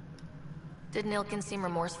 Did Nilken seem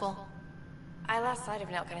remorseful? I lost sight of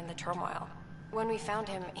Nilkin in the turmoil. When we found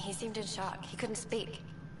him, he seemed in shock. He couldn't speak.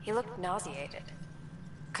 He looked nauseated.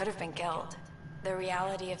 Could have been guilt. The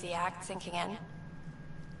reality of the act sinking in.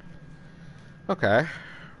 Okay.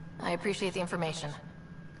 I appreciate the information.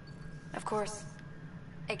 Of course.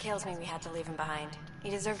 It kills me we had to leave him behind. He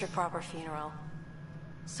deserved a proper funeral.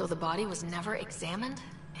 So the body was never examined?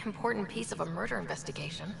 Important piece of a murder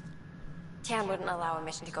investigation. Tian wouldn't allow a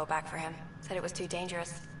mission to go back for him. Said it was too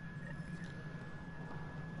dangerous.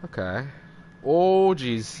 Okay. Oh,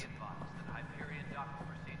 jeez.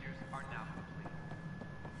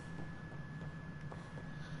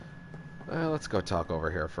 Let's go talk over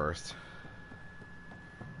here first.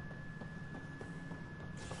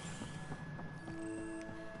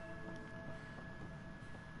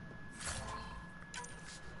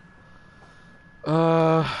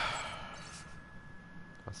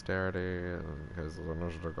 Austerity, because the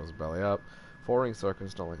initiative goes belly up. Four-ring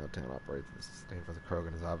circus don't like how Tan operates. The disdain for the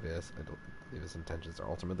Krogan is obvious. I don't believe his intentions are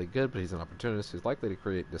ultimately good, but he's an opportunist who's likely to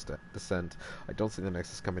create dissent. I don't see the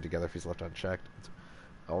Nexus coming together if he's left unchecked. It's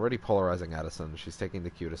already polarizing Addison. She's taking the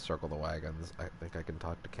cue to circle the wagons. I think I can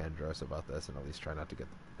talk to Kandros about this and at least try to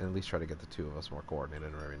get the two of us more coordinated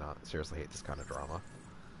and maybe not seriously hate this kind of drama.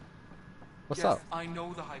 What's up? I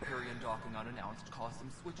know the Hyperion docking unannounced caused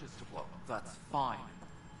some switches to blow. That's fine.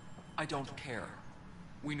 I don't care.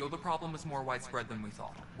 We know the problem is more widespread than we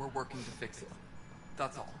thought. We're working to fix it.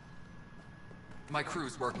 That's all. My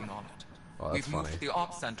crew's working on it. Oh, We've moved the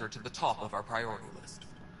Ops Center to the top of our priority list.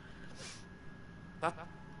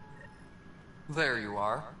 There you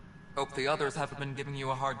are. Hope the others haven't been giving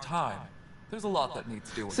you a hard time. There's a lot that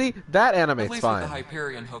needs doing. See, that animates At least fine. with the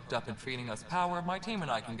Hyperion hooked up and feeding us power, my team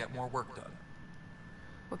and I can get more work done.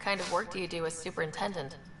 What kind of work do you do as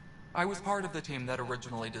superintendent? I was part of the team that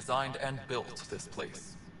originally designed and built this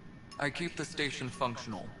place. I keep the station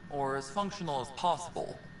functional, or as functional as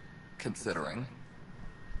possible, considering.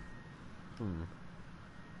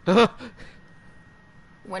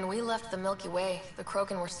 When we left the Milky Way, the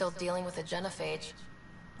Krogan were still dealing with the genophage.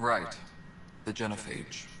 Right. The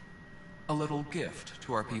genophage. A little gift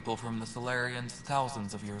to our people from the Solarians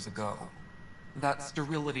thousands of years ago. That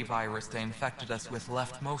sterility virus they infected us with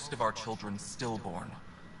left most of our children stillborn.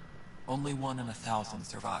 Only 1 in 1,000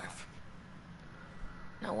 survive.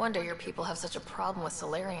 No wonder your people have such a problem with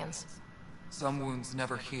Solarians. Some wounds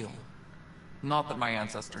never heal. Not that my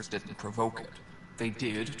ancestors didn't provoke it. They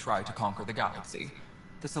did try to conquer the galaxy.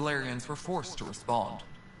 The Solarians were forced to respond.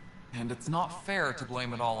 And it's not fair to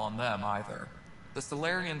blame it all on them either. The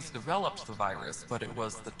Solarians developed the virus, but it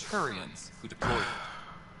was the Turians who deployed it.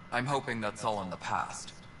 I'm hoping that's all in the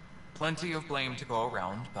past. Plenty of blame to go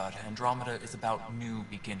around, but Andromeda is about new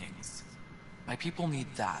beginnings. My people need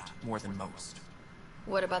that more than most.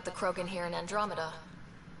 What about the Krogan here in Andromeda?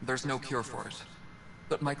 There's no cure for it.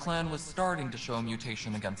 But my clan was starting to show a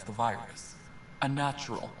mutation against the virus. A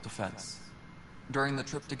natural defense. During the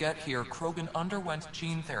trip to get here, Krogan underwent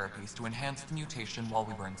gene therapies to enhance the mutation while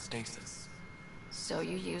we were in stasis. So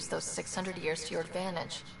you used those 600 years to your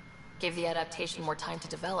advantage. Gave the adaptation more time to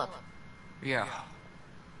develop. Yeah.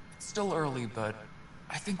 It's still early, but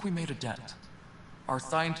I think we made a dent. Our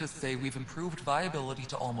scientists say we've improved viability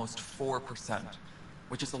to almost 4%,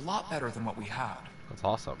 which is a lot better than what we had. That's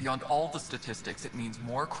awesome. Beyond all the statistics, it means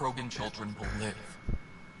more Krogan children will live.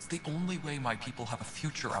 It's the only way my people have a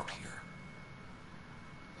future out here.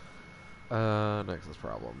 Nexus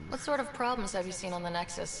problems. What sort of problems have you seen on the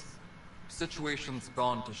Nexus? Situation's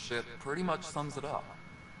gone to shit pretty much sums it up.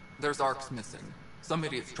 There's Arcs missing. Some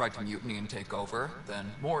idiots tried to mutiny and take over, then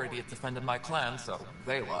more idiots offended my clan, so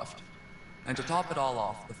they left. And to top it all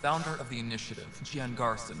off, the founder of the initiative, Jian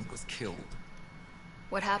Garson, was killed.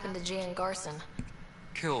 What happened to Jian Garson?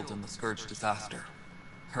 Killed in the Scourge disaster.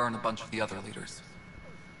 Her and a bunch of the other leaders.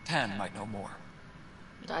 Tan might know more.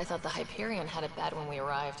 But I thought the Hyperion had it bad when we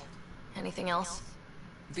arrived. Anything else?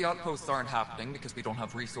 The outposts aren't happening because we don't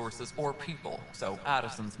have resources or people, so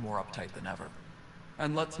Addison's more uptight than ever.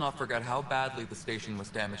 And let's not forget how badly the station was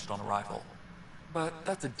damaged on arrival. But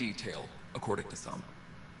that's a detail, according to some.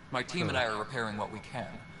 My team and I are repairing what we can.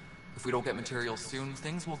 If we don't get materials soon,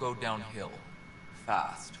 things will go downhill.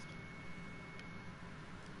 Fast.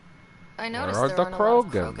 I noticed there aren't a lot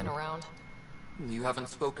of Krogan around. You haven't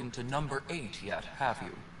spoken to number 8 yet, have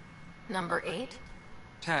you? Number 8?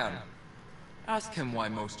 Tan. Ask him why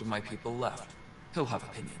most of my people left. He'll have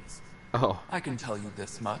opinions. Oh. I can tell you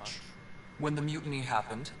this much. When the mutiny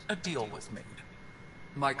happened, a deal was made.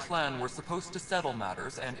 My clan were supposed to settle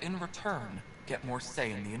matters and, in return, get more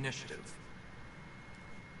say in the initiative.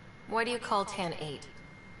 Why do you call Tan 8?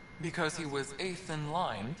 Because he was 8th in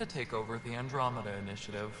line to take over the Andromeda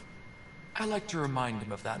initiative. I like to remind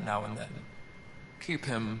him of that now and then. Keep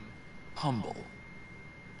him humble.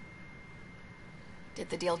 Did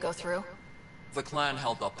the deal go through? The clan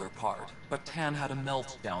held up their part, but Tan had a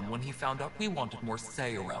meltdown when he found out we wanted more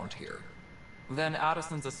say around here. Then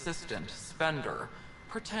Addison's assistant, Spender,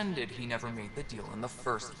 pretended he never made the deal in the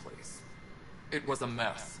first place. It was a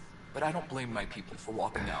mess, but I don't blame my people for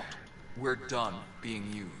walking out. We're done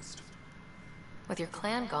being used. With your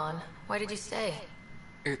clan gone, why did you stay?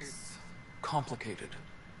 It's complicated.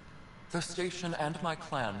 The station and my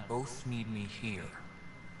clan both need me here.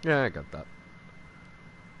 Yeah, I got that.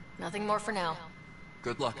 Nothing more for now.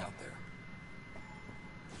 Good luck out there.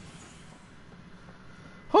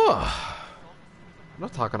 I'm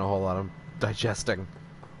not talking a whole lot. I'm digesting.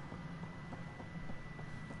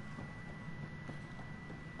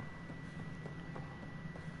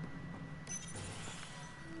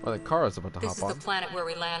 Well, the car is about to This hop is on. the planet where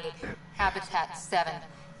we landed. Habitat 7.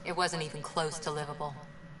 It wasn't even close to livable.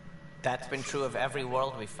 That's been true of every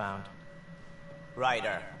world we found.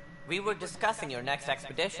 Ryder, we were discussing your next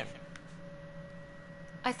expedition.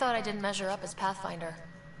 I thought I didn't measure up as Pathfinder.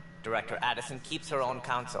 Director Addison keeps her own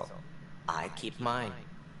counsel. I keep mine.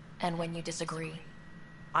 And when you disagree?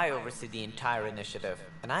 I oversee the entire initiative,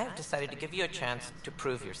 and I have decided to give you a chance to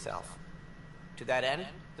prove yourself. To that end,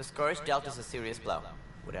 the Scourge dealt us a serious blow.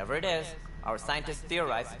 Whatever it is, our scientists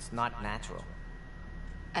theorize it's not natural.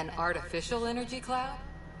 An artificial energy cloud?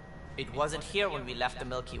 It wasn't here when we left the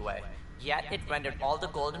Milky Way, yet it rendered all the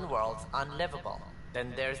Golden Worlds unlivable.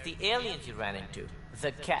 Then there's the aliens you ran into,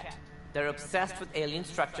 the Ket. They're obsessed with alien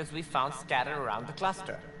structures we found scattered around the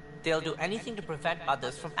cluster. They'll do anything to prevent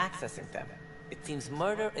others from accessing them. It seems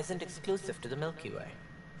murder isn't exclusive to the Milky Way.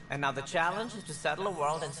 And now the challenge is to settle a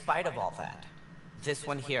world in spite of all that. This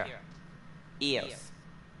one here. Eos.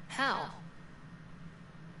 How?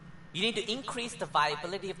 You need to increase the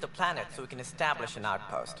viability of the planet so we can establish an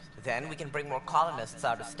outpost. Then we can bring more colonists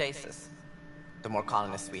out of stasis. The more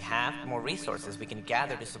colonists we have, the more resources we can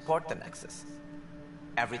gather to support the Nexus.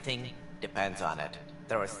 Everything depends on it.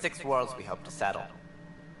 There are 6 worlds we hope to settle.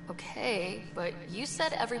 Okay, but you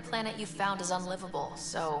said every planet you found is unlivable,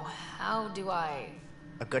 so how do I...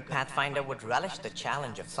 A good Pathfinder would relish the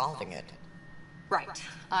challenge of solving it. Right.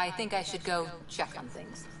 I think I should go check on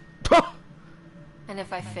things. And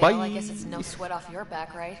if I fail, Bye. I guess it's no sweat off your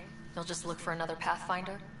back, right? You'll just look for another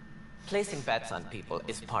Pathfinder? Placing bets on people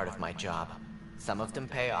is part of my job. Some of them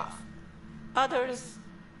pay off. Others...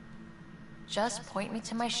 Just point me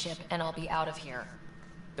to my ship and I'll be out of here.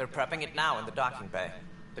 They're prepping it now in the docking bay.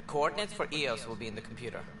 The coordinates for Eos will be in the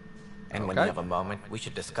computer. And when Okay. you have a moment, we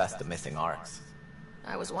should discuss the missing arcs.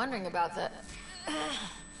 I was wondering about that.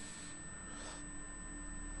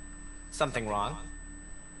 Something wrong?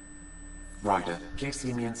 Ryder,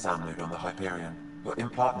 Casey, me and Sam load on the Hyperion. Your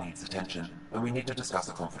implant needs attention, and we need to discuss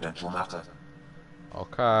a confidential matter.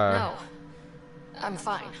 Okay. No. I'm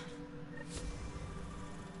fine.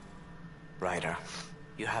 Ryder,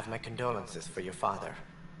 you have my condolences for your father.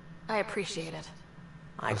 I appreciate it.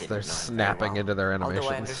 I As didn't they're know him very snapping well, into their although I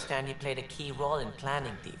animations. understand he played a key role in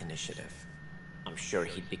planning the initiative. I'm sure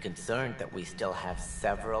he'd be concerned that we still have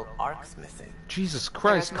several arcs missing. Jesus They're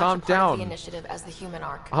Christ, as much calm a part of the down. initiative as the human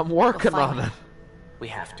arc. I'm working You'll on find it. We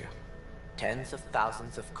have to. Tens of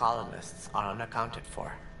thousands of colonists are unaccounted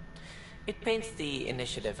for. It paints the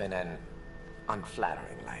initiative in an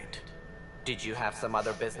unflattering light. Did you have some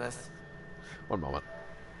other business? One moment.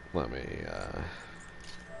 Let me,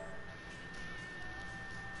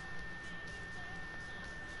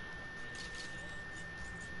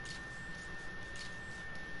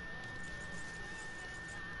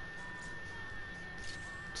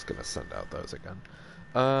 Just gonna send out those again.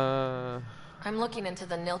 I'm looking into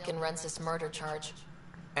the Nilkin Rensis murder charge.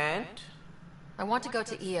 And? I want to go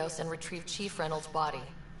to Eos and retrieve Chief Reynolds' body.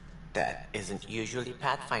 That isn't usually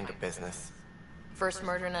Pathfinder business. First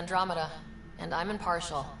murder in Andromeda, and I'm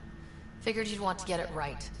impartial. Figured you'd want to get it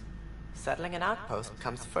right. Settling an outpost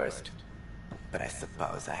comes first. But I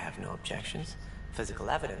suppose I have no objections. Physical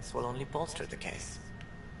evidence will only bolster the case.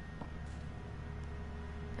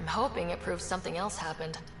 I'm hoping it proves something else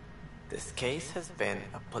happened. This case has been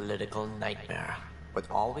a political nightmare. With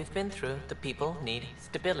all we've been through, the people need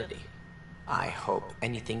stability. I hope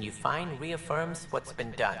anything you find reaffirms what's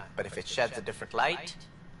been done, but if it sheds a different light,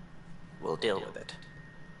 we'll deal with it.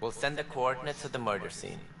 We'll send the coordinates of the murder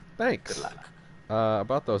scene. Thanks. Good luck.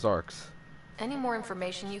 About those arcs. Any more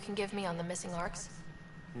information you can give me on the missing arcs?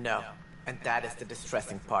 No, and that is the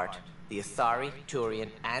distressing part. The Asari, Turian,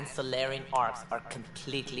 and Solarian arcs are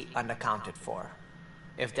completely unaccounted for.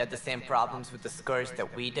 If they had the same problems with the Scourge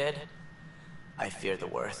that we did, I fear the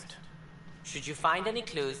worst. Should you find any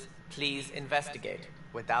clues, Please investigate.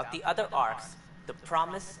 Without the other arcs, the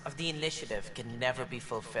promise of the initiative can never be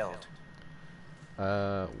fulfilled.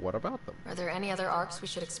 What about them? Are there any other arcs we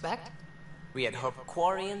should expect? We had hoped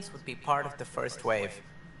Quarians would be part of the first wave,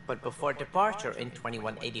 but before departure in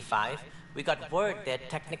 2185, we got word they had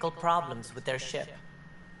technical problems with their ship.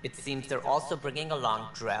 It seems they're also bringing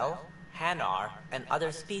along Drell, Hanar, and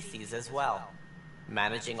other species as well.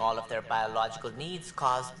 Managing all of their biological needs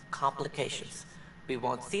caused complications. We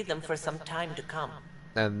won't see them for some time to come.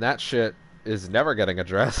 And that shit is never getting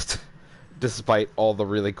addressed, despite all the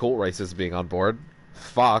really cool races being on board.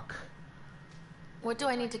 Fuck. What do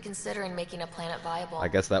I need to consider in making a planet viable? I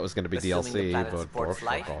guess that was going to be Assuming the DLC, planet but supports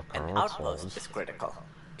life, an outpost is critical.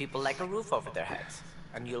 People like a roof over their heads,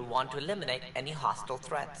 and you'll want to eliminate any hostile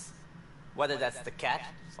threats. Whether that's the Cat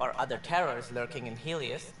or other terrors lurking in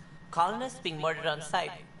Helios, colonists being murdered on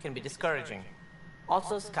sight can be discouraging.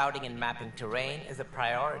 Also, scouting and mapping terrain is a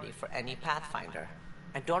priority for any Pathfinder.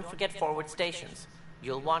 And don't forget forward stations.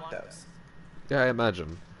 You'll want those. Yeah, I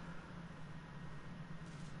imagine.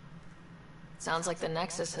 Sounds like the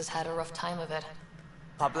Nexus has had a rough time of it.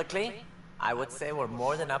 Publicly, I would say we're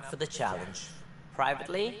more than up for the challenge.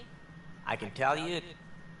 Privately, I can tell you,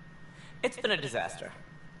 it's been a disaster.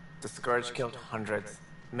 The Scourge killed hundreds,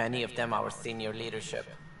 many of them our senior leadership.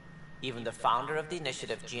 Even the founder of the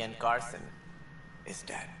initiative, Gian Garson, is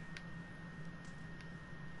dead.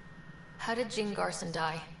 How did Jean Garson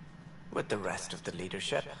die? With the rest of the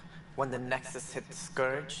leadership, when the Nexus hit the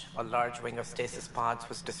Scourge, a large wing of stasis pods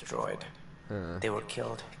was destroyed. They were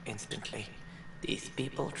killed instantly. These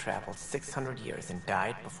people traveled 600 years and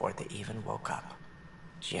died before they even woke up.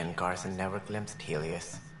 Jean Garson never glimpsed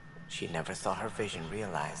Helios. She never saw her vision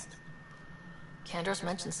realized. Kandros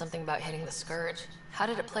mentioned something about hitting the Scourge. How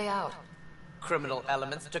did it play out? Criminal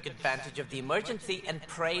elements took advantage of the emergency and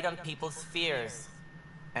preyed on people's fears.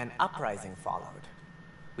 An uprising followed.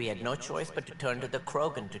 We had no choice but to turn to the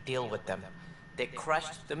Krogan to deal with them. They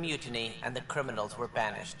crushed the mutiny and the criminals were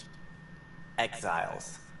banished.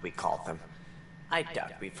 Exiles, we call them. I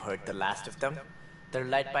doubt we've heard the last of them. They're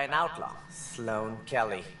led by an outlaw, Sloane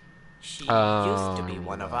Kelly. She used to be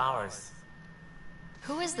one of ours.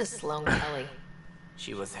 Who is this Sloane Kelly?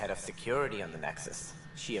 She was head of security on the Nexus.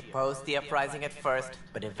 She opposed the uprising at first,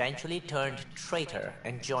 but eventually turned traitor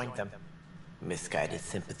and joined them. Misguided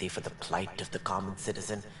sympathy for the plight of the common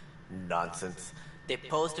citizen? Nonsense. They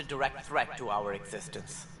posed a direct threat to our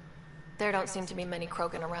existence. There don't seem to be many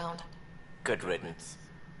Krogan around. Good riddance.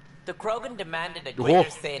 The Krogan demanded a greater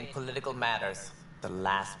say in political matters. The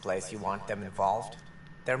last place you want them involved.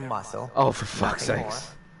 Their muscle. Oh, for fuck's nothing sakes.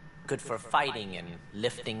 more. Good for fighting and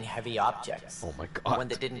lifting heavy objects. Oh my god. When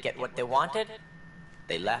they didn't get what they wanted,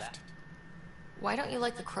 they left. Why don't you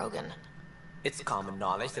like the Krogan? It's common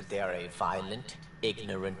knowledge that they are a violent,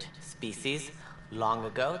 ignorant species. Long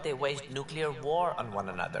ago, they waged nuclear war on one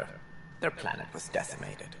another. Their planet was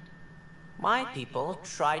decimated. My people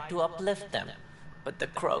tried to uplift them, but the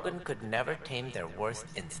Krogan could never tame their worst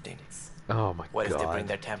instincts. Oh my What god. if they bring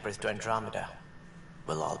their tempers to Andromeda?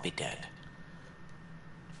 We'll all be dead.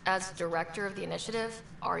 As director of the initiative,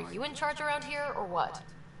 are you in charge around here or what?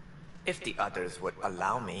 If the others would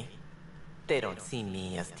allow me, they don't see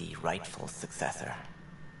me as the rightful successor.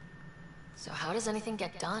 So how does anything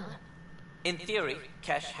get done? In theory,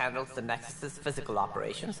 Kesh handles the Nexus's physical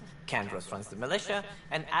operations, Kandros runs the militia,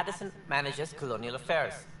 and Addison manages colonial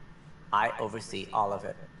affairs. I oversee all of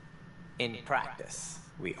it. In practice,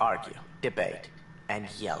 we argue, debate, and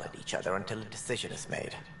yell at each other until a decision is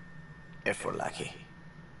made. If we're lucky.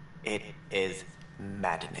 It is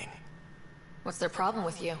maddening. What's their problem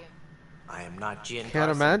with you? I am not Gian Can't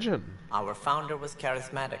Garson. imagine. Our founder was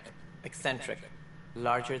charismatic, eccentric,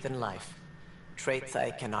 larger than life. Traits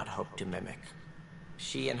I cannot hope to mimic.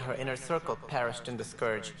 She and her inner circle perished in the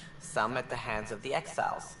Scourge, some at the hands of the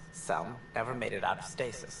Exiles, some never made it out of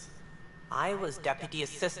stasis. I was deputy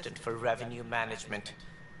assistant for revenue management.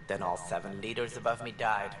 Then all 7 leaders above me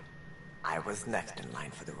died. I was next in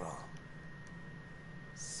line for the role.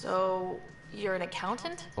 So, you're an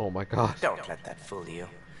accountant? Oh my god. Don't let that fool you.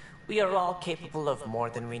 We are all capable of more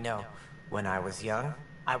than we know. When I was young,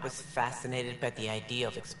 I was fascinated by the idea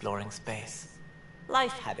of exploring space.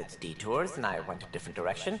 Life had its detours and I went a different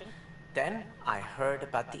direction. Then I heard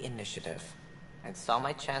about the initiative and saw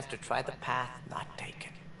my chance to try the path not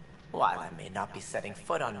taken. While I may not be setting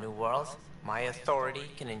foot on new worlds, my authority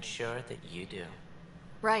can ensure that you do.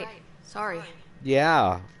 Right. Sorry.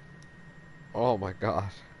 Yeah. Oh my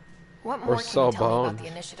god. What We're more can so you tell me boned. about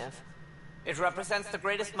the initiative? It represents the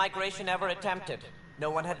greatest migration ever attempted. No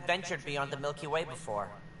one had ventured beyond the Milky Way before.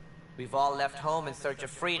 We've all left home in search of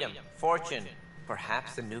freedom, fortune,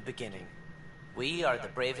 Perhaps a new beginning. We are the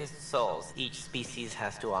bravest souls each species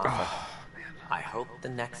has to offer. I hope the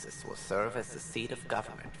Nexus will serve as the seat of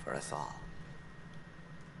government for us all.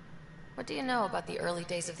 What do you know about the early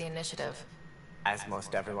days of the initiative? As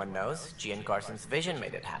most everyone knows, Jean Garson's vision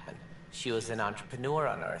made it happen. She was an entrepreneur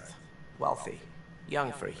on Earth. Wealthy.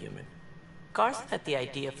 Young for a human. Garson had the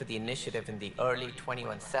idea for the initiative in the early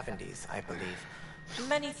 2170s, I believe.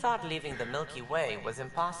 Many thought leaving the Milky Way was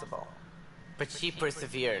impossible. But she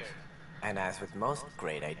persevered. And as with most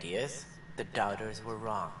great ideas, the doubters were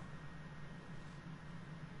wrong.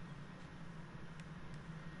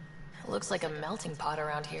 It looks like a melting pot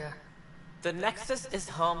around here. The Nexus is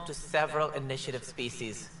home to several initiative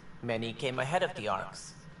species. Many came ahead of the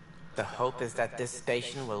Arks. The hope is that this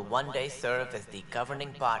station will one day serve as the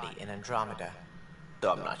governing body in Andromeda.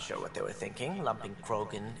 Though I'm not sure what they were thinking, lumping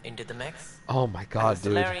Krogan into the mix. Oh my god, As a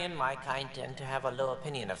dude. Solarian, my kind tend to have a low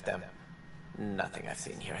opinion of them. Nothing I've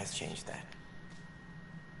seen here has changed that.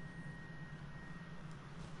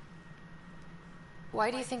 Why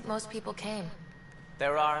do you think most people came?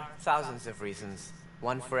 There are thousands of reasons,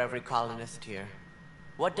 one for every colonist here.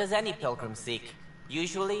 What does any pilgrim seek?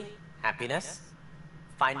 Usually, happiness.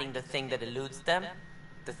 Finding the thing that eludes them,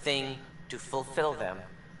 the thing to fulfill them.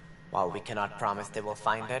 While we cannot promise they will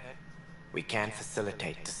find it, we can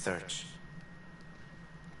facilitate the search.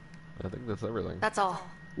 I think that's everything. That's all.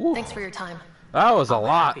 Ooh. Thanks for your time. That was a I'm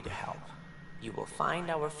lot. happy to help. You will find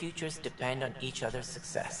our futures depend on each other's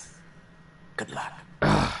success. Good luck.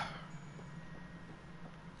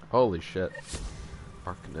 Holy shit.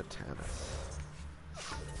 Arcanatanus.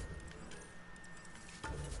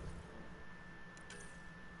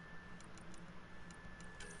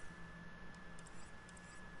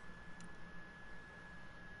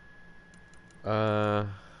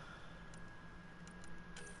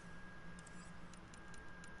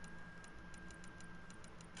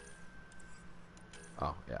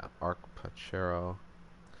 Oh, yeah. Arcpachero.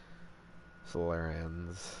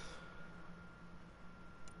 Solarians.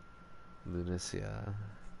 Lunicia.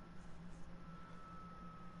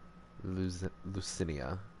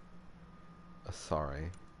 Lucinia. Asari.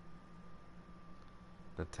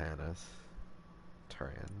 Natanus.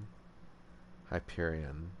 Turian.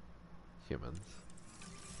 Hyperion. Humans.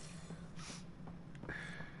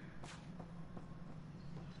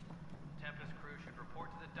 Tempest crew should report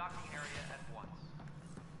to the docking area at once.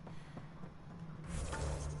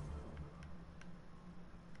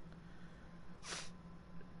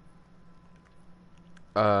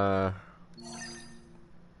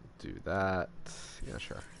 Do that. Yeah,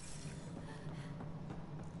 sure.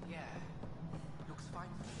 Yeah, looks fine.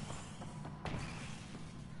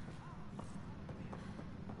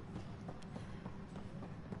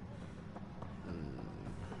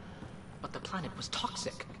 But the planet was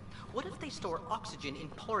toxic. What if they store oxygen in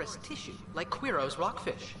porous tissue, like Quiro's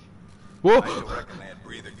rockfish? Whoa!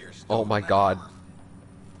 Oh my god.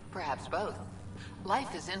 Perhaps both.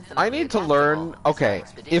 Life is infinite. I need to learn... Okay,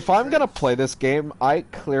 if I'm gonna play this game, I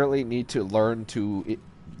clearly need to learn to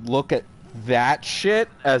look at that shit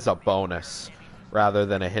as a bonus, rather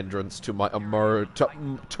than a hindrance to my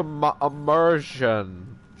my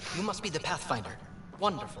immersion. You must be the Pathfinder.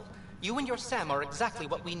 Wonderful. You and your Sam are exactly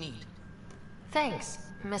what we need. Thanks,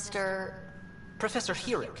 Mr. Professor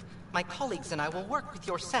Herrick, my colleagues and I will work with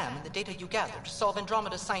your Sam and the data you gather to solve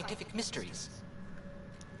Andromeda's scientific mysteries.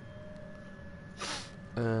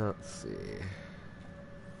 Let's see.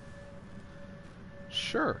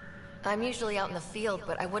 Sure. I'm usually out in the field,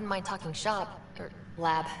 but I wouldn't mind talking shop, or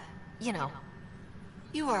lab, you know.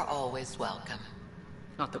 You are always welcome.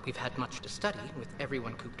 Not that we've had much to study, with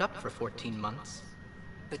everyone cooped up for 14 months.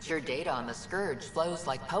 But your data on the Scourge flows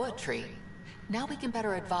like poetry. Now we can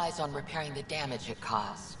better advise on repairing the damage it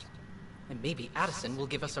caused. And maybe Addison will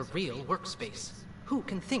give us a real workspace. Who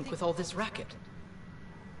can think with all this racket?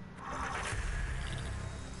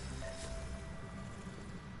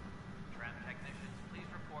 Tram technicians, please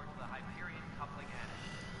report to the Hyperion coupling end.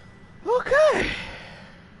 Okay.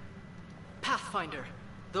 Pathfinder,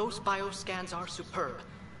 those bioscans are superb.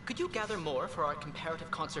 Could you gather more for our comparative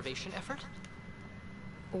conservation effort?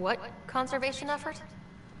 What conservation effort?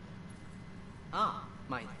 Ah,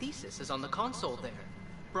 my thesis is on the console there.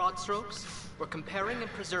 Broad strokes, we're comparing and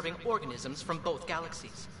preserving organisms from both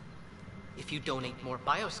galaxies. If you donate more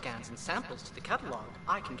bioscans and samples to the catalog,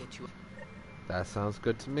 I can get you... That sounds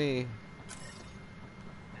good to me.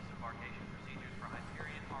 Disembarkation procedures for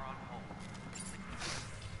Hyperion are on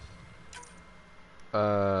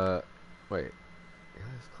hold. Wait.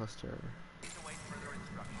 This cluster. Please await further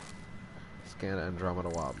instructions. Scan Andromeda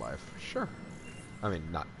wildlife. Sure. I mean,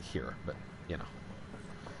 not here, but, you know.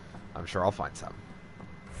 I'm sure I'll find some.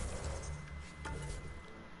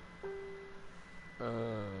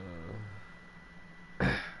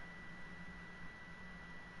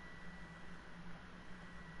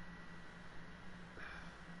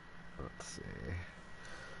 Let's see.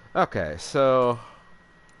 Okay, so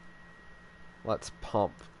let's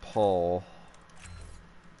pull.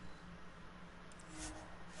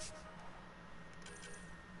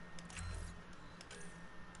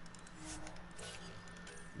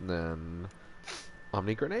 And then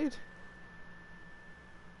Omni Grenade.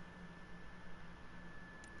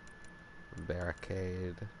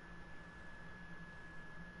 Barricade.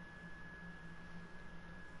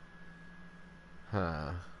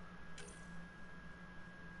 Huh.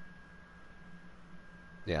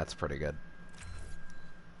 Yeah, that's pretty good.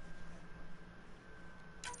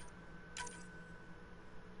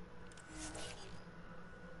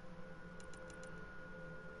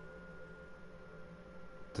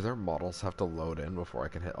 Do their models have to load in before I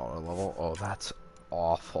can hit auto level? Oh, that's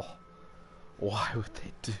awful. Why would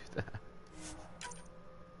they do that?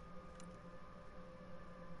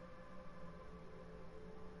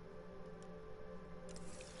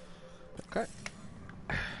 Okay.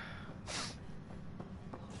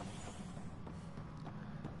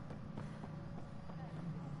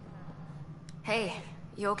 Hey,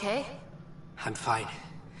 you okay? I'm fine.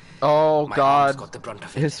 Oh My God, arms got the brunt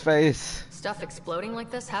of it. his face. Stuff exploding like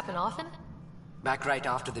this happen often? Back right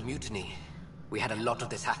after the mutiny, we had a lot of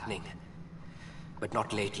this happening. But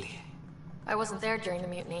not lately. I wasn't there during the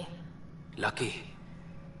mutiny. Lucky.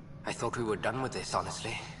 I thought we were done with this,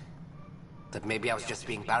 honestly. That maybe I was just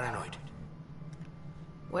being paranoid.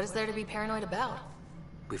 What is there to be paranoid about?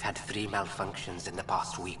 We've had 3 malfunctions in the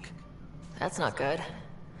past week. That's not good.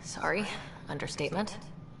 Sorry. Understatement.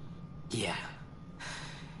 Yeah.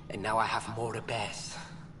 And now I have more repairs.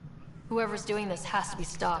 Whoever's doing this has to be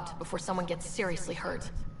stopped before someone gets seriously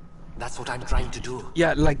hurt. That's what I'm trying to do.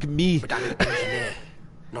 Yeah, like me. But I'm an engineer,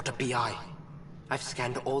 not a PI. I've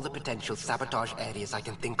scanned all the potential sabotage areas I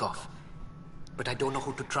can think of. But I don't know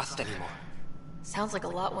who to trust anymore. Sounds like a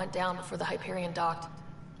lot went down before the Hyperion docked.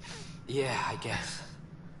 Yeah, I guess.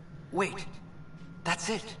 Wait. That's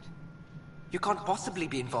it. You can't possibly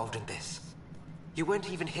be involved in this. You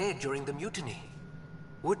weren't even here during the mutiny.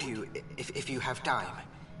 Would you, if you have time?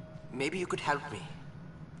 Maybe you could help me.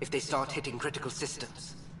 If they start hitting critical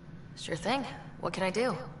systems. Sure thing. What can I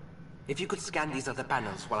do? If you could scan these other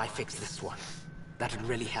panels while I fix this one, that'd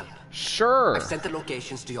really help. Sure. I've sent the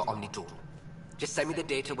locations to your Omni tool. Just send me the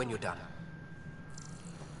data when you're done.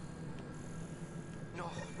 No,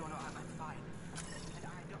 I'm fine.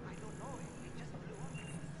 I don't know. It just blew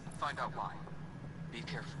up. Find out why. Be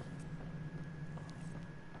careful.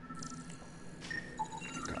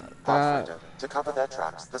 Pathfinder, to cover their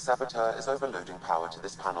tracks, the saboteur is overloading power to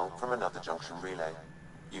this panel from another junction relay.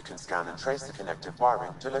 You can scan and trace the connective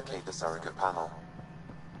wiring to locate the surrogate panel.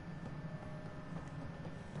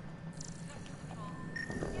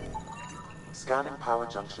 Scanning power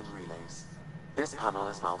junction relays. This panel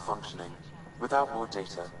is malfunctioning. Without more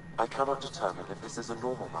data, I cannot determine if this is a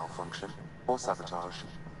normal malfunction or sabotage.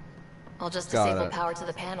 I'll just disable power to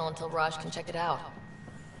the panel until Raj can check it out.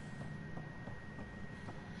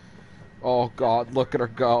 Oh God, look at her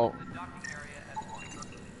go.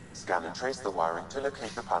 Scan and trace the wiring to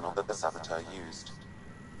locate the panel that the saboteur used.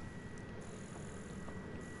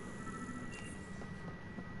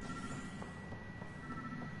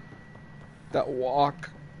 That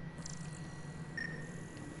walk.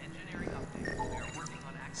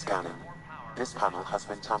 Scanning. This panel has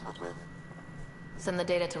been tampered with. Send the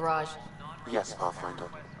data to Raj. Yes, Pathfinder.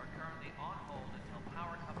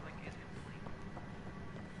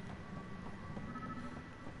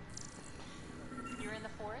 You're in the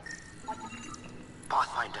forest?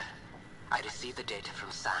 Pathfinder, I received the data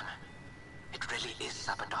from Sam. It really is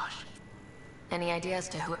sabotage. Any idea as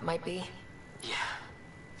to who it might be? Yeah.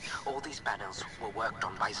 All these panels were worked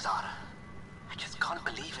on by Zara. I just can't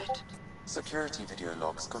believe it. Security video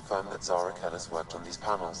logs confirm that Zara Kellis worked on these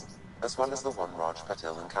panels, as well as the one Raj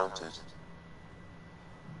Patel encountered.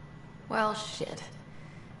 Well, shit.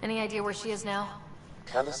 Any idea where she is now?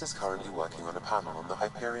 Kellis is currently working on a panel on the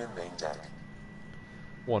Hyperion main deck.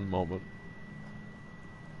 One moment.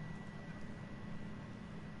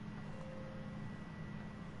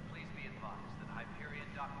 Please be advised that Hyperion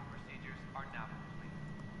docking procedures are now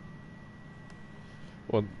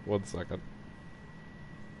complete. One second.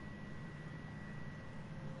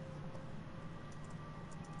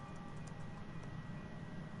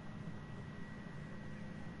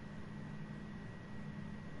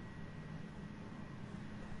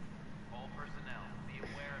 All personnel, be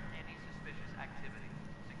aware of any suspicious activity.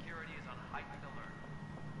 Security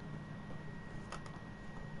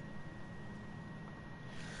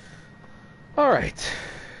Alright.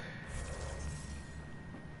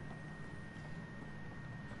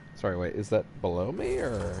 Sorry, wait, is that below me,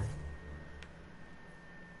 or...?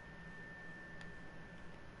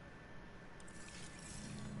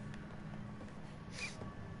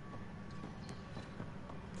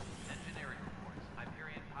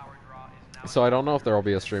 So I don't know if there will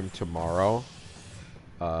be a stream tomorrow.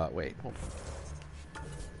 Wait, hold on.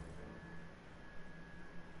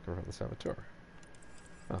 Go around the saboteur.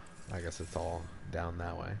 Oh, I guess it's all down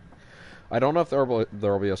that way. I don't know if there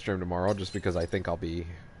will be a stream tomorrow, just because I think I'll be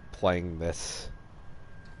playing this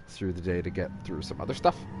through the day to get through some other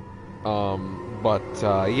stuff.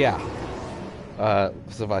 Yeah.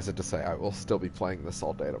 Suffice it to say, I will still be playing this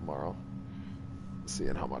all day tomorrow.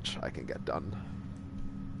 Seeing how much I can get done.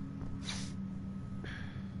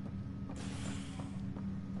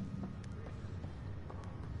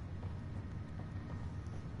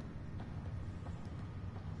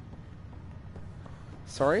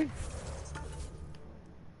 Sorry?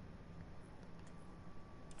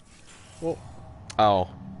 Well, oh.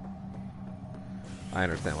 I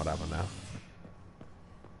understand what happened now.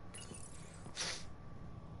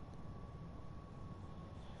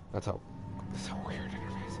 That's so weird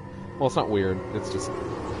interface. Well, it's not weird. It's just...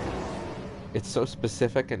 It's so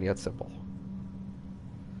specific and yet simple.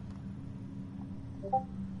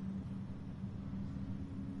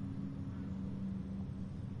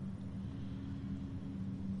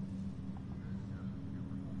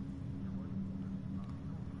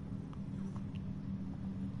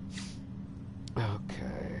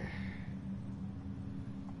 Okay.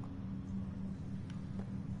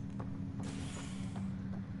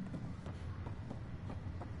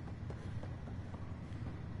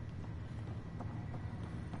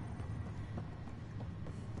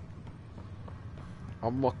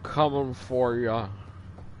 I'm coming for ya.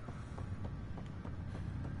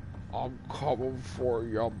 I'm coming for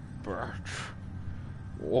ya, bitch.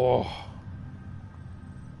 Whoa.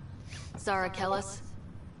 Zara Kellis?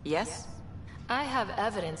 Yes? I have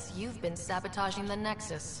evidence you've been sabotaging the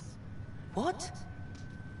Nexus. What?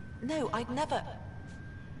 No, I'd never...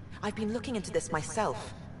 I've been looking into this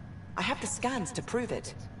myself. I have the scans to prove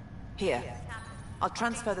it. Here. I'll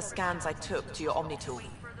transfer the scans I took to your Omni tool.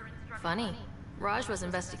 Funny. Raj was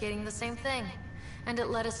investigating the same thing, and it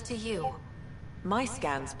led us to you. My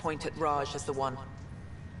scans point at Raj as the one.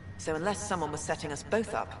 So unless someone was setting us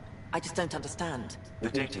both up, I just don't understand. The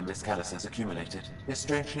data Miss Kellis has accumulated is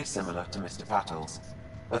strangely similar to Mr. Patel's.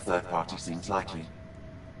 A third party seems likely.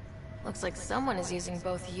 Looks like someone is using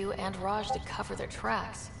both you and Raj to cover their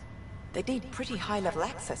tracks. They need pretty high-level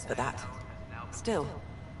access for that. Still,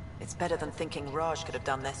 it's better than thinking Raj could have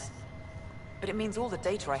done this. But it means all the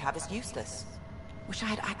data I have is useless. Wish I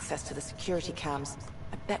had access to the security cams.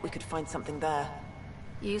 I bet we could find something there.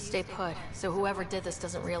 You stay put, so whoever did this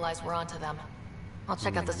doesn't realize we're onto them. I'll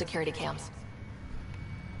check out the security cams.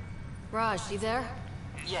 Raj, you there?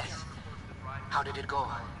 Yes. How did it go?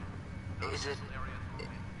 Is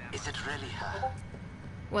it really her?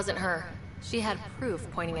 Wasn't her. She had proof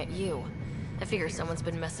pointing at you. I figure someone's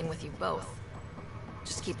been messing with you both.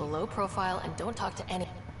 Just keep a low profile and don't talk to any...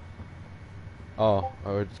 Oh,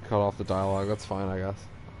 I would cut off the dialogue. That's fine, I guess.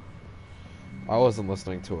 I wasn't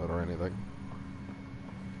listening to it or anything.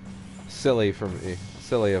 Silly for me.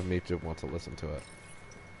 Silly of me to want to listen to it.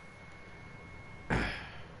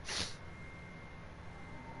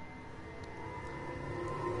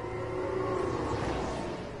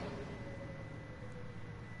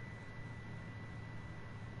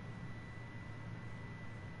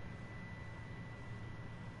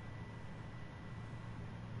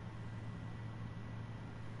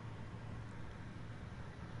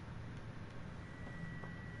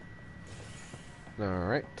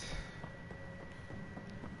 Alright.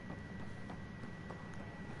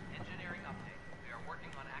 Engineering update. We are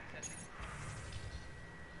working on accessing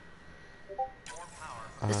more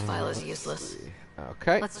power. This file is useless.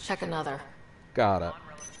 Okay. Let's check another. Got it.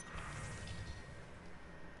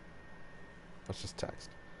 Let's just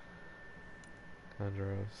text.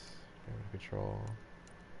 Conjuros. Damage control.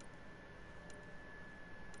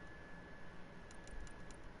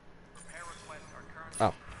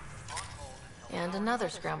 Oh. And another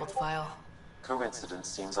scrambled file. Coincidence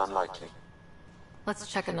seems unlikely. Let's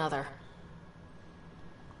check another.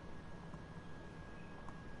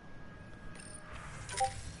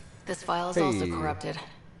 This file is also corrupted.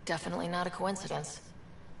 Definitely not a coincidence.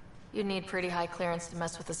 You'd need pretty high clearance to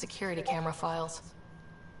mess with the security camera files.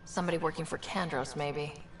 Somebody working for Kandros,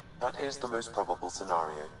 maybe. That is the most probable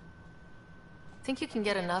scenario. Think you can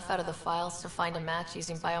get enough out of the files to find a match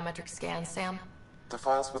using biometric scans, Sam? The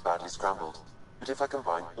files were badly scrambled. but if I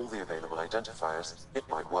combine all the available identifiers, it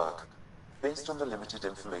might work. Based on the limited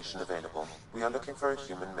information available, we are looking for a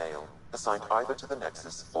human male, assigned either to the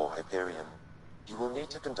Nexus or Hyperion. You will need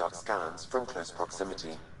to conduct scans from close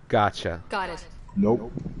proximity. Gotcha. Got it.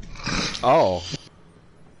 Nope. Oh.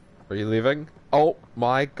 Are you leaving? Oh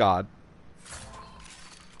my god.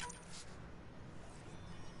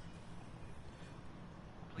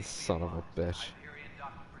 Son of a bitch.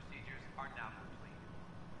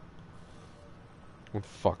 One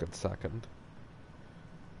fucking second.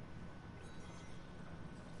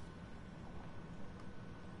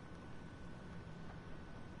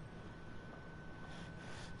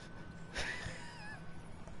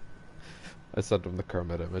 I sent him the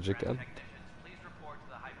Kermit image again.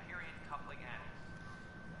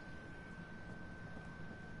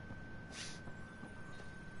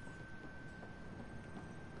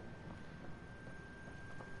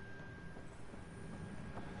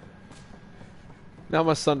 Now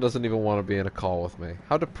my son doesn't even want to be in a call with me.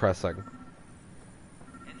 How depressing.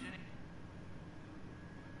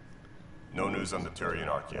 No news on the Turian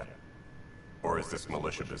Ark yet? Or is this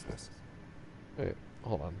militia business? Wait,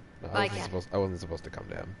 hold on. No, I wasn't supposed to come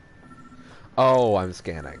down. Oh, I'm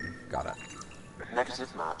scanning. Got it.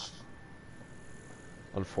 Negative match.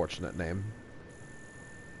 Unfortunate name.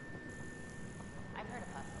 I've heard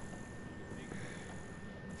of us.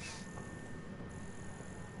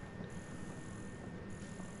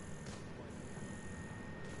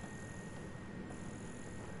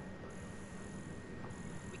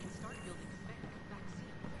 We can start building a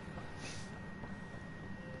vaccine.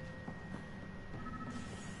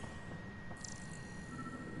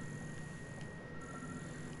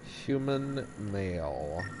 Human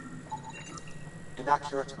male.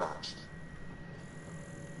 Inaccurate match.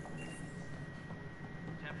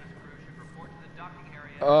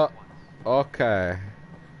 Okay.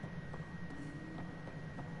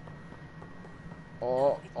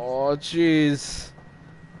 Oh, jeez.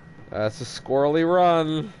 That's a squirrely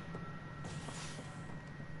run.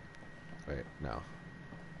 Wait, no.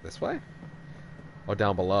 This way? Oh,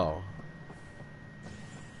 down below.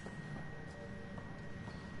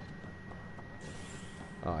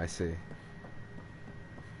 Oh, I see.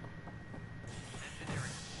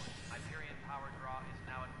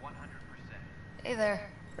 Hey there.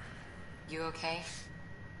 You okay?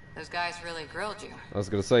 Those guys really grilled you. I was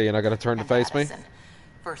gonna say, you're not gonna turn to face me? Madison,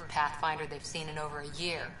 first Pathfinder they've seen in over a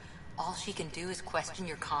year. All she can do is question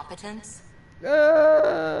your competence?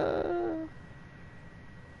 I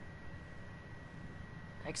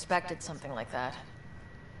expected something like that.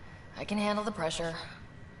 I can handle the pressure.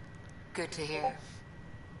 Good to hear.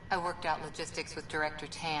 I worked out logistics with Director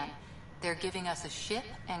Tan. They're giving us a ship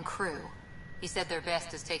and crew. He said their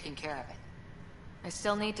best is taking care of it. I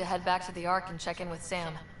still need to head back to the Ark and check in with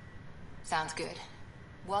Sam. Sounds good.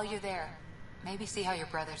 While you're there, maybe see how your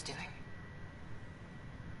brother's doing.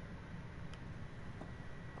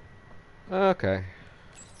 Okay.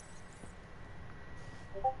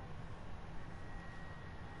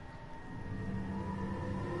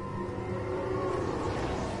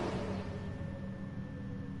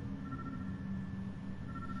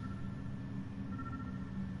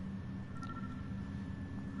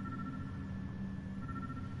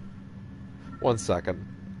 One second.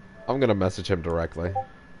 I'm gonna message him directly.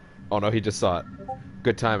 Oh no, he just saw it.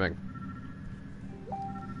 Good timing.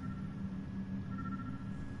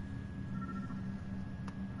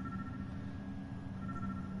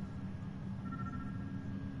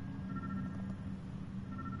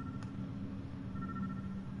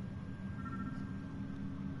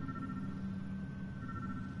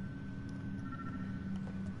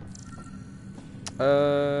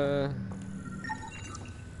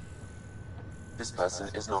 This person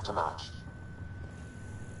is not a match.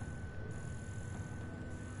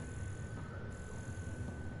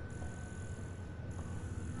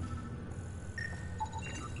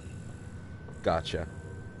 Gotcha.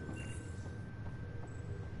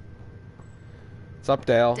 What's up,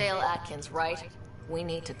 Dale? Dale Atkins, right? We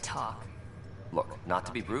need to talk. Look, not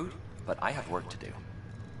to be rude, but I have work to do.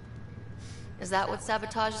 Is that what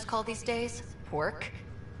sabotage is called these days? Work?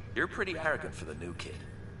 You're pretty arrogant for the new kid.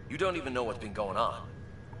 You don't even know what's been going on.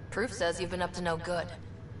 Proof says you've been up to no good.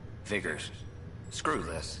 Figures. Screw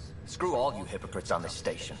this. Screw all you hypocrites on this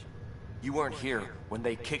station. You weren't here when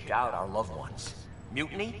they kicked out our loved ones.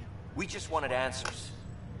 Mutiny? We just wanted answers.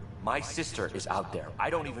 My sister is out there. I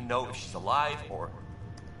don't even know if she's alive or...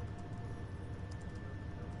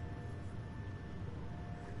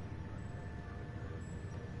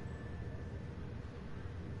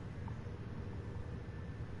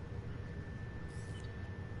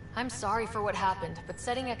 I'm sorry for what happened, but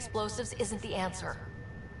setting explosives isn't the answer.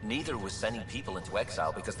 Neither was sending people into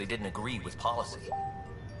exile because they didn't agree with policy.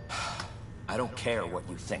 I don't care what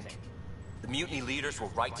you think. The mutiny leaders were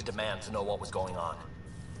right to demand to know what was going on.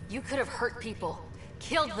 You could have hurt people.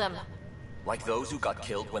 Killed them. Like those who got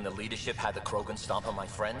killed when the leadership had the Krogan stomp on my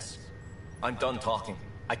friends? I'm done talking.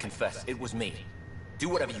 I confess, it was me. Do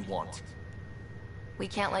whatever you want. We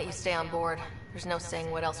can't let you stay on board. There's no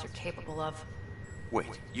saying what else you're capable of.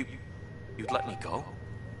 Wait, you'd let me go?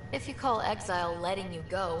 If you call exile letting you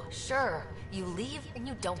go, sure. You leave and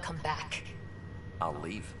you don't come back. I'll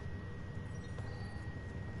leave.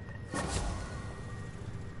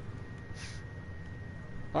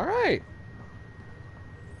 All right.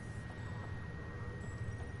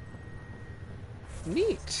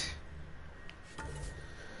 Neat.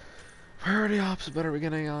 Priority ops, better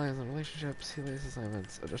beginning, allies and relationships, Helios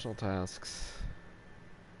assignments, additional tasks.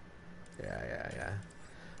 Yeah.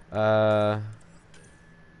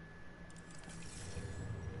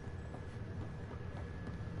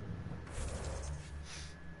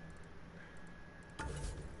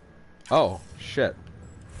 Oh, shit.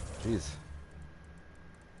 Jeez.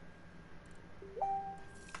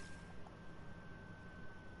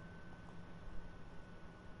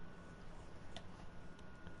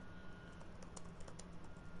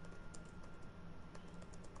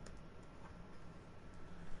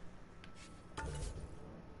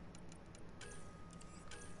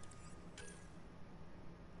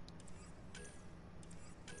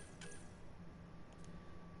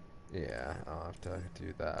 Yeah, I'll have to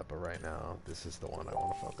do that, but right now, this is the one I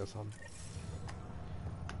want to focus on.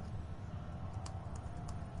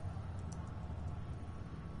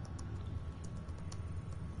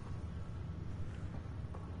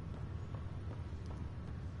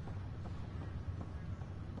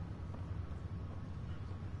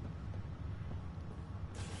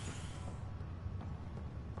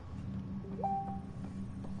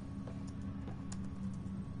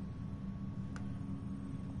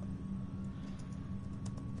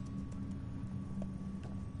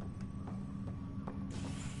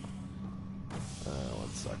 One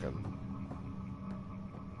second.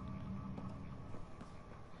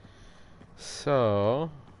 So...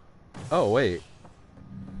 Oh, wait.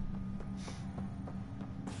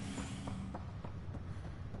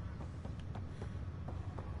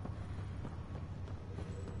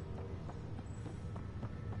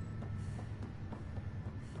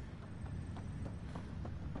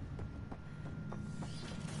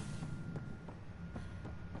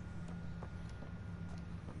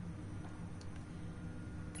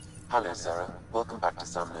 Hello, Sarah. Welcome back to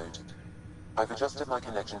Sam Node. I've adjusted my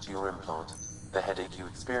connection to your implant. The headache you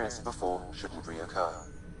experienced before shouldn't reoccur.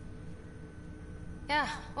 Yeah,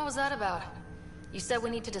 what was that about? You said we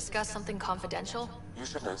need to discuss something confidential? You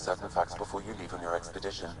should know certain facts before you leave on your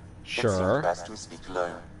expedition. Sure. It seems best we speak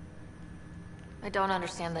alone. I don't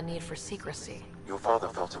understand the need for secrecy. Your father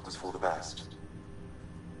felt it was for the best.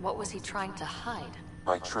 What was he trying to hide?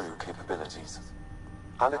 My true capabilities.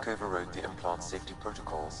 Alec overrode the implant's safety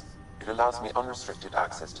protocols. It allows me unrestricted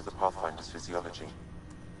access to the Pathfinder's physiology.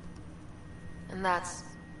 And that's...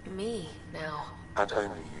 me, now. And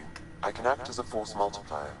only you. I can act as a force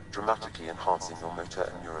multiplier, dramatically enhancing your motor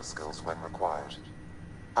and neural skills when required.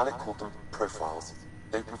 Alec called them profiles.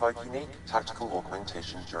 They provide unique tactical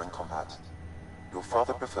augmentation during combat. Your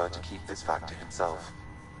father preferred to keep this fact to himself.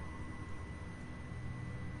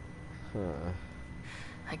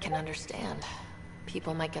 I can understand.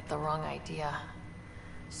 People might get the wrong idea.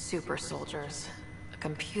 Super soldiers. A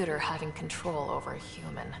computer having control over a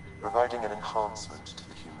human. Providing an enhancement to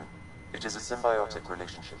the human. It is a symbiotic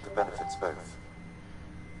relationship that benefits both.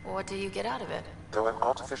 What do you get out of it? Though I'm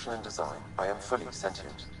artificial in design, I am fully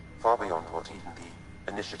sentient, far beyond what even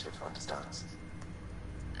the Initiative understands.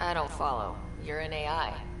 I don't follow. You're an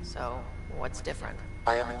AI, so what's different?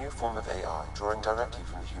 I am a new form of AI, drawing directly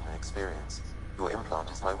from the human experience. Your implant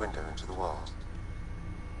is my window into the world.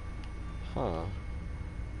 Huh.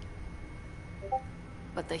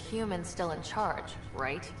 But the human's still in charge,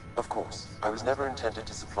 right? Of course. I was never intended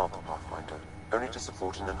to supplant the Pathfinder, only to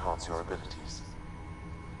support and enhance your abilities.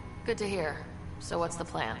 Good to hear. So what's the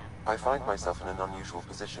plan? I find myself in an unusual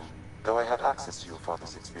position. Though I had access to your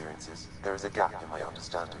father's experiences, there is a gap in my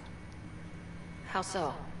understanding. How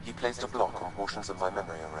so? He placed a block on portions of my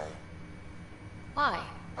memory array. Why?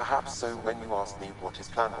 Perhaps so when you asked me what his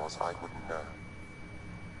plan was, I wouldn't know.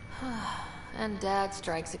 And Dad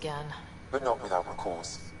strikes again. But not without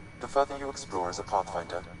recourse. The further you explore as a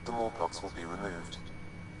Pathfinder, the more blocks will be removed.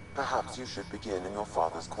 Perhaps you should begin in your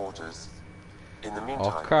father's quarters. In the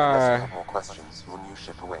meantime, unless you have more questions, your new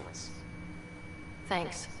ship awaits.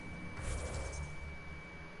 Thanks.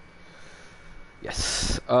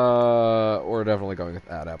 Yes. We're definitely going with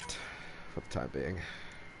Adept for the time being.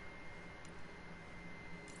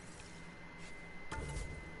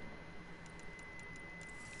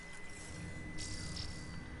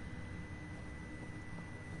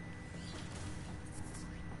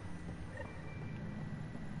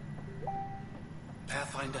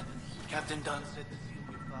 Pathfinder, Captain Dunn said to seal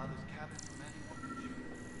your father's cabin from anyone who should.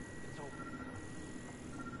 It's open.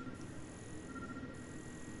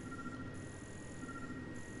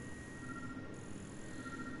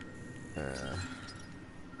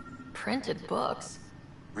 Printed books?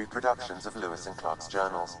 Reproductions of Lewis and Clark's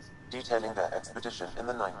journals, detailing their expedition in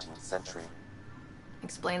the 19th century.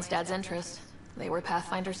 Explains Dad's interest. They were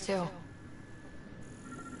Pathfinders too.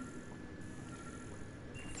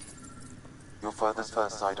 Your father's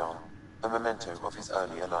first sidearm, a memento of his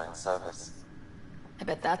early Alliance service. I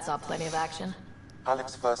bet that saw plenty of action.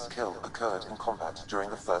 Alec's first kill occurred in combat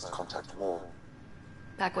during the First Contact War.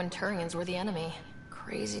 Back when Turians were the enemy.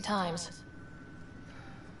 Crazy times.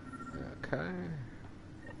 Okay.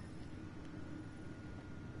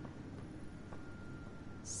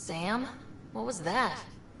 Sam? What was that?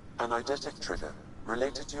 An eidetic trigger,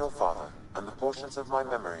 related to your father and the portions of my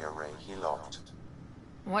memory array he locked.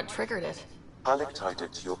 What triggered it? Alec tied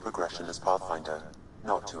it to your progression as Pathfinder,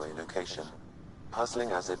 not to a location.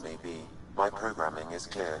 Puzzling as it may be, my programming is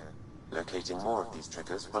clear. Locating more of these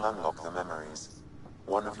triggers will unlock the memories.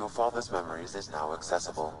 One of your father's memories is now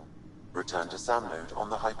accessible. Return to Sam Node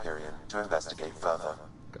on the Hyperion to investigate further.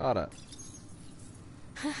 Got it.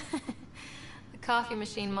 The coffee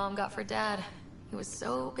machine Mom got for Dad. He was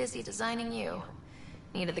so busy designing you.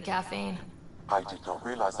 Needed the caffeine. I did not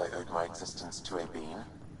realize I owed my existence to a bean.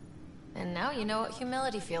 And now you know what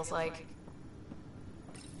humility feels like.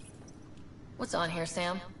 What's on here,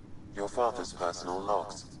 Sam? Your father's personal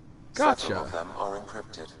logs. Gotcha. Several of them are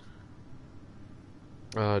encrypted.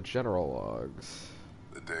 General logs.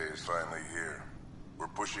 The day is finally here. We're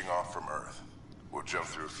pushing off from Earth. We'll jump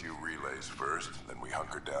through a few relays first, then we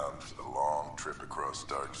hunker down for the long trip across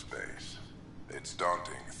dark space. It's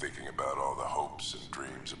daunting thinking about all the hopes and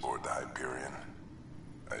dreams aboard the Hyperion.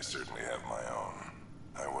 I certainly have my own.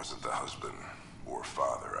 I wasn't the husband or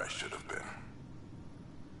father I should have been.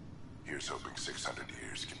 Here's hoping 600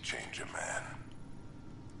 years can change a man.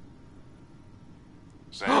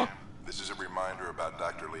 Sam, this is a reminder about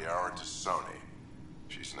Dr. Liara Tassoni.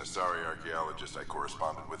 She's an Asari archaeologist I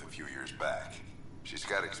corresponded with a few years back. She's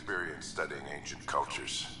got experience studying ancient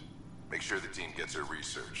cultures. Make sure the team gets her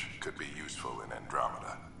research. Could be useful in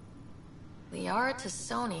Andromeda. Liara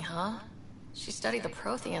Tassoni, huh? She studied the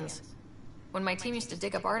Protheans. When my team used to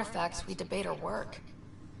dig up artifacts, we'd debate her work.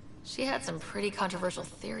 She had some pretty controversial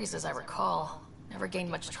theories, as I recall. Never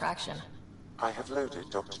gained much traction. I have loaded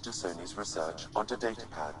Dr. Tassoni's research onto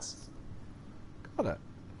datapads. Got it.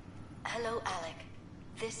 Hello, Alec.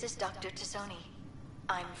 This is Dr. Tassoni.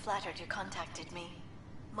 I'm flattered you contacted me.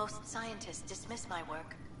 Most scientists dismiss my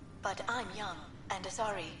work, but I'm young and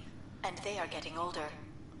Asari, and they are getting older.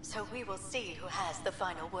 So we will see who has the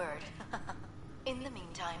final word. In the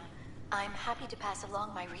meantime, I'm happy to pass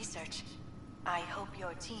along my research. I hope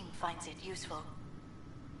your team finds it useful.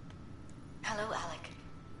 Hello, Alec.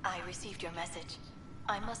 I received your message.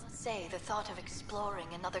 I must say the thought of exploring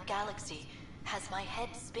another galaxy has my head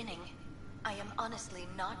spinning. I am honestly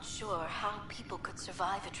not sure how people could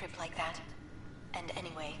survive a trip like that. And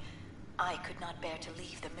anyway, I could not bear to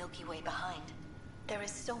leave the Milky Way behind. There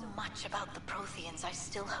is so much about the Protheans I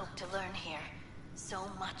still hope to learn here. So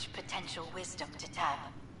much potential wisdom to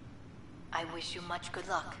tap. I wish you much good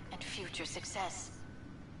luck and future success.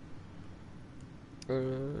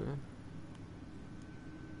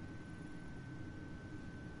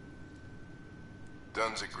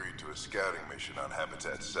 Dunn's agreed to a scouting mission on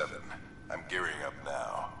Habitat 7. I'm gearing up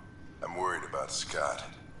now. I'm worried about Scott.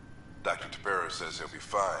 Dr. Tapera says he'll be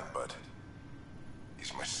fine, but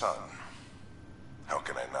he's my son. How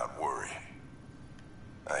can I not worry?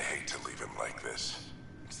 I hate to leave him like this.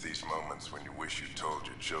 It's these moments when you wish you told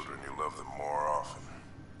your children you love them more often.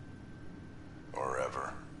 Or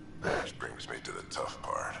ever. Which brings me to the tough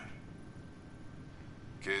part.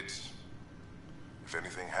 Kids, if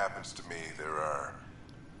anything happens to me, there are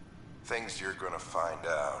things you're gonna find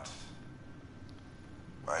out.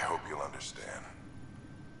 I hope you'll understand.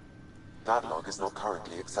 That log is not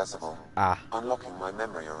currently accessible. Unlocking my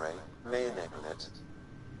memory array may enable it.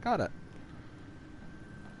 Got it.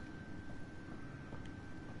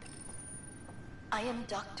 I am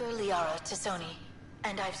Dr. Liara Tassoni,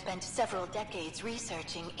 and I've spent several decades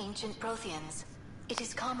researching ancient Protheans. It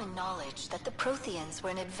is common knowledge that the Protheans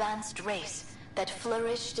were an advanced race that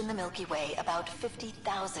flourished in the Milky Way about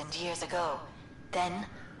 50,000 years ago. then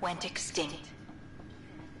went extinct.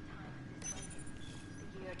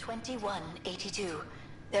 The year 2182,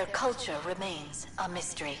 their culture remains a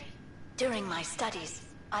mystery. During my studies,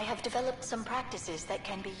 I have developed some practices that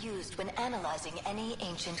can be used when analyzing any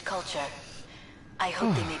ancient culture. I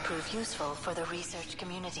hope they may prove useful for the research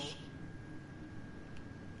community.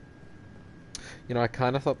 You know, I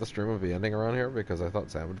kind of thought the stream would be ending around here because I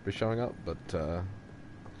thought Sam would be showing up, but,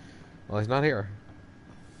 well, he's not here.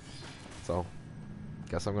 So,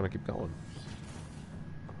 guess I'm gonna keep going.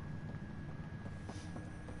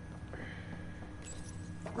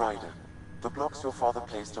 Ryder, the blocks your father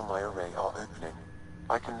placed on my array are opening.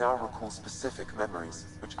 I can now recall specific memories,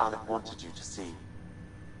 which Alec wanted you to see.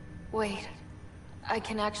 Wait, I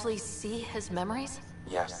can actually see his memories?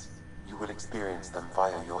 Yes, you will experience them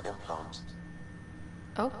via your implant.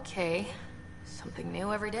 Okay. Something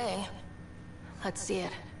new every day. Let's see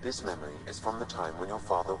it. This memory is from the time when your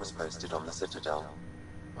father was posted on the Citadel.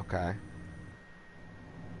 Okay.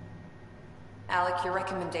 Alec, your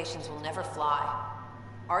recommendations will never fly.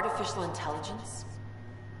 Artificial intelligence?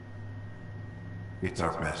 It's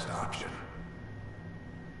our best option.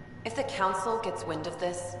 If the Council gets wind of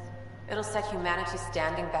this, it'll set humanity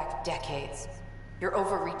standing back decades. You're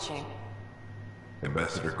overreaching.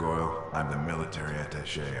 Ambassador Goyle, I'm the military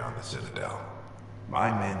attaché on the Citadel.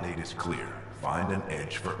 My mandate is clear. Find an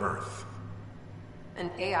edge for Earth.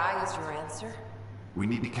 And AI is your answer? We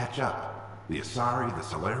need to catch up. The Asari, the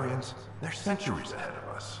Solarians, they're centuries ahead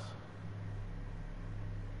of us.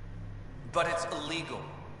 But it's illegal.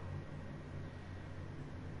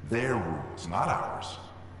 Their rules, not ours.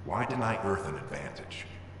 Why deny Earth an advantage?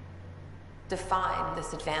 Define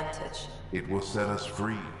this advantage. It will set us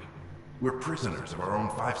free. We're prisoners of our own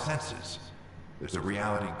five senses. There's a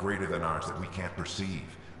reality greater than ours that we can't perceive,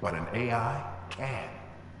 but an AI can.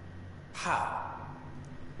 How?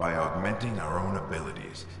 By augmenting our own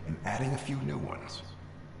abilities and adding a few new ones.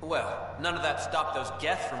 Well, none of that stopped those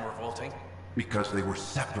Geth from revolting. Because they were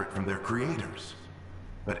separate from their creators.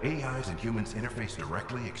 But AIs and humans interface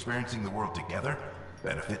directly, experiencing the world together,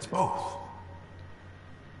 benefits both.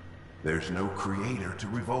 There's no creator to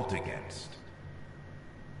revolt against.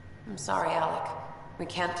 I'm sorry, Alec. We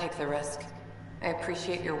can't take the risk. I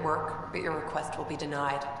appreciate your work, but your request will be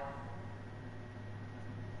denied.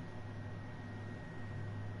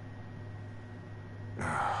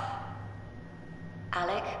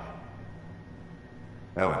 Alec?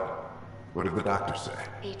 Ellen, what did the doctor say?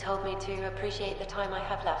 He told me to appreciate the time I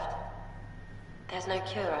have left. There's no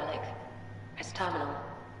cure, Alec. It's terminal.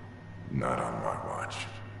 Not on my watch.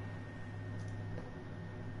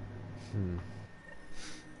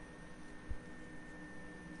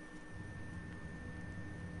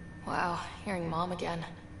 Wow, hearing Mom again.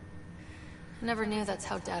 I never knew that's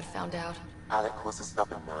how Dad found out. Alec was a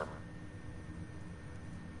stubborn man.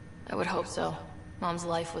 I would hope so. Mom's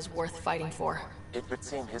life was worth fighting for. It would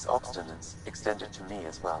seem his obstinance extended to me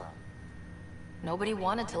as well. Nobody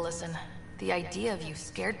wanted to listen. The idea of you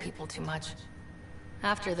scared people too much.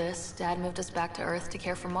 After this, Dad moved us back to Earth to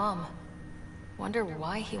care for Mom. Wonder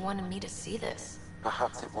why he wanted me to see this.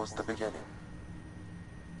 Perhaps it was the beginning.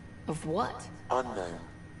 Of what? Unknown.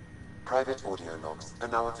 Private audio logs are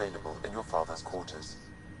now available in your father's quarters.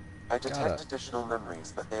 I detect additional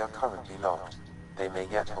memories, but they are currently locked. They may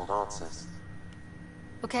yet hold answers.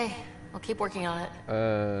 Okay, I'll keep working on it.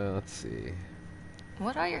 Let's see.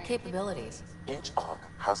 What are your capabilities? Each arc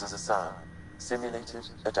houses a SAM, Simulated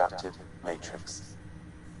Adaptive Matrix.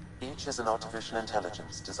 Each is an artificial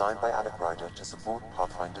intelligence designed by Alec Ryder to support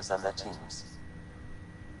Pathfinders and their teams.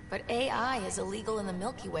 But AI is illegal in the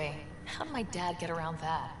Milky Way. How did my dad get around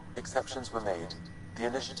that? Exceptions were made. The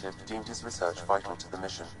initiative deemed his research vital to the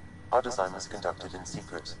mission. Our design was conducted in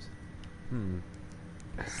secret.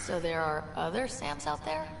 So there are other SAMs out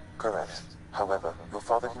there? Correct. However, your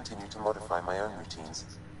father continued to modify my own routines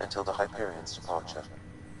until the Hyperion's departure.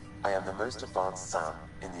 I am the most advanced SAM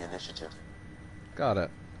in the initiative. Got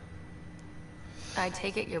it. I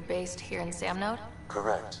take it you're based here in Sam Node?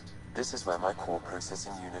 Correct. This is where my core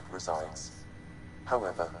processing unit resides.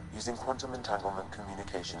 However, using quantum entanglement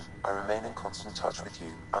communication, I remain in constant touch with you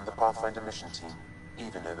and the Pathfinder mission team,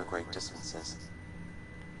 even over great distances.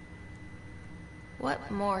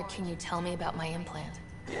 What more can you tell me about my implant?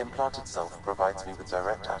 The implant itself provides me with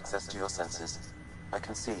direct access to your senses. I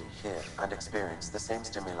can see, hear, and experience the same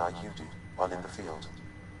stimuli you do while in the field.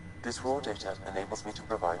 This raw data enables me to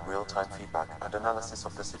provide real-time feedback and analysis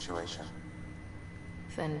of the situation.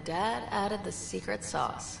 Then Dad added the secret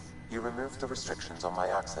sauce. He removed the restrictions on my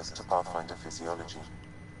access to Pathfinder physiology.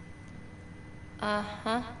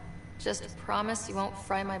 Uh-huh. Just promise you won't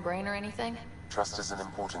fry my brain or anything? Trust is an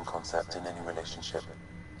important concept in any relationship.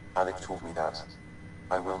 Alec taught me that.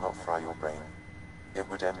 I will not fry your brain. It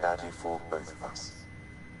would end badly for both of us.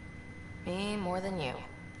 Me more than you.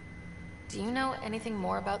 Do you know anything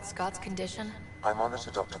more about Scott's condition? I monitor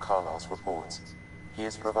Dr. Carlisle's reports. He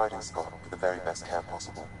is providing Scott with the very best care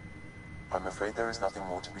possible. I'm afraid there is nothing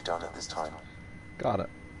more to be done at this time. Got it.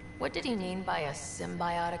 What did he mean by a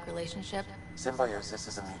symbiotic relationship? Symbiosis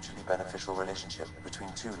is a mutually beneficial relationship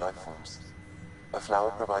between two life forms. A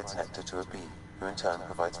flower provides nectar to a bee, who in turn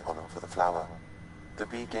provides pollen for the flower. The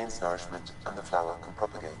bee gains nourishment, and the flower can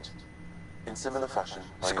propagate. In similar fashion,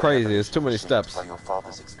 it's crazy. There's too many steps. By your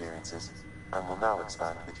father's experiences, and will now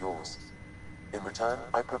expand with yours. In return,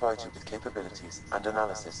 I provide you with capabilities and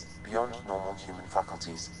analysis beyond normal human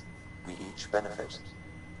faculties. We each benefit.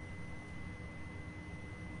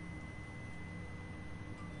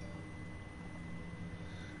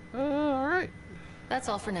 Alright. That's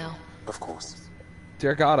all for now. Of course.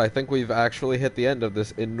 Dear God, I think we've actually hit the end of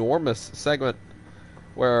this enormous segment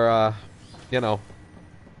where, you know,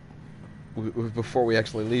 before we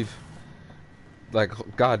actually leave. Like,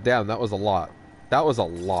 god damn, that was a lot. That was a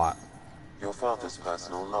lot. Your father's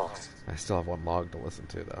personal logs. I still have one log to listen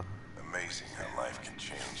to, though. Amazing how life can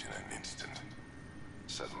change in an instant.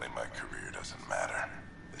 Suddenly my career doesn't matter.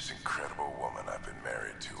 This incredible woman I've been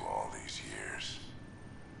married to all these years.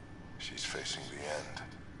 She's facing the end.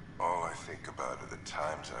 All I think about are the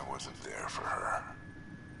times I wasn't there for her.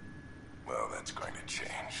 Well, that's going to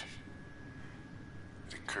change.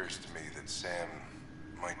 It occurs to me that Sam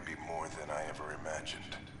might be more than I ever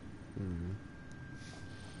imagined. Mm-hmm.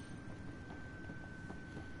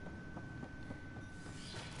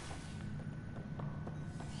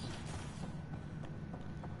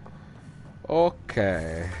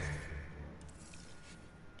 Okay.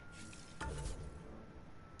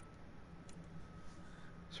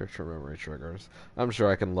 Search for memory triggers. I'm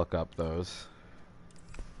sure I can look up those.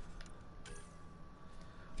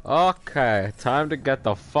 Okay, time to get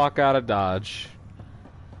the fuck out of Dodge.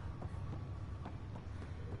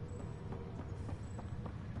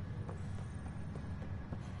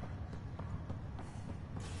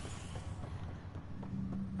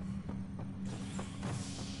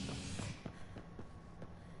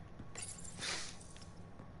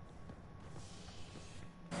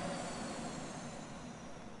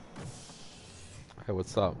 Hey,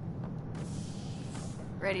 what's up?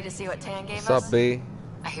 Ready to see what Tan gave us? What's up, B?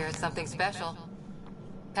 I hear it's something special.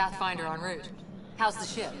 Pathfinder en route. How's the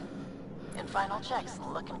ship? In final checks,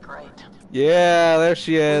 looking great. Yeah, there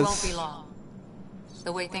she is. We won't be long.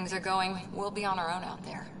 The way things are going, we'll be on our own out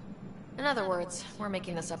there. In other words, we're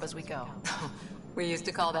making this up as we go. We used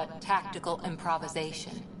to call that tactical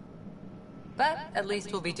improvisation. But at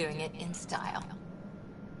least we'll be doing it in style.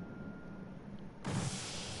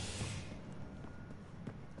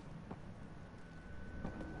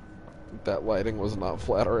 That lighting was not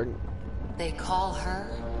flattering. They call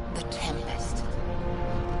her the Tempest.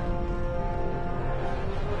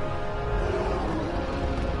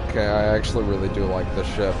 Okay, I actually really do like this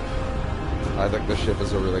ship. I think this ship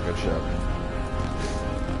is a really good ship.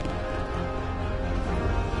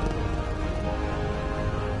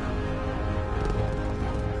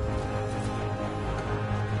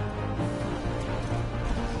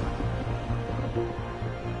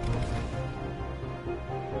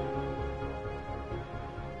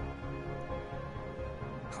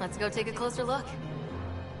 Let's go take a closer look.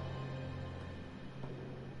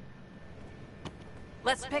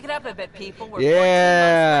 Let's pick it up a bit, people. We're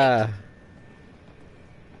Yeah. 14 months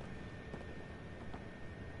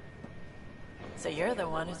late. So you're the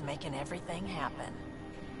one who's making everything happen.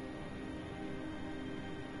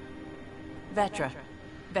 Vetra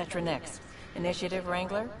next. Initiative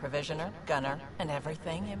Wrangler, Provisioner, Gunner, and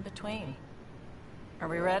everything in between. Are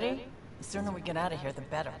we ready? The sooner we get out of here, the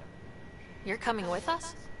better. You're coming with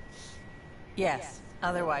us? Yes.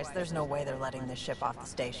 Otherwise, there's no way they're letting this ship off the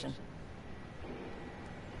station.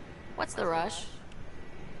 What's the rush?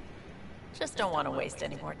 Just don't want to waste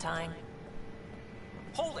any more time.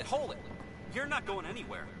 Hold it, hold it. You're not going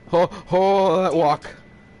anywhere. Oh, that walk.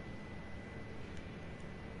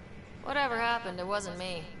 Whatever happened, it wasn't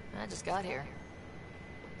me. I just got here.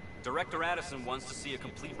 Director Addison wants to see a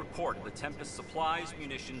complete report of the Tempest's supplies,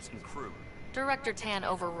 munitions, and crew. Director Tan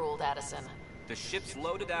overruled Addison. The ship's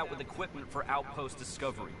loaded out with equipment for outpost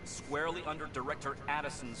discovery, squarely under Director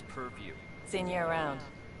Addison's purview. Seen you around.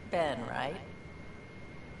 Ben, right?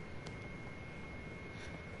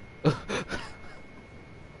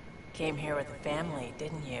 Came here with a family,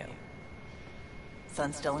 didn't you?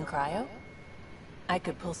 Son still in cryo? I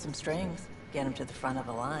could pull some strings, get him to the front of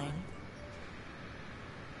the line.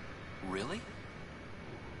 Really?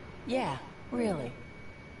 Yeah, really.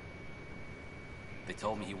 They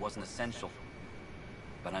told me he wasn't essential,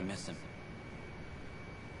 but I miss him.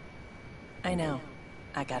 I know.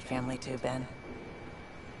 I got family too, Ben.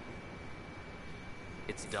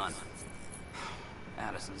 It's done.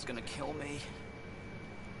 Addison's gonna kill me.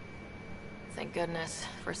 Thank goodness.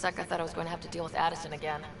 For a sec I thought I was going to have to deal with Addison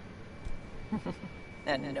again.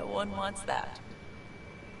 And no one wants that.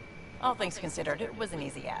 All things considered, it was an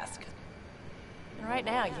easy ask. And right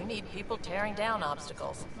now, you need people tearing down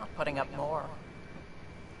obstacles, not putting up more.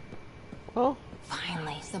 Oh.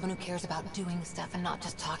 Finally, someone who cares about doing stuff and not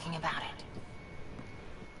just talking about it.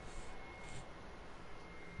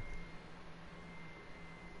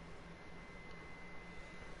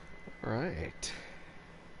 Right.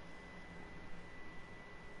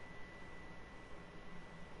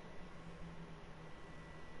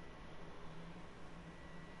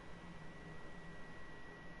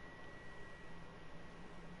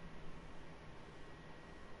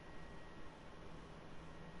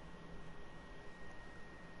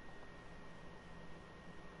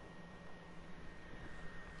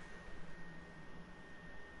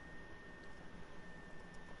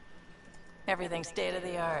 Everything's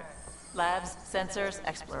state-of-the-art. Labs, sensors,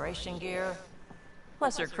 exploration gear.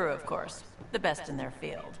 Plus her crew, of course. The best in their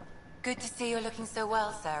field. Good to see you looking so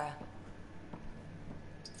well, Sarah.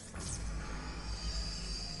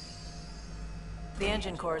 The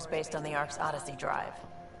engine core is based on the Ark's Odyssey drive.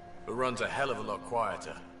 It runs a hell of a lot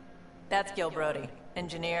quieter. That's Gil Brody.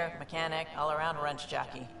 Engineer, mechanic, all-around wrench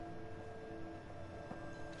jockey.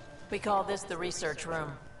 We call this the research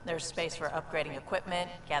room. There's space for upgrading equipment,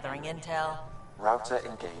 gathering intel. Router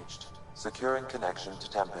engaged. Securing connection to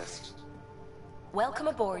Tempest. Welcome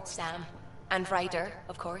aboard, Sam. And Ryder,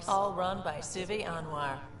 of course. All run by Suvi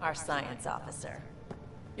Anwar, our science officer.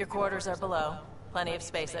 Your quarters are below. Plenty of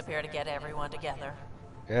space up here to get everyone together.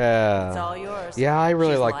 Yeah. It's all yours. Yeah, I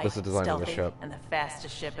really She's like light, this design of the stealthy, ship. And the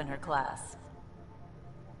fastest ship in her class.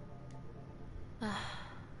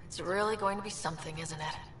 It's really going to be something, isn't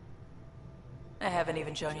it? I haven't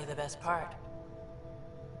even shown you the best part.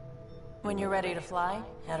 When you're ready to fly,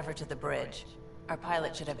 head over to the bridge. Our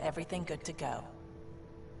pilot should have everything good to go.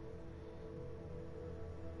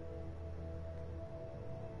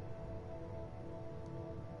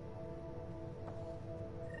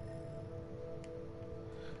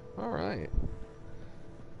 All right.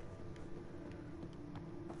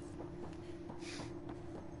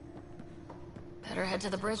 Better head to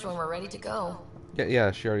the bridge when we're ready to go.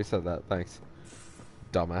 Yeah, she already said that. Thanks.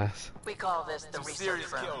 Dumbass. We call this the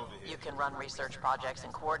research room. You can run research projects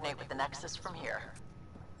and coordinate with the Nexus from here.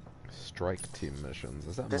 Strike team missions.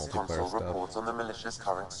 Is that This multiplayer console stuff? reports on the militia's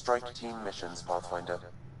current strike team missions, Pathfinder.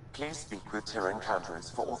 Please speak with Tyrian Candres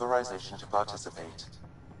for authorization to participate.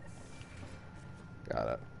 Got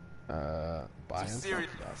it. Buy and sell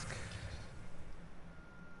desk.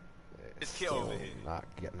 It's Kit over here. Not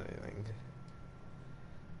getting anything.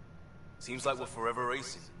 Seems like we're forever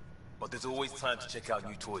racing, but there's always time to check out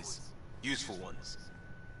new toys. Useful ones.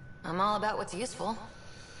 I'm all about what's useful.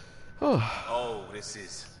 Oh, this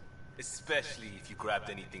is. Especially if you grabbed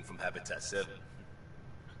anything from Habitat 7.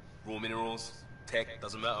 Raw minerals, tech,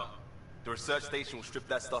 doesn't matter. The research station will strip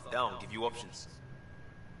that stuff down and give you options.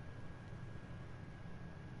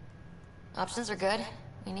 Options are good.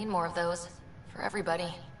 We need more of those. For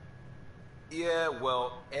everybody. Yeah,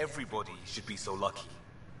 well, everybody should be so lucky.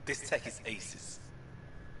 This tech is aces.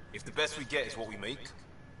 If the best we get is what we make,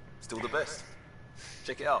 still the best.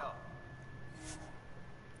 Check it out.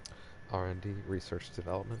 R&D, research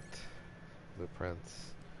development,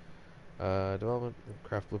 blueprints, development,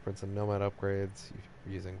 craft blueprints and nomad upgrades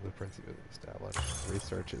using blueprints you've established.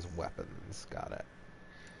 Research is weapons. Got it.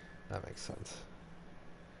 That makes sense.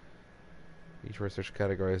 Each research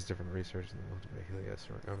category has different research and multiple Helios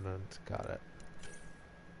or Remnant. Got it.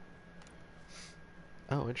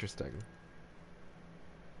 Oh, interesting.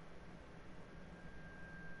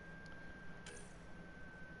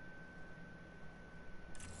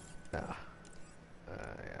 Yeah.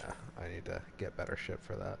 Yeah, I need to get better shit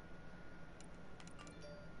for that.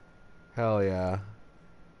 Hell yeah.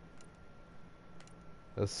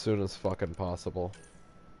 As soon as fucking possible.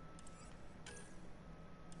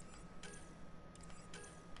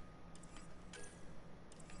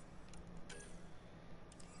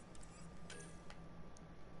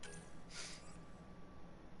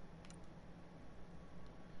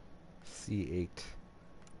 C8.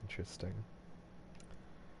 Interesting.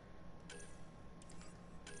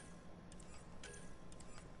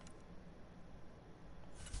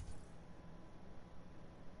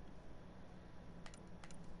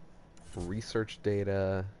 Research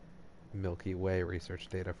data. Milky Way research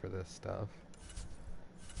data for this stuff.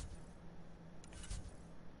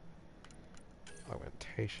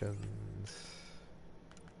 Augmentations.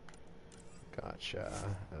 Gotcha.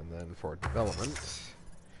 And then for development,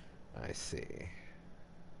 I see.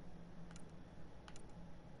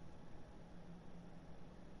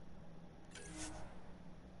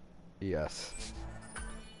 Yes.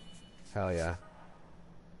 Hell yeah.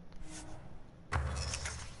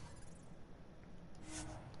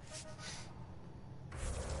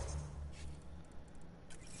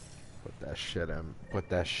 Put that shit in. Put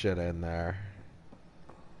that shit in there.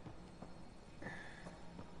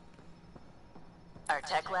 Our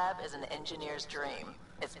tech lab is an engineer's dream.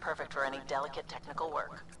 It's perfect for any delicate technical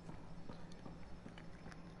work.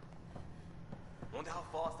 Wonder how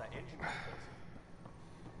fast that engine can close.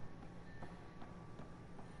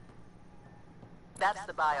 That's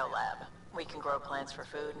the biolab. We can grow plants for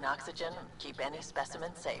food and oxygen, keep any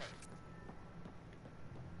specimen safe.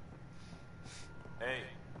 Hey.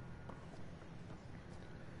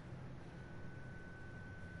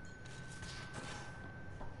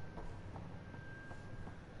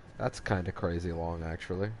 That's kind of crazy long,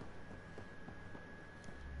 actually.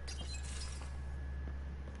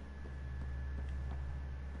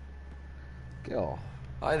 Gil.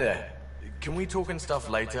 Hi there. Can we talk and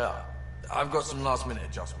stuff later? I've got some last minute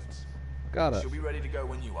adjustments. Got it. She'll be ready to go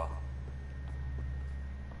when you are.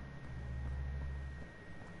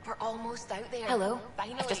 We're almost out there. Hello.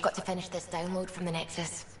 Finally. I've just got to finish this download from the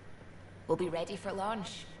Nexus. We'll be ready for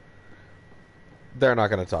launch. They're not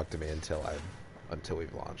going to talk to me until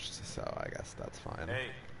we've launched, so I guess that's fine. Hey.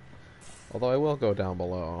 Although I will go down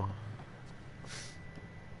below.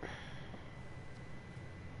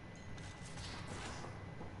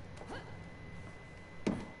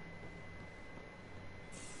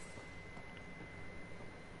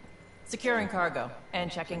 Securing cargo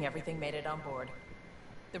and checking everything made it on board.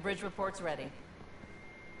 The bridge report's ready.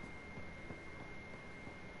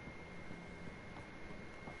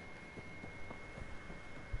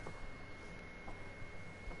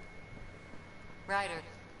 Ryder,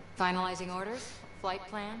 finalizing orders, flight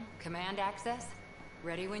plan, command access.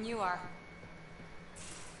 Ready when you are.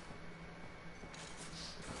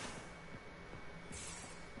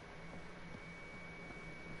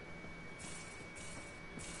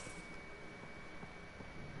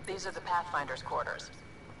 These are the Pathfinder's quarters.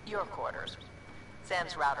 Your quarters.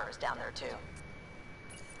 Sam's router is down there too.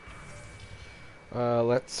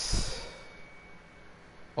 Let's...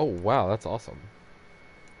 Oh, wow, that's awesome.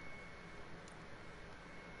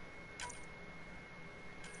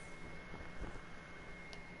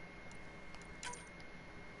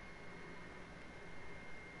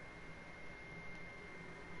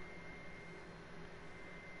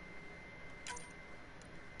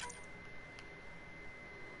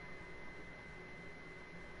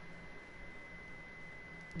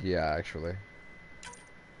 Yeah, actually.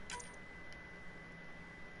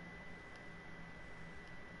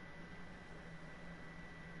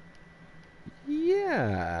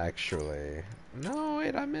 Yeah, actually. No,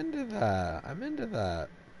 wait, I'm into that. I'm into that.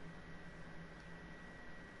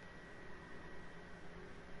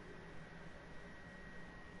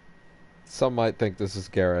 Some might think this is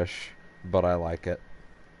garish, but I like it.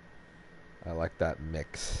 I like that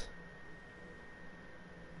mix.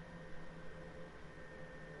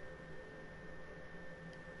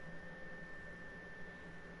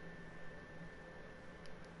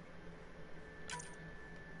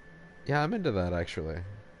 Yeah, I'm into that, actually.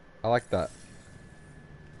 I like that.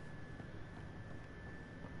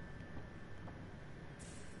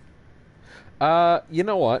 You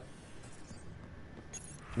know what?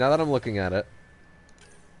 Now that I'm looking at it,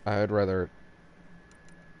 I would rather...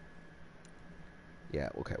 Yeah,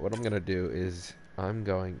 okay, what I'm gonna do is I'm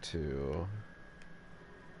going to...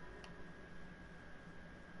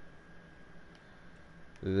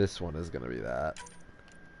 This one is gonna be that.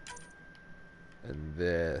 And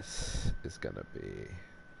this is gonna be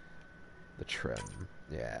the trim.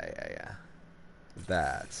 Yeah.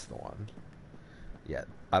 That's the one. Yeah,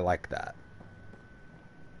 I like that.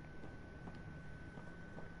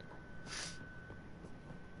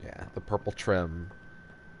 Yeah, the purple trim,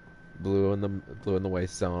 blue in the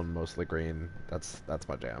waist zone, mostly green. That's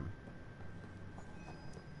my jam.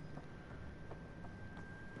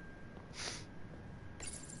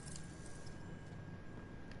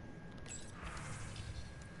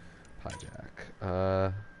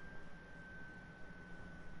 Hijack.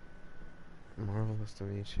 Marvelous to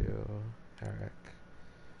meet you, Eric.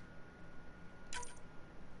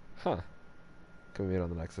 Huh. Can we meet on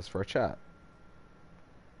the Nexus for a chat?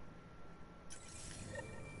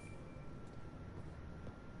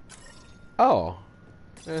 Oh.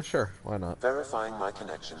 Yeah, sure. Why not? Verifying my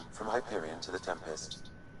connection from Hyperion to the Tempest.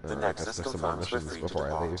 The I guess Nexus there's some more confirms we're missions free to before I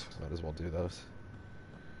depart. leave. Might as well do those.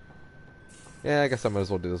 Yeah, I guess I might as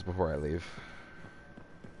well do this before I leave.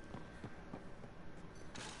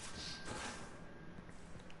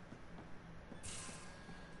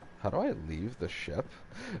 How do I leave the ship?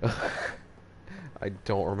 I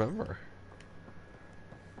don't remember.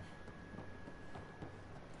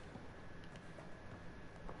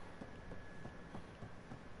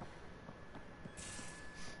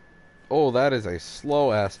 Oh, that is a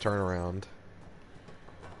slow-ass turnaround.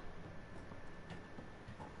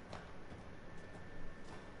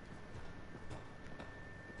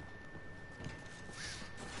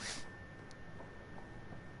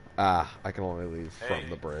 Ah, I can only leave from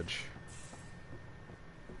the bridge.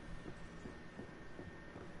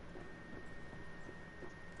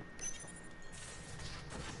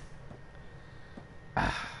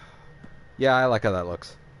 Yeah, I like how that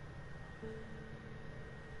looks.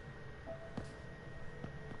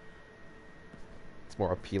 It's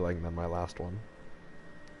more appealing than my last one.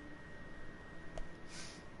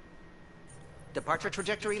 Departure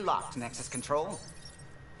trajectory locked, Nexus Control.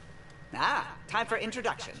 Ah, time for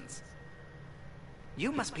introductions.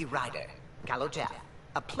 You must be Ryder, Gallo.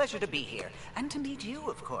 A pleasure to be here, and to meet you,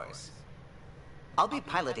 of course. I'll be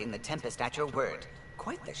piloting the Tempest at your word.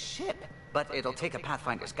 Quite the ship, but it'll take a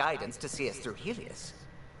Pathfinder's guidance to see us through Helios.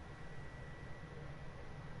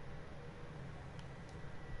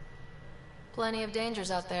 Plenty of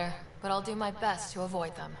dangers out there, but I'll do my best to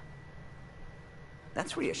avoid them.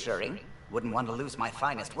 That's reassuring. Wouldn't want to lose my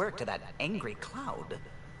finest work to that angry cloud.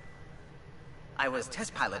 I was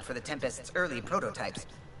test pilot for the Tempest's early prototypes.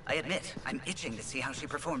 I admit, I'm itching to see how she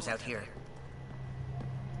performs out here.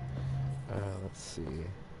 Let's see.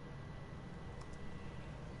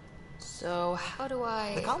 So, how do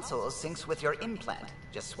I... The console syncs with your implant.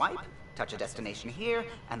 Just swipe, touch a destination here,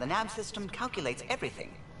 and the nav system calculates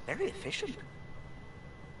everything. Very efficient.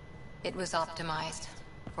 It was optimized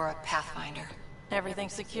for a Pathfinder.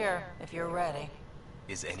 Everything's secure, if you're ready.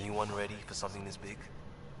 Is anyone ready for something this big?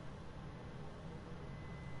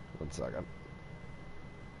 1 second.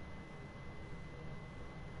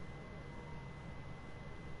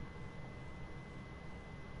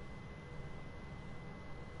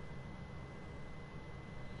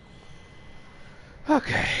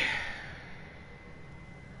 Okay.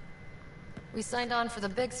 We signed on for the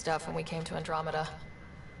big stuff when we came to Andromeda.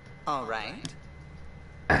 All right.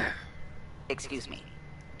 Excuse me.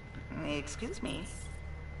 Excuse me.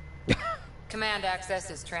 Command access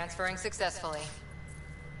is transferring successfully.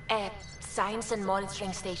 Science and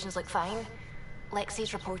monitoring stations look fine.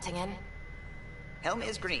 Lexi's reporting in. Helm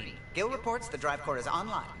is green. Gil reports the drive core is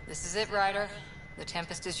online. This is it, Ryder. The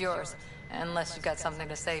Tempest is yours, unless you've got something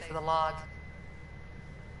to say for the log.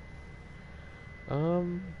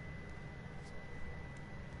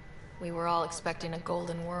 We were all expecting a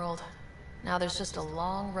golden world. Now there's just a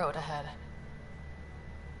long road ahead.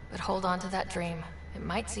 But hold on to that dream. It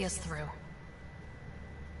might see us through.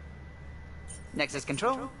 Nexus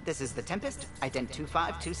Control, this is the Tempest, ident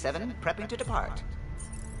 2527, prepping to depart.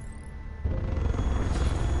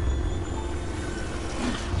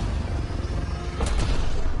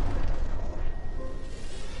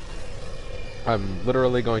 I'm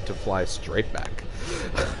literally going to fly straight back.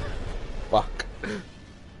 Fuck.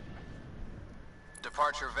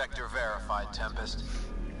 Departure vector verified, Tempest.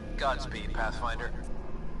 Godspeed, Pathfinder.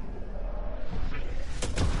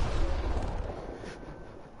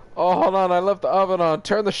 Oh, hold on, I left the oven on.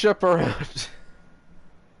 Turn the ship around.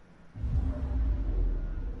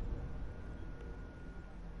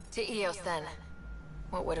 To Eos then.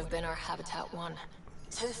 What would have been our Habitat 1?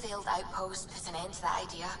 2 failed outposts put an end to that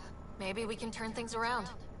idea. Maybe we can turn things around.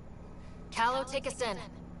 Callow, take us in.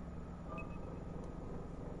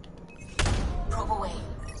 Probe away.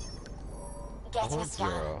 Getting a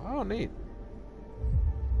scan. Oh, neat.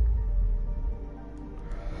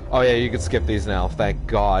 Oh yeah, you can skip these now. Thank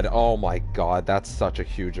God. Oh my God, that's such a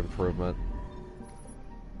huge improvement.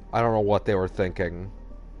 I don't know what they were thinking.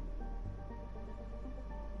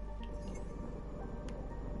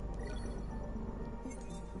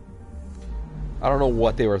 I don't know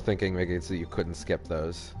what they were thinking making it so you couldn't skip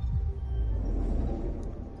those.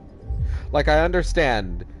 Like, I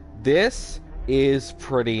understand. This is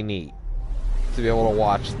pretty neat. To be able to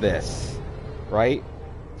watch this. Right?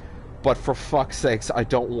 But for fuck's sakes, I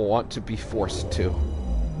don't want to be forced to.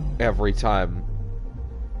 Every time.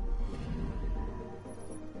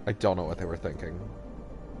 I don't know what they were thinking.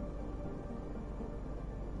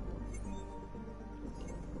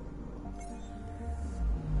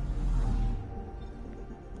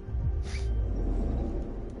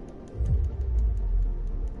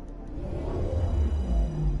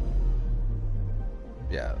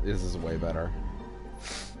 Yeah, this is way better.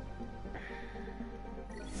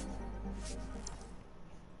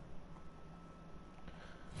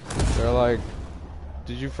 They're like,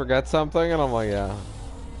 did you forget something? And I'm like, yeah.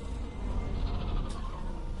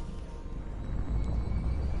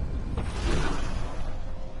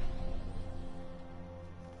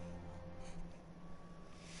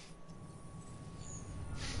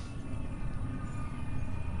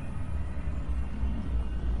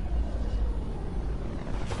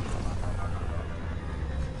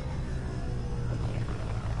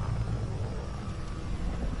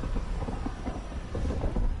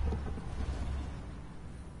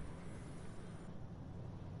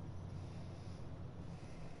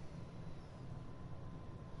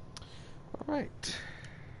 Alright.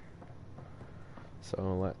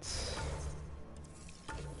 So let's...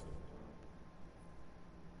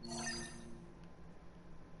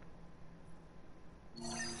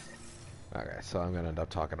 Okay, so I'm gonna end up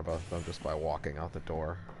talking about them just by walking out the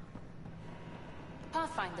door.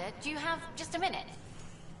 Pathfinder, do you have just a minute?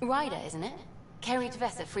 Ryder, isn't it? Kerry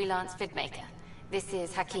Tvessa, freelance vidmaker. This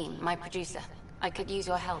is Hakeem, my producer. I could use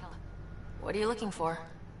your help. What are you looking for?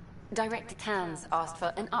 Director Tan's asked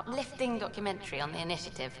for an uplifting documentary on the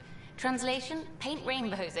initiative. Translation, paint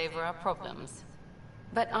rainbows over our problems.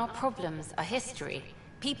 But our problems are history.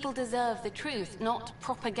 People deserve the truth, not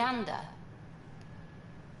propaganda.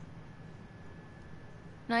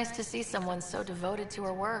 Nice to see someone so devoted to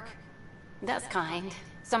her work. That's kind.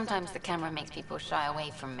 Sometimes the camera makes people shy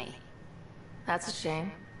away from me. That's a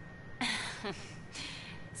shame.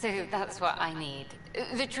 So that's what I need.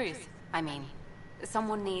 The truth, I mean.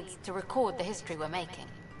 Someone needs to record the history we're making.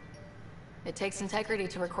 It takes integrity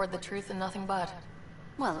to record the truth and nothing but.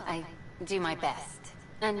 Well, I do my best.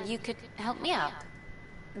 And you could help me out.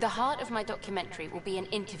 The heart of my documentary will be an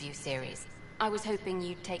interview series. I was hoping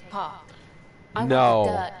you'd take part. I want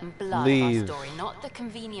the dirt and blood of our story, not the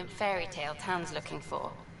convenient fairy tale Tan's looking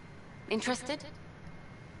for. Interested?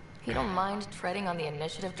 You don't mind treading on the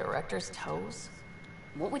initiative director's toes?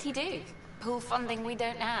 What would he do? Pull funding we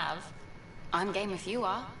don't have? I'm game if you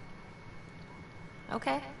are.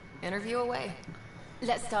 Okay, interview away.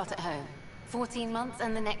 Let's start at home. 14 months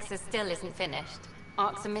and the Nexus still isn't finished.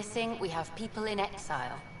 Arcs are missing, we have people in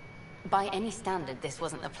exile. By any standard, this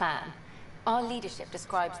wasn't the plan. Our leadership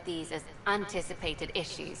describes these as anticipated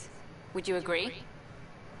issues. Would you agree?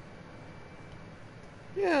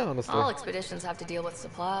 Yeah, honestly. All expeditions have to deal with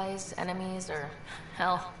supplies, enemies, or,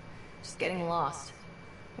 hell, just getting lost.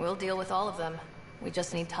 We'll deal with all of them. We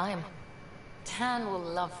just need time. Tan will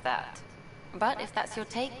love that. But if that's your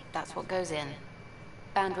take, that's what goes in.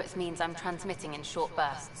 Bandwidth means I'm transmitting in short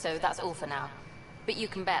bursts, so that's all for now. But you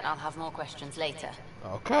can bet I'll have more questions later.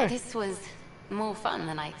 Okay. This was more fun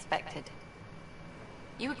than I expected.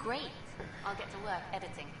 You were great. I'll get to work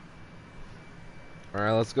editing. All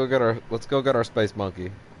right, let's go get our space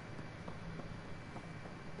monkey.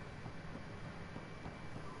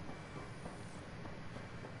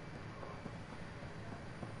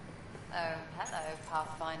 Oh, hello,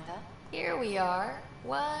 Pathfinder. Here we are,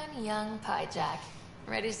 one young piejack.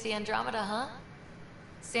 Ready to see Andromeda, huh?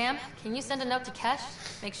 Sam, can you send a note to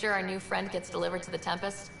Kesh? Make sure our new friend gets delivered to the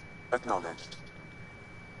Tempest. Acknowledged.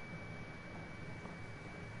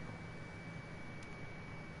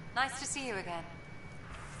 Nice to see you again.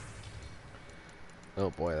 Oh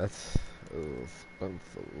boy, that's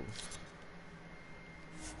expensive.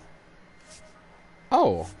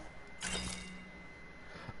 Oh.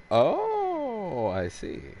 Oh, I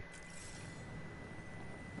see.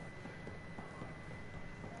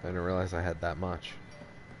 I didn't realize I had that much.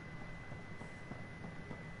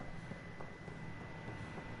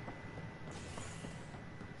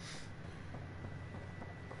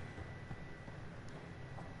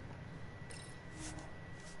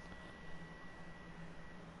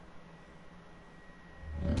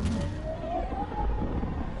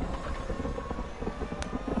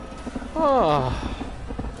 Oh.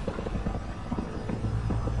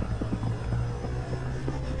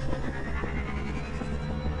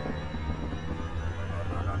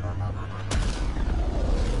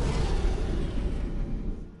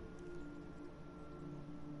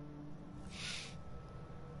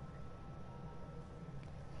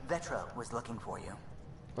 Vetra was looking for you.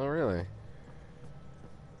 Oh, really?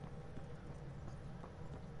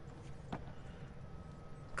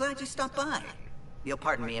 Glad you stopped by. You'll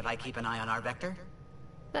pardon me if I keep an eye on our Vector?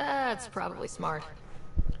 That's probably smart.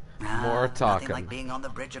 More talking. Nothing like being on the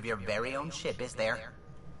bridge of your very own ship, is there?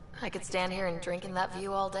 I could stand here and drink in that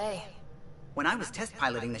view all day. When I was test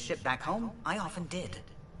piloting the ship back home, I often did.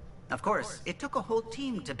 Of course, it took a whole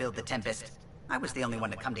team to build the Tempest. I was the only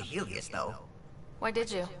one to come to Helios, though. Why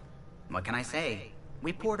did you? What can I say?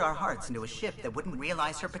 We poured our hearts into a ship that wouldn't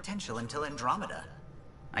realize her potential until Andromeda.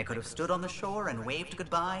 I could have stood on the shore and waved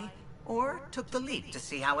goodbye, or took the leap to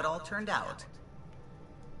see how it all turned out.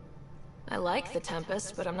 I like the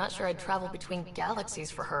Tempest, but I'm not sure I'd travel between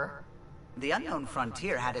galaxies for her. The unknown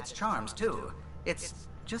frontier had its charms, too. It's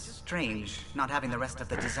just strange not having the rest of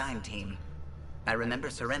the design team. I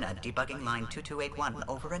remember Serena debugging line 2281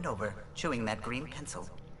 over and over, chewing that green pencil.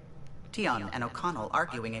 Tion and O'Connell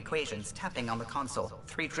arguing equations, tapping on the console,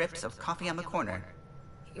 3 drips of coffee on the corner.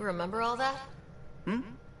 You remember all that?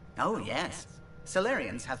 Oh, yes.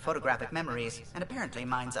 Solarians have photographic memories, and apparently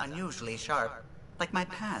mine's unusually sharp. Like my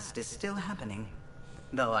past is still happening.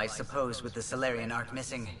 Though I suppose with the Solarian arc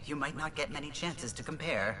missing, you might not get many chances to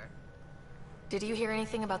compare. Did you hear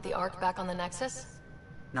anything about the arc back on the Nexus?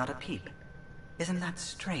 Not a peep. Isn't that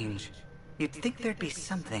strange? You'd think there'd be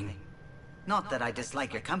something. Not that I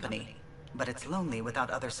dislike your company, but it's lonely without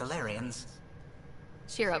other Solarians.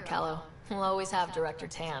 Cheer up, Callow. We'll always have Director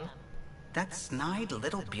Tan. That snide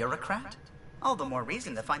little bureaucrat? All the more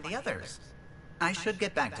reason to find the others. I should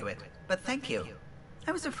get back to it, but thank you.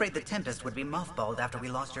 I was afraid the Tempest would be mothballed after we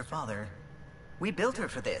lost your father. We built her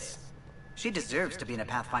for this. She deserves to be in a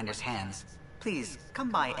Pathfinder's hands. Please, come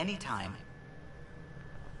by any time.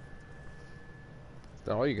 Is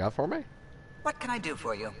that all you got for me? What can I do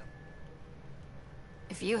for you?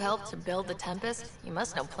 If you helped to build the Tempest, you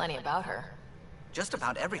must know plenty about her. Just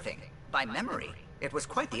about everything. By memory. It was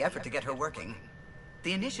quite the effort to get her working.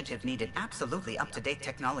 The initiative needed absolutely up-to-date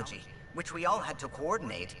technology, which we all had to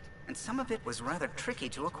coordinate, and some of it was rather tricky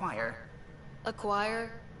to acquire.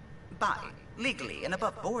 Acquire? Buy. Legally and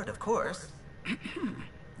above board, of course.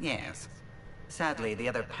 Yes. Sadly, the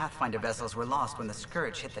other Pathfinder vessels were lost when the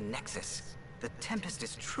Scourge hit the Nexus. The Tempest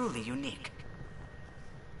is truly unique.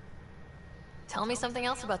 Tell me something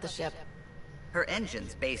else about the ship. Her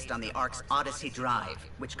engine's based on the Ark's Odyssey drive,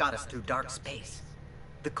 which got us through dark space.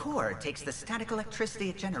 The core takes the static electricity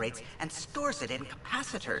it generates and stores it in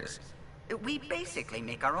capacitors. We basically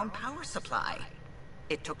make our own power supply.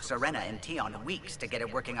 It took Serena and Tion weeks to get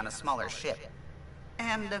it working on a smaller ship.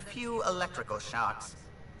 And a few electrical shocks.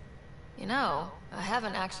 You know, I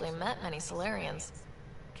haven't actually met many Solarians.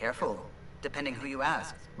 Careful. Depending who you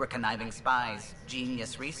ask, we're conniving spies,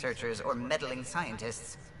 genius researchers, or meddling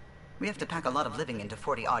scientists. We have to pack a lot of living into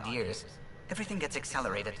 40-odd years. Everything gets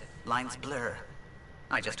accelerated, lines blur.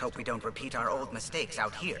 I just hope we don't repeat our old mistakes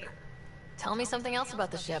out here. Tell me something else about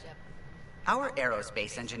the ship. Our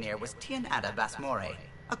aerospace engineer was Tianada Vasmore,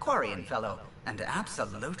 a Quarian fellow, and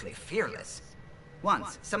absolutely fearless.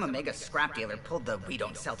 Once, some Omega scrap dealer pulled the "we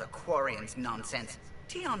don't sell to Quarians" nonsense.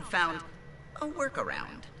 Tion found a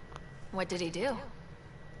workaround. What did he do?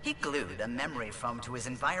 He glued a memory foam to his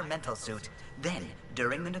environmental suit. Then,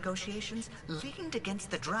 during the negotiations, leaned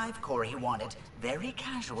against the drive core he wanted, very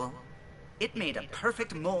casual. It made a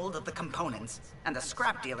perfect mold of the components, and the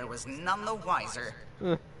scrap dealer was none the wiser.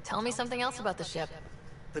 Tell me something else about the ship.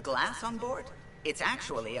 The glass on board? It's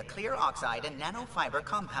actually a clear oxide and nanofiber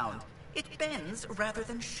compound. It bends rather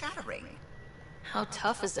than shattering. How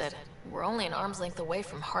tough is it? We're only an arm's length away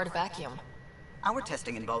from hard vacuum. Our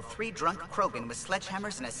testing involved 3 drunk Krogan with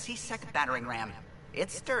sledgehammers and a C-Sec battering ram.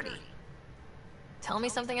 It's sturdy. Tell me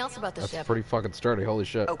something else about the ship. That's pretty fucking sturdy, holy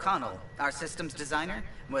shit. O'Connell, our systems designer,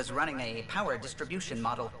 was running a power distribution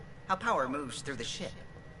model, how power moves through the ship.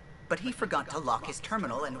 But he forgot to lock his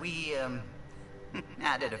terminal and we,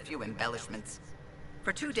 added a few embellishments.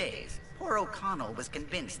 For 2 days, poor O'Connell was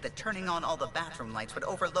convinced that turning on all the bathroom lights would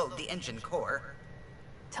overload the engine core.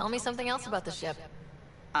 Tell me something else about the ship.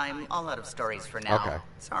 I'm all out of stories for now. Okay.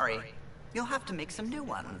 Sorry. You'll have to make some new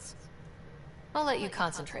ones. I'll let you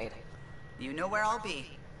concentrate. You know where I'll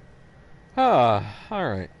be.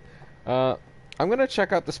 Alright. I'm gonna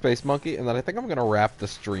check out the Space Monkey, and then I think I'm gonna wrap the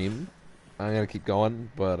stream. I'm gonna keep going,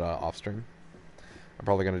 but off stream. I'm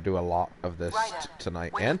probably gonna do a lot of this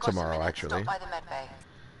tonight and tomorrow, actually.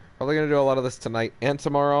 Probably gonna do a lot of this tonight and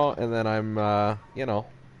tomorrow, and then I'm, you know...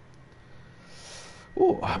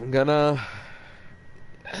 Ooh, I'm gonna...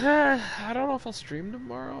 I don't know if I'll stream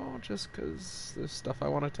tomorrow, just because there's stuff I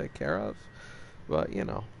want to take care of. But, you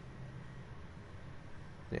know.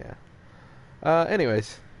 Yeah.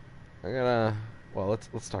 Anyways. I'm gonna... Well,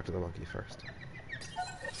 let's talk to the monkey first.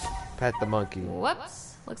 Pet the monkey.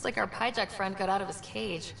 Whoops. Looks like our Pyjack friend got out of his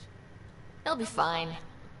cage. He'll be fine.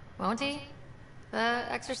 Won't he? The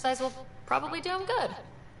exercise will probably do him good.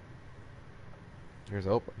 Here's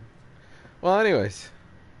open. Well, anyways.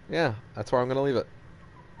 Yeah, that's where I'm gonna leave it.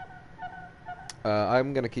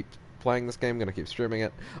 I'm gonna keep playing this game, gonna keep streaming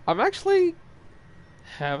it. I'm actually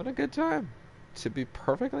having a good time. to be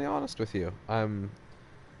perfectly honest with you. I'm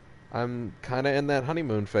kind of in that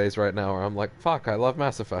honeymoon phase right now where I'm like, fuck, I love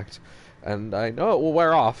Mass Effect. And I know it will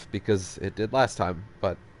wear off because it did last time,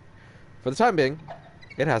 but for the time being,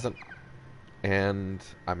 it hasn't. And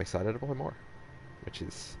I'm excited to play more, which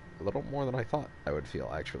is a little more than I thought I would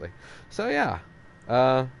feel, actually. So, yeah.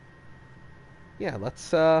 Yeah,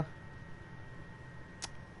 let's, I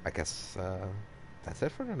guess, that's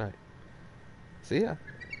it for tonight. See ya.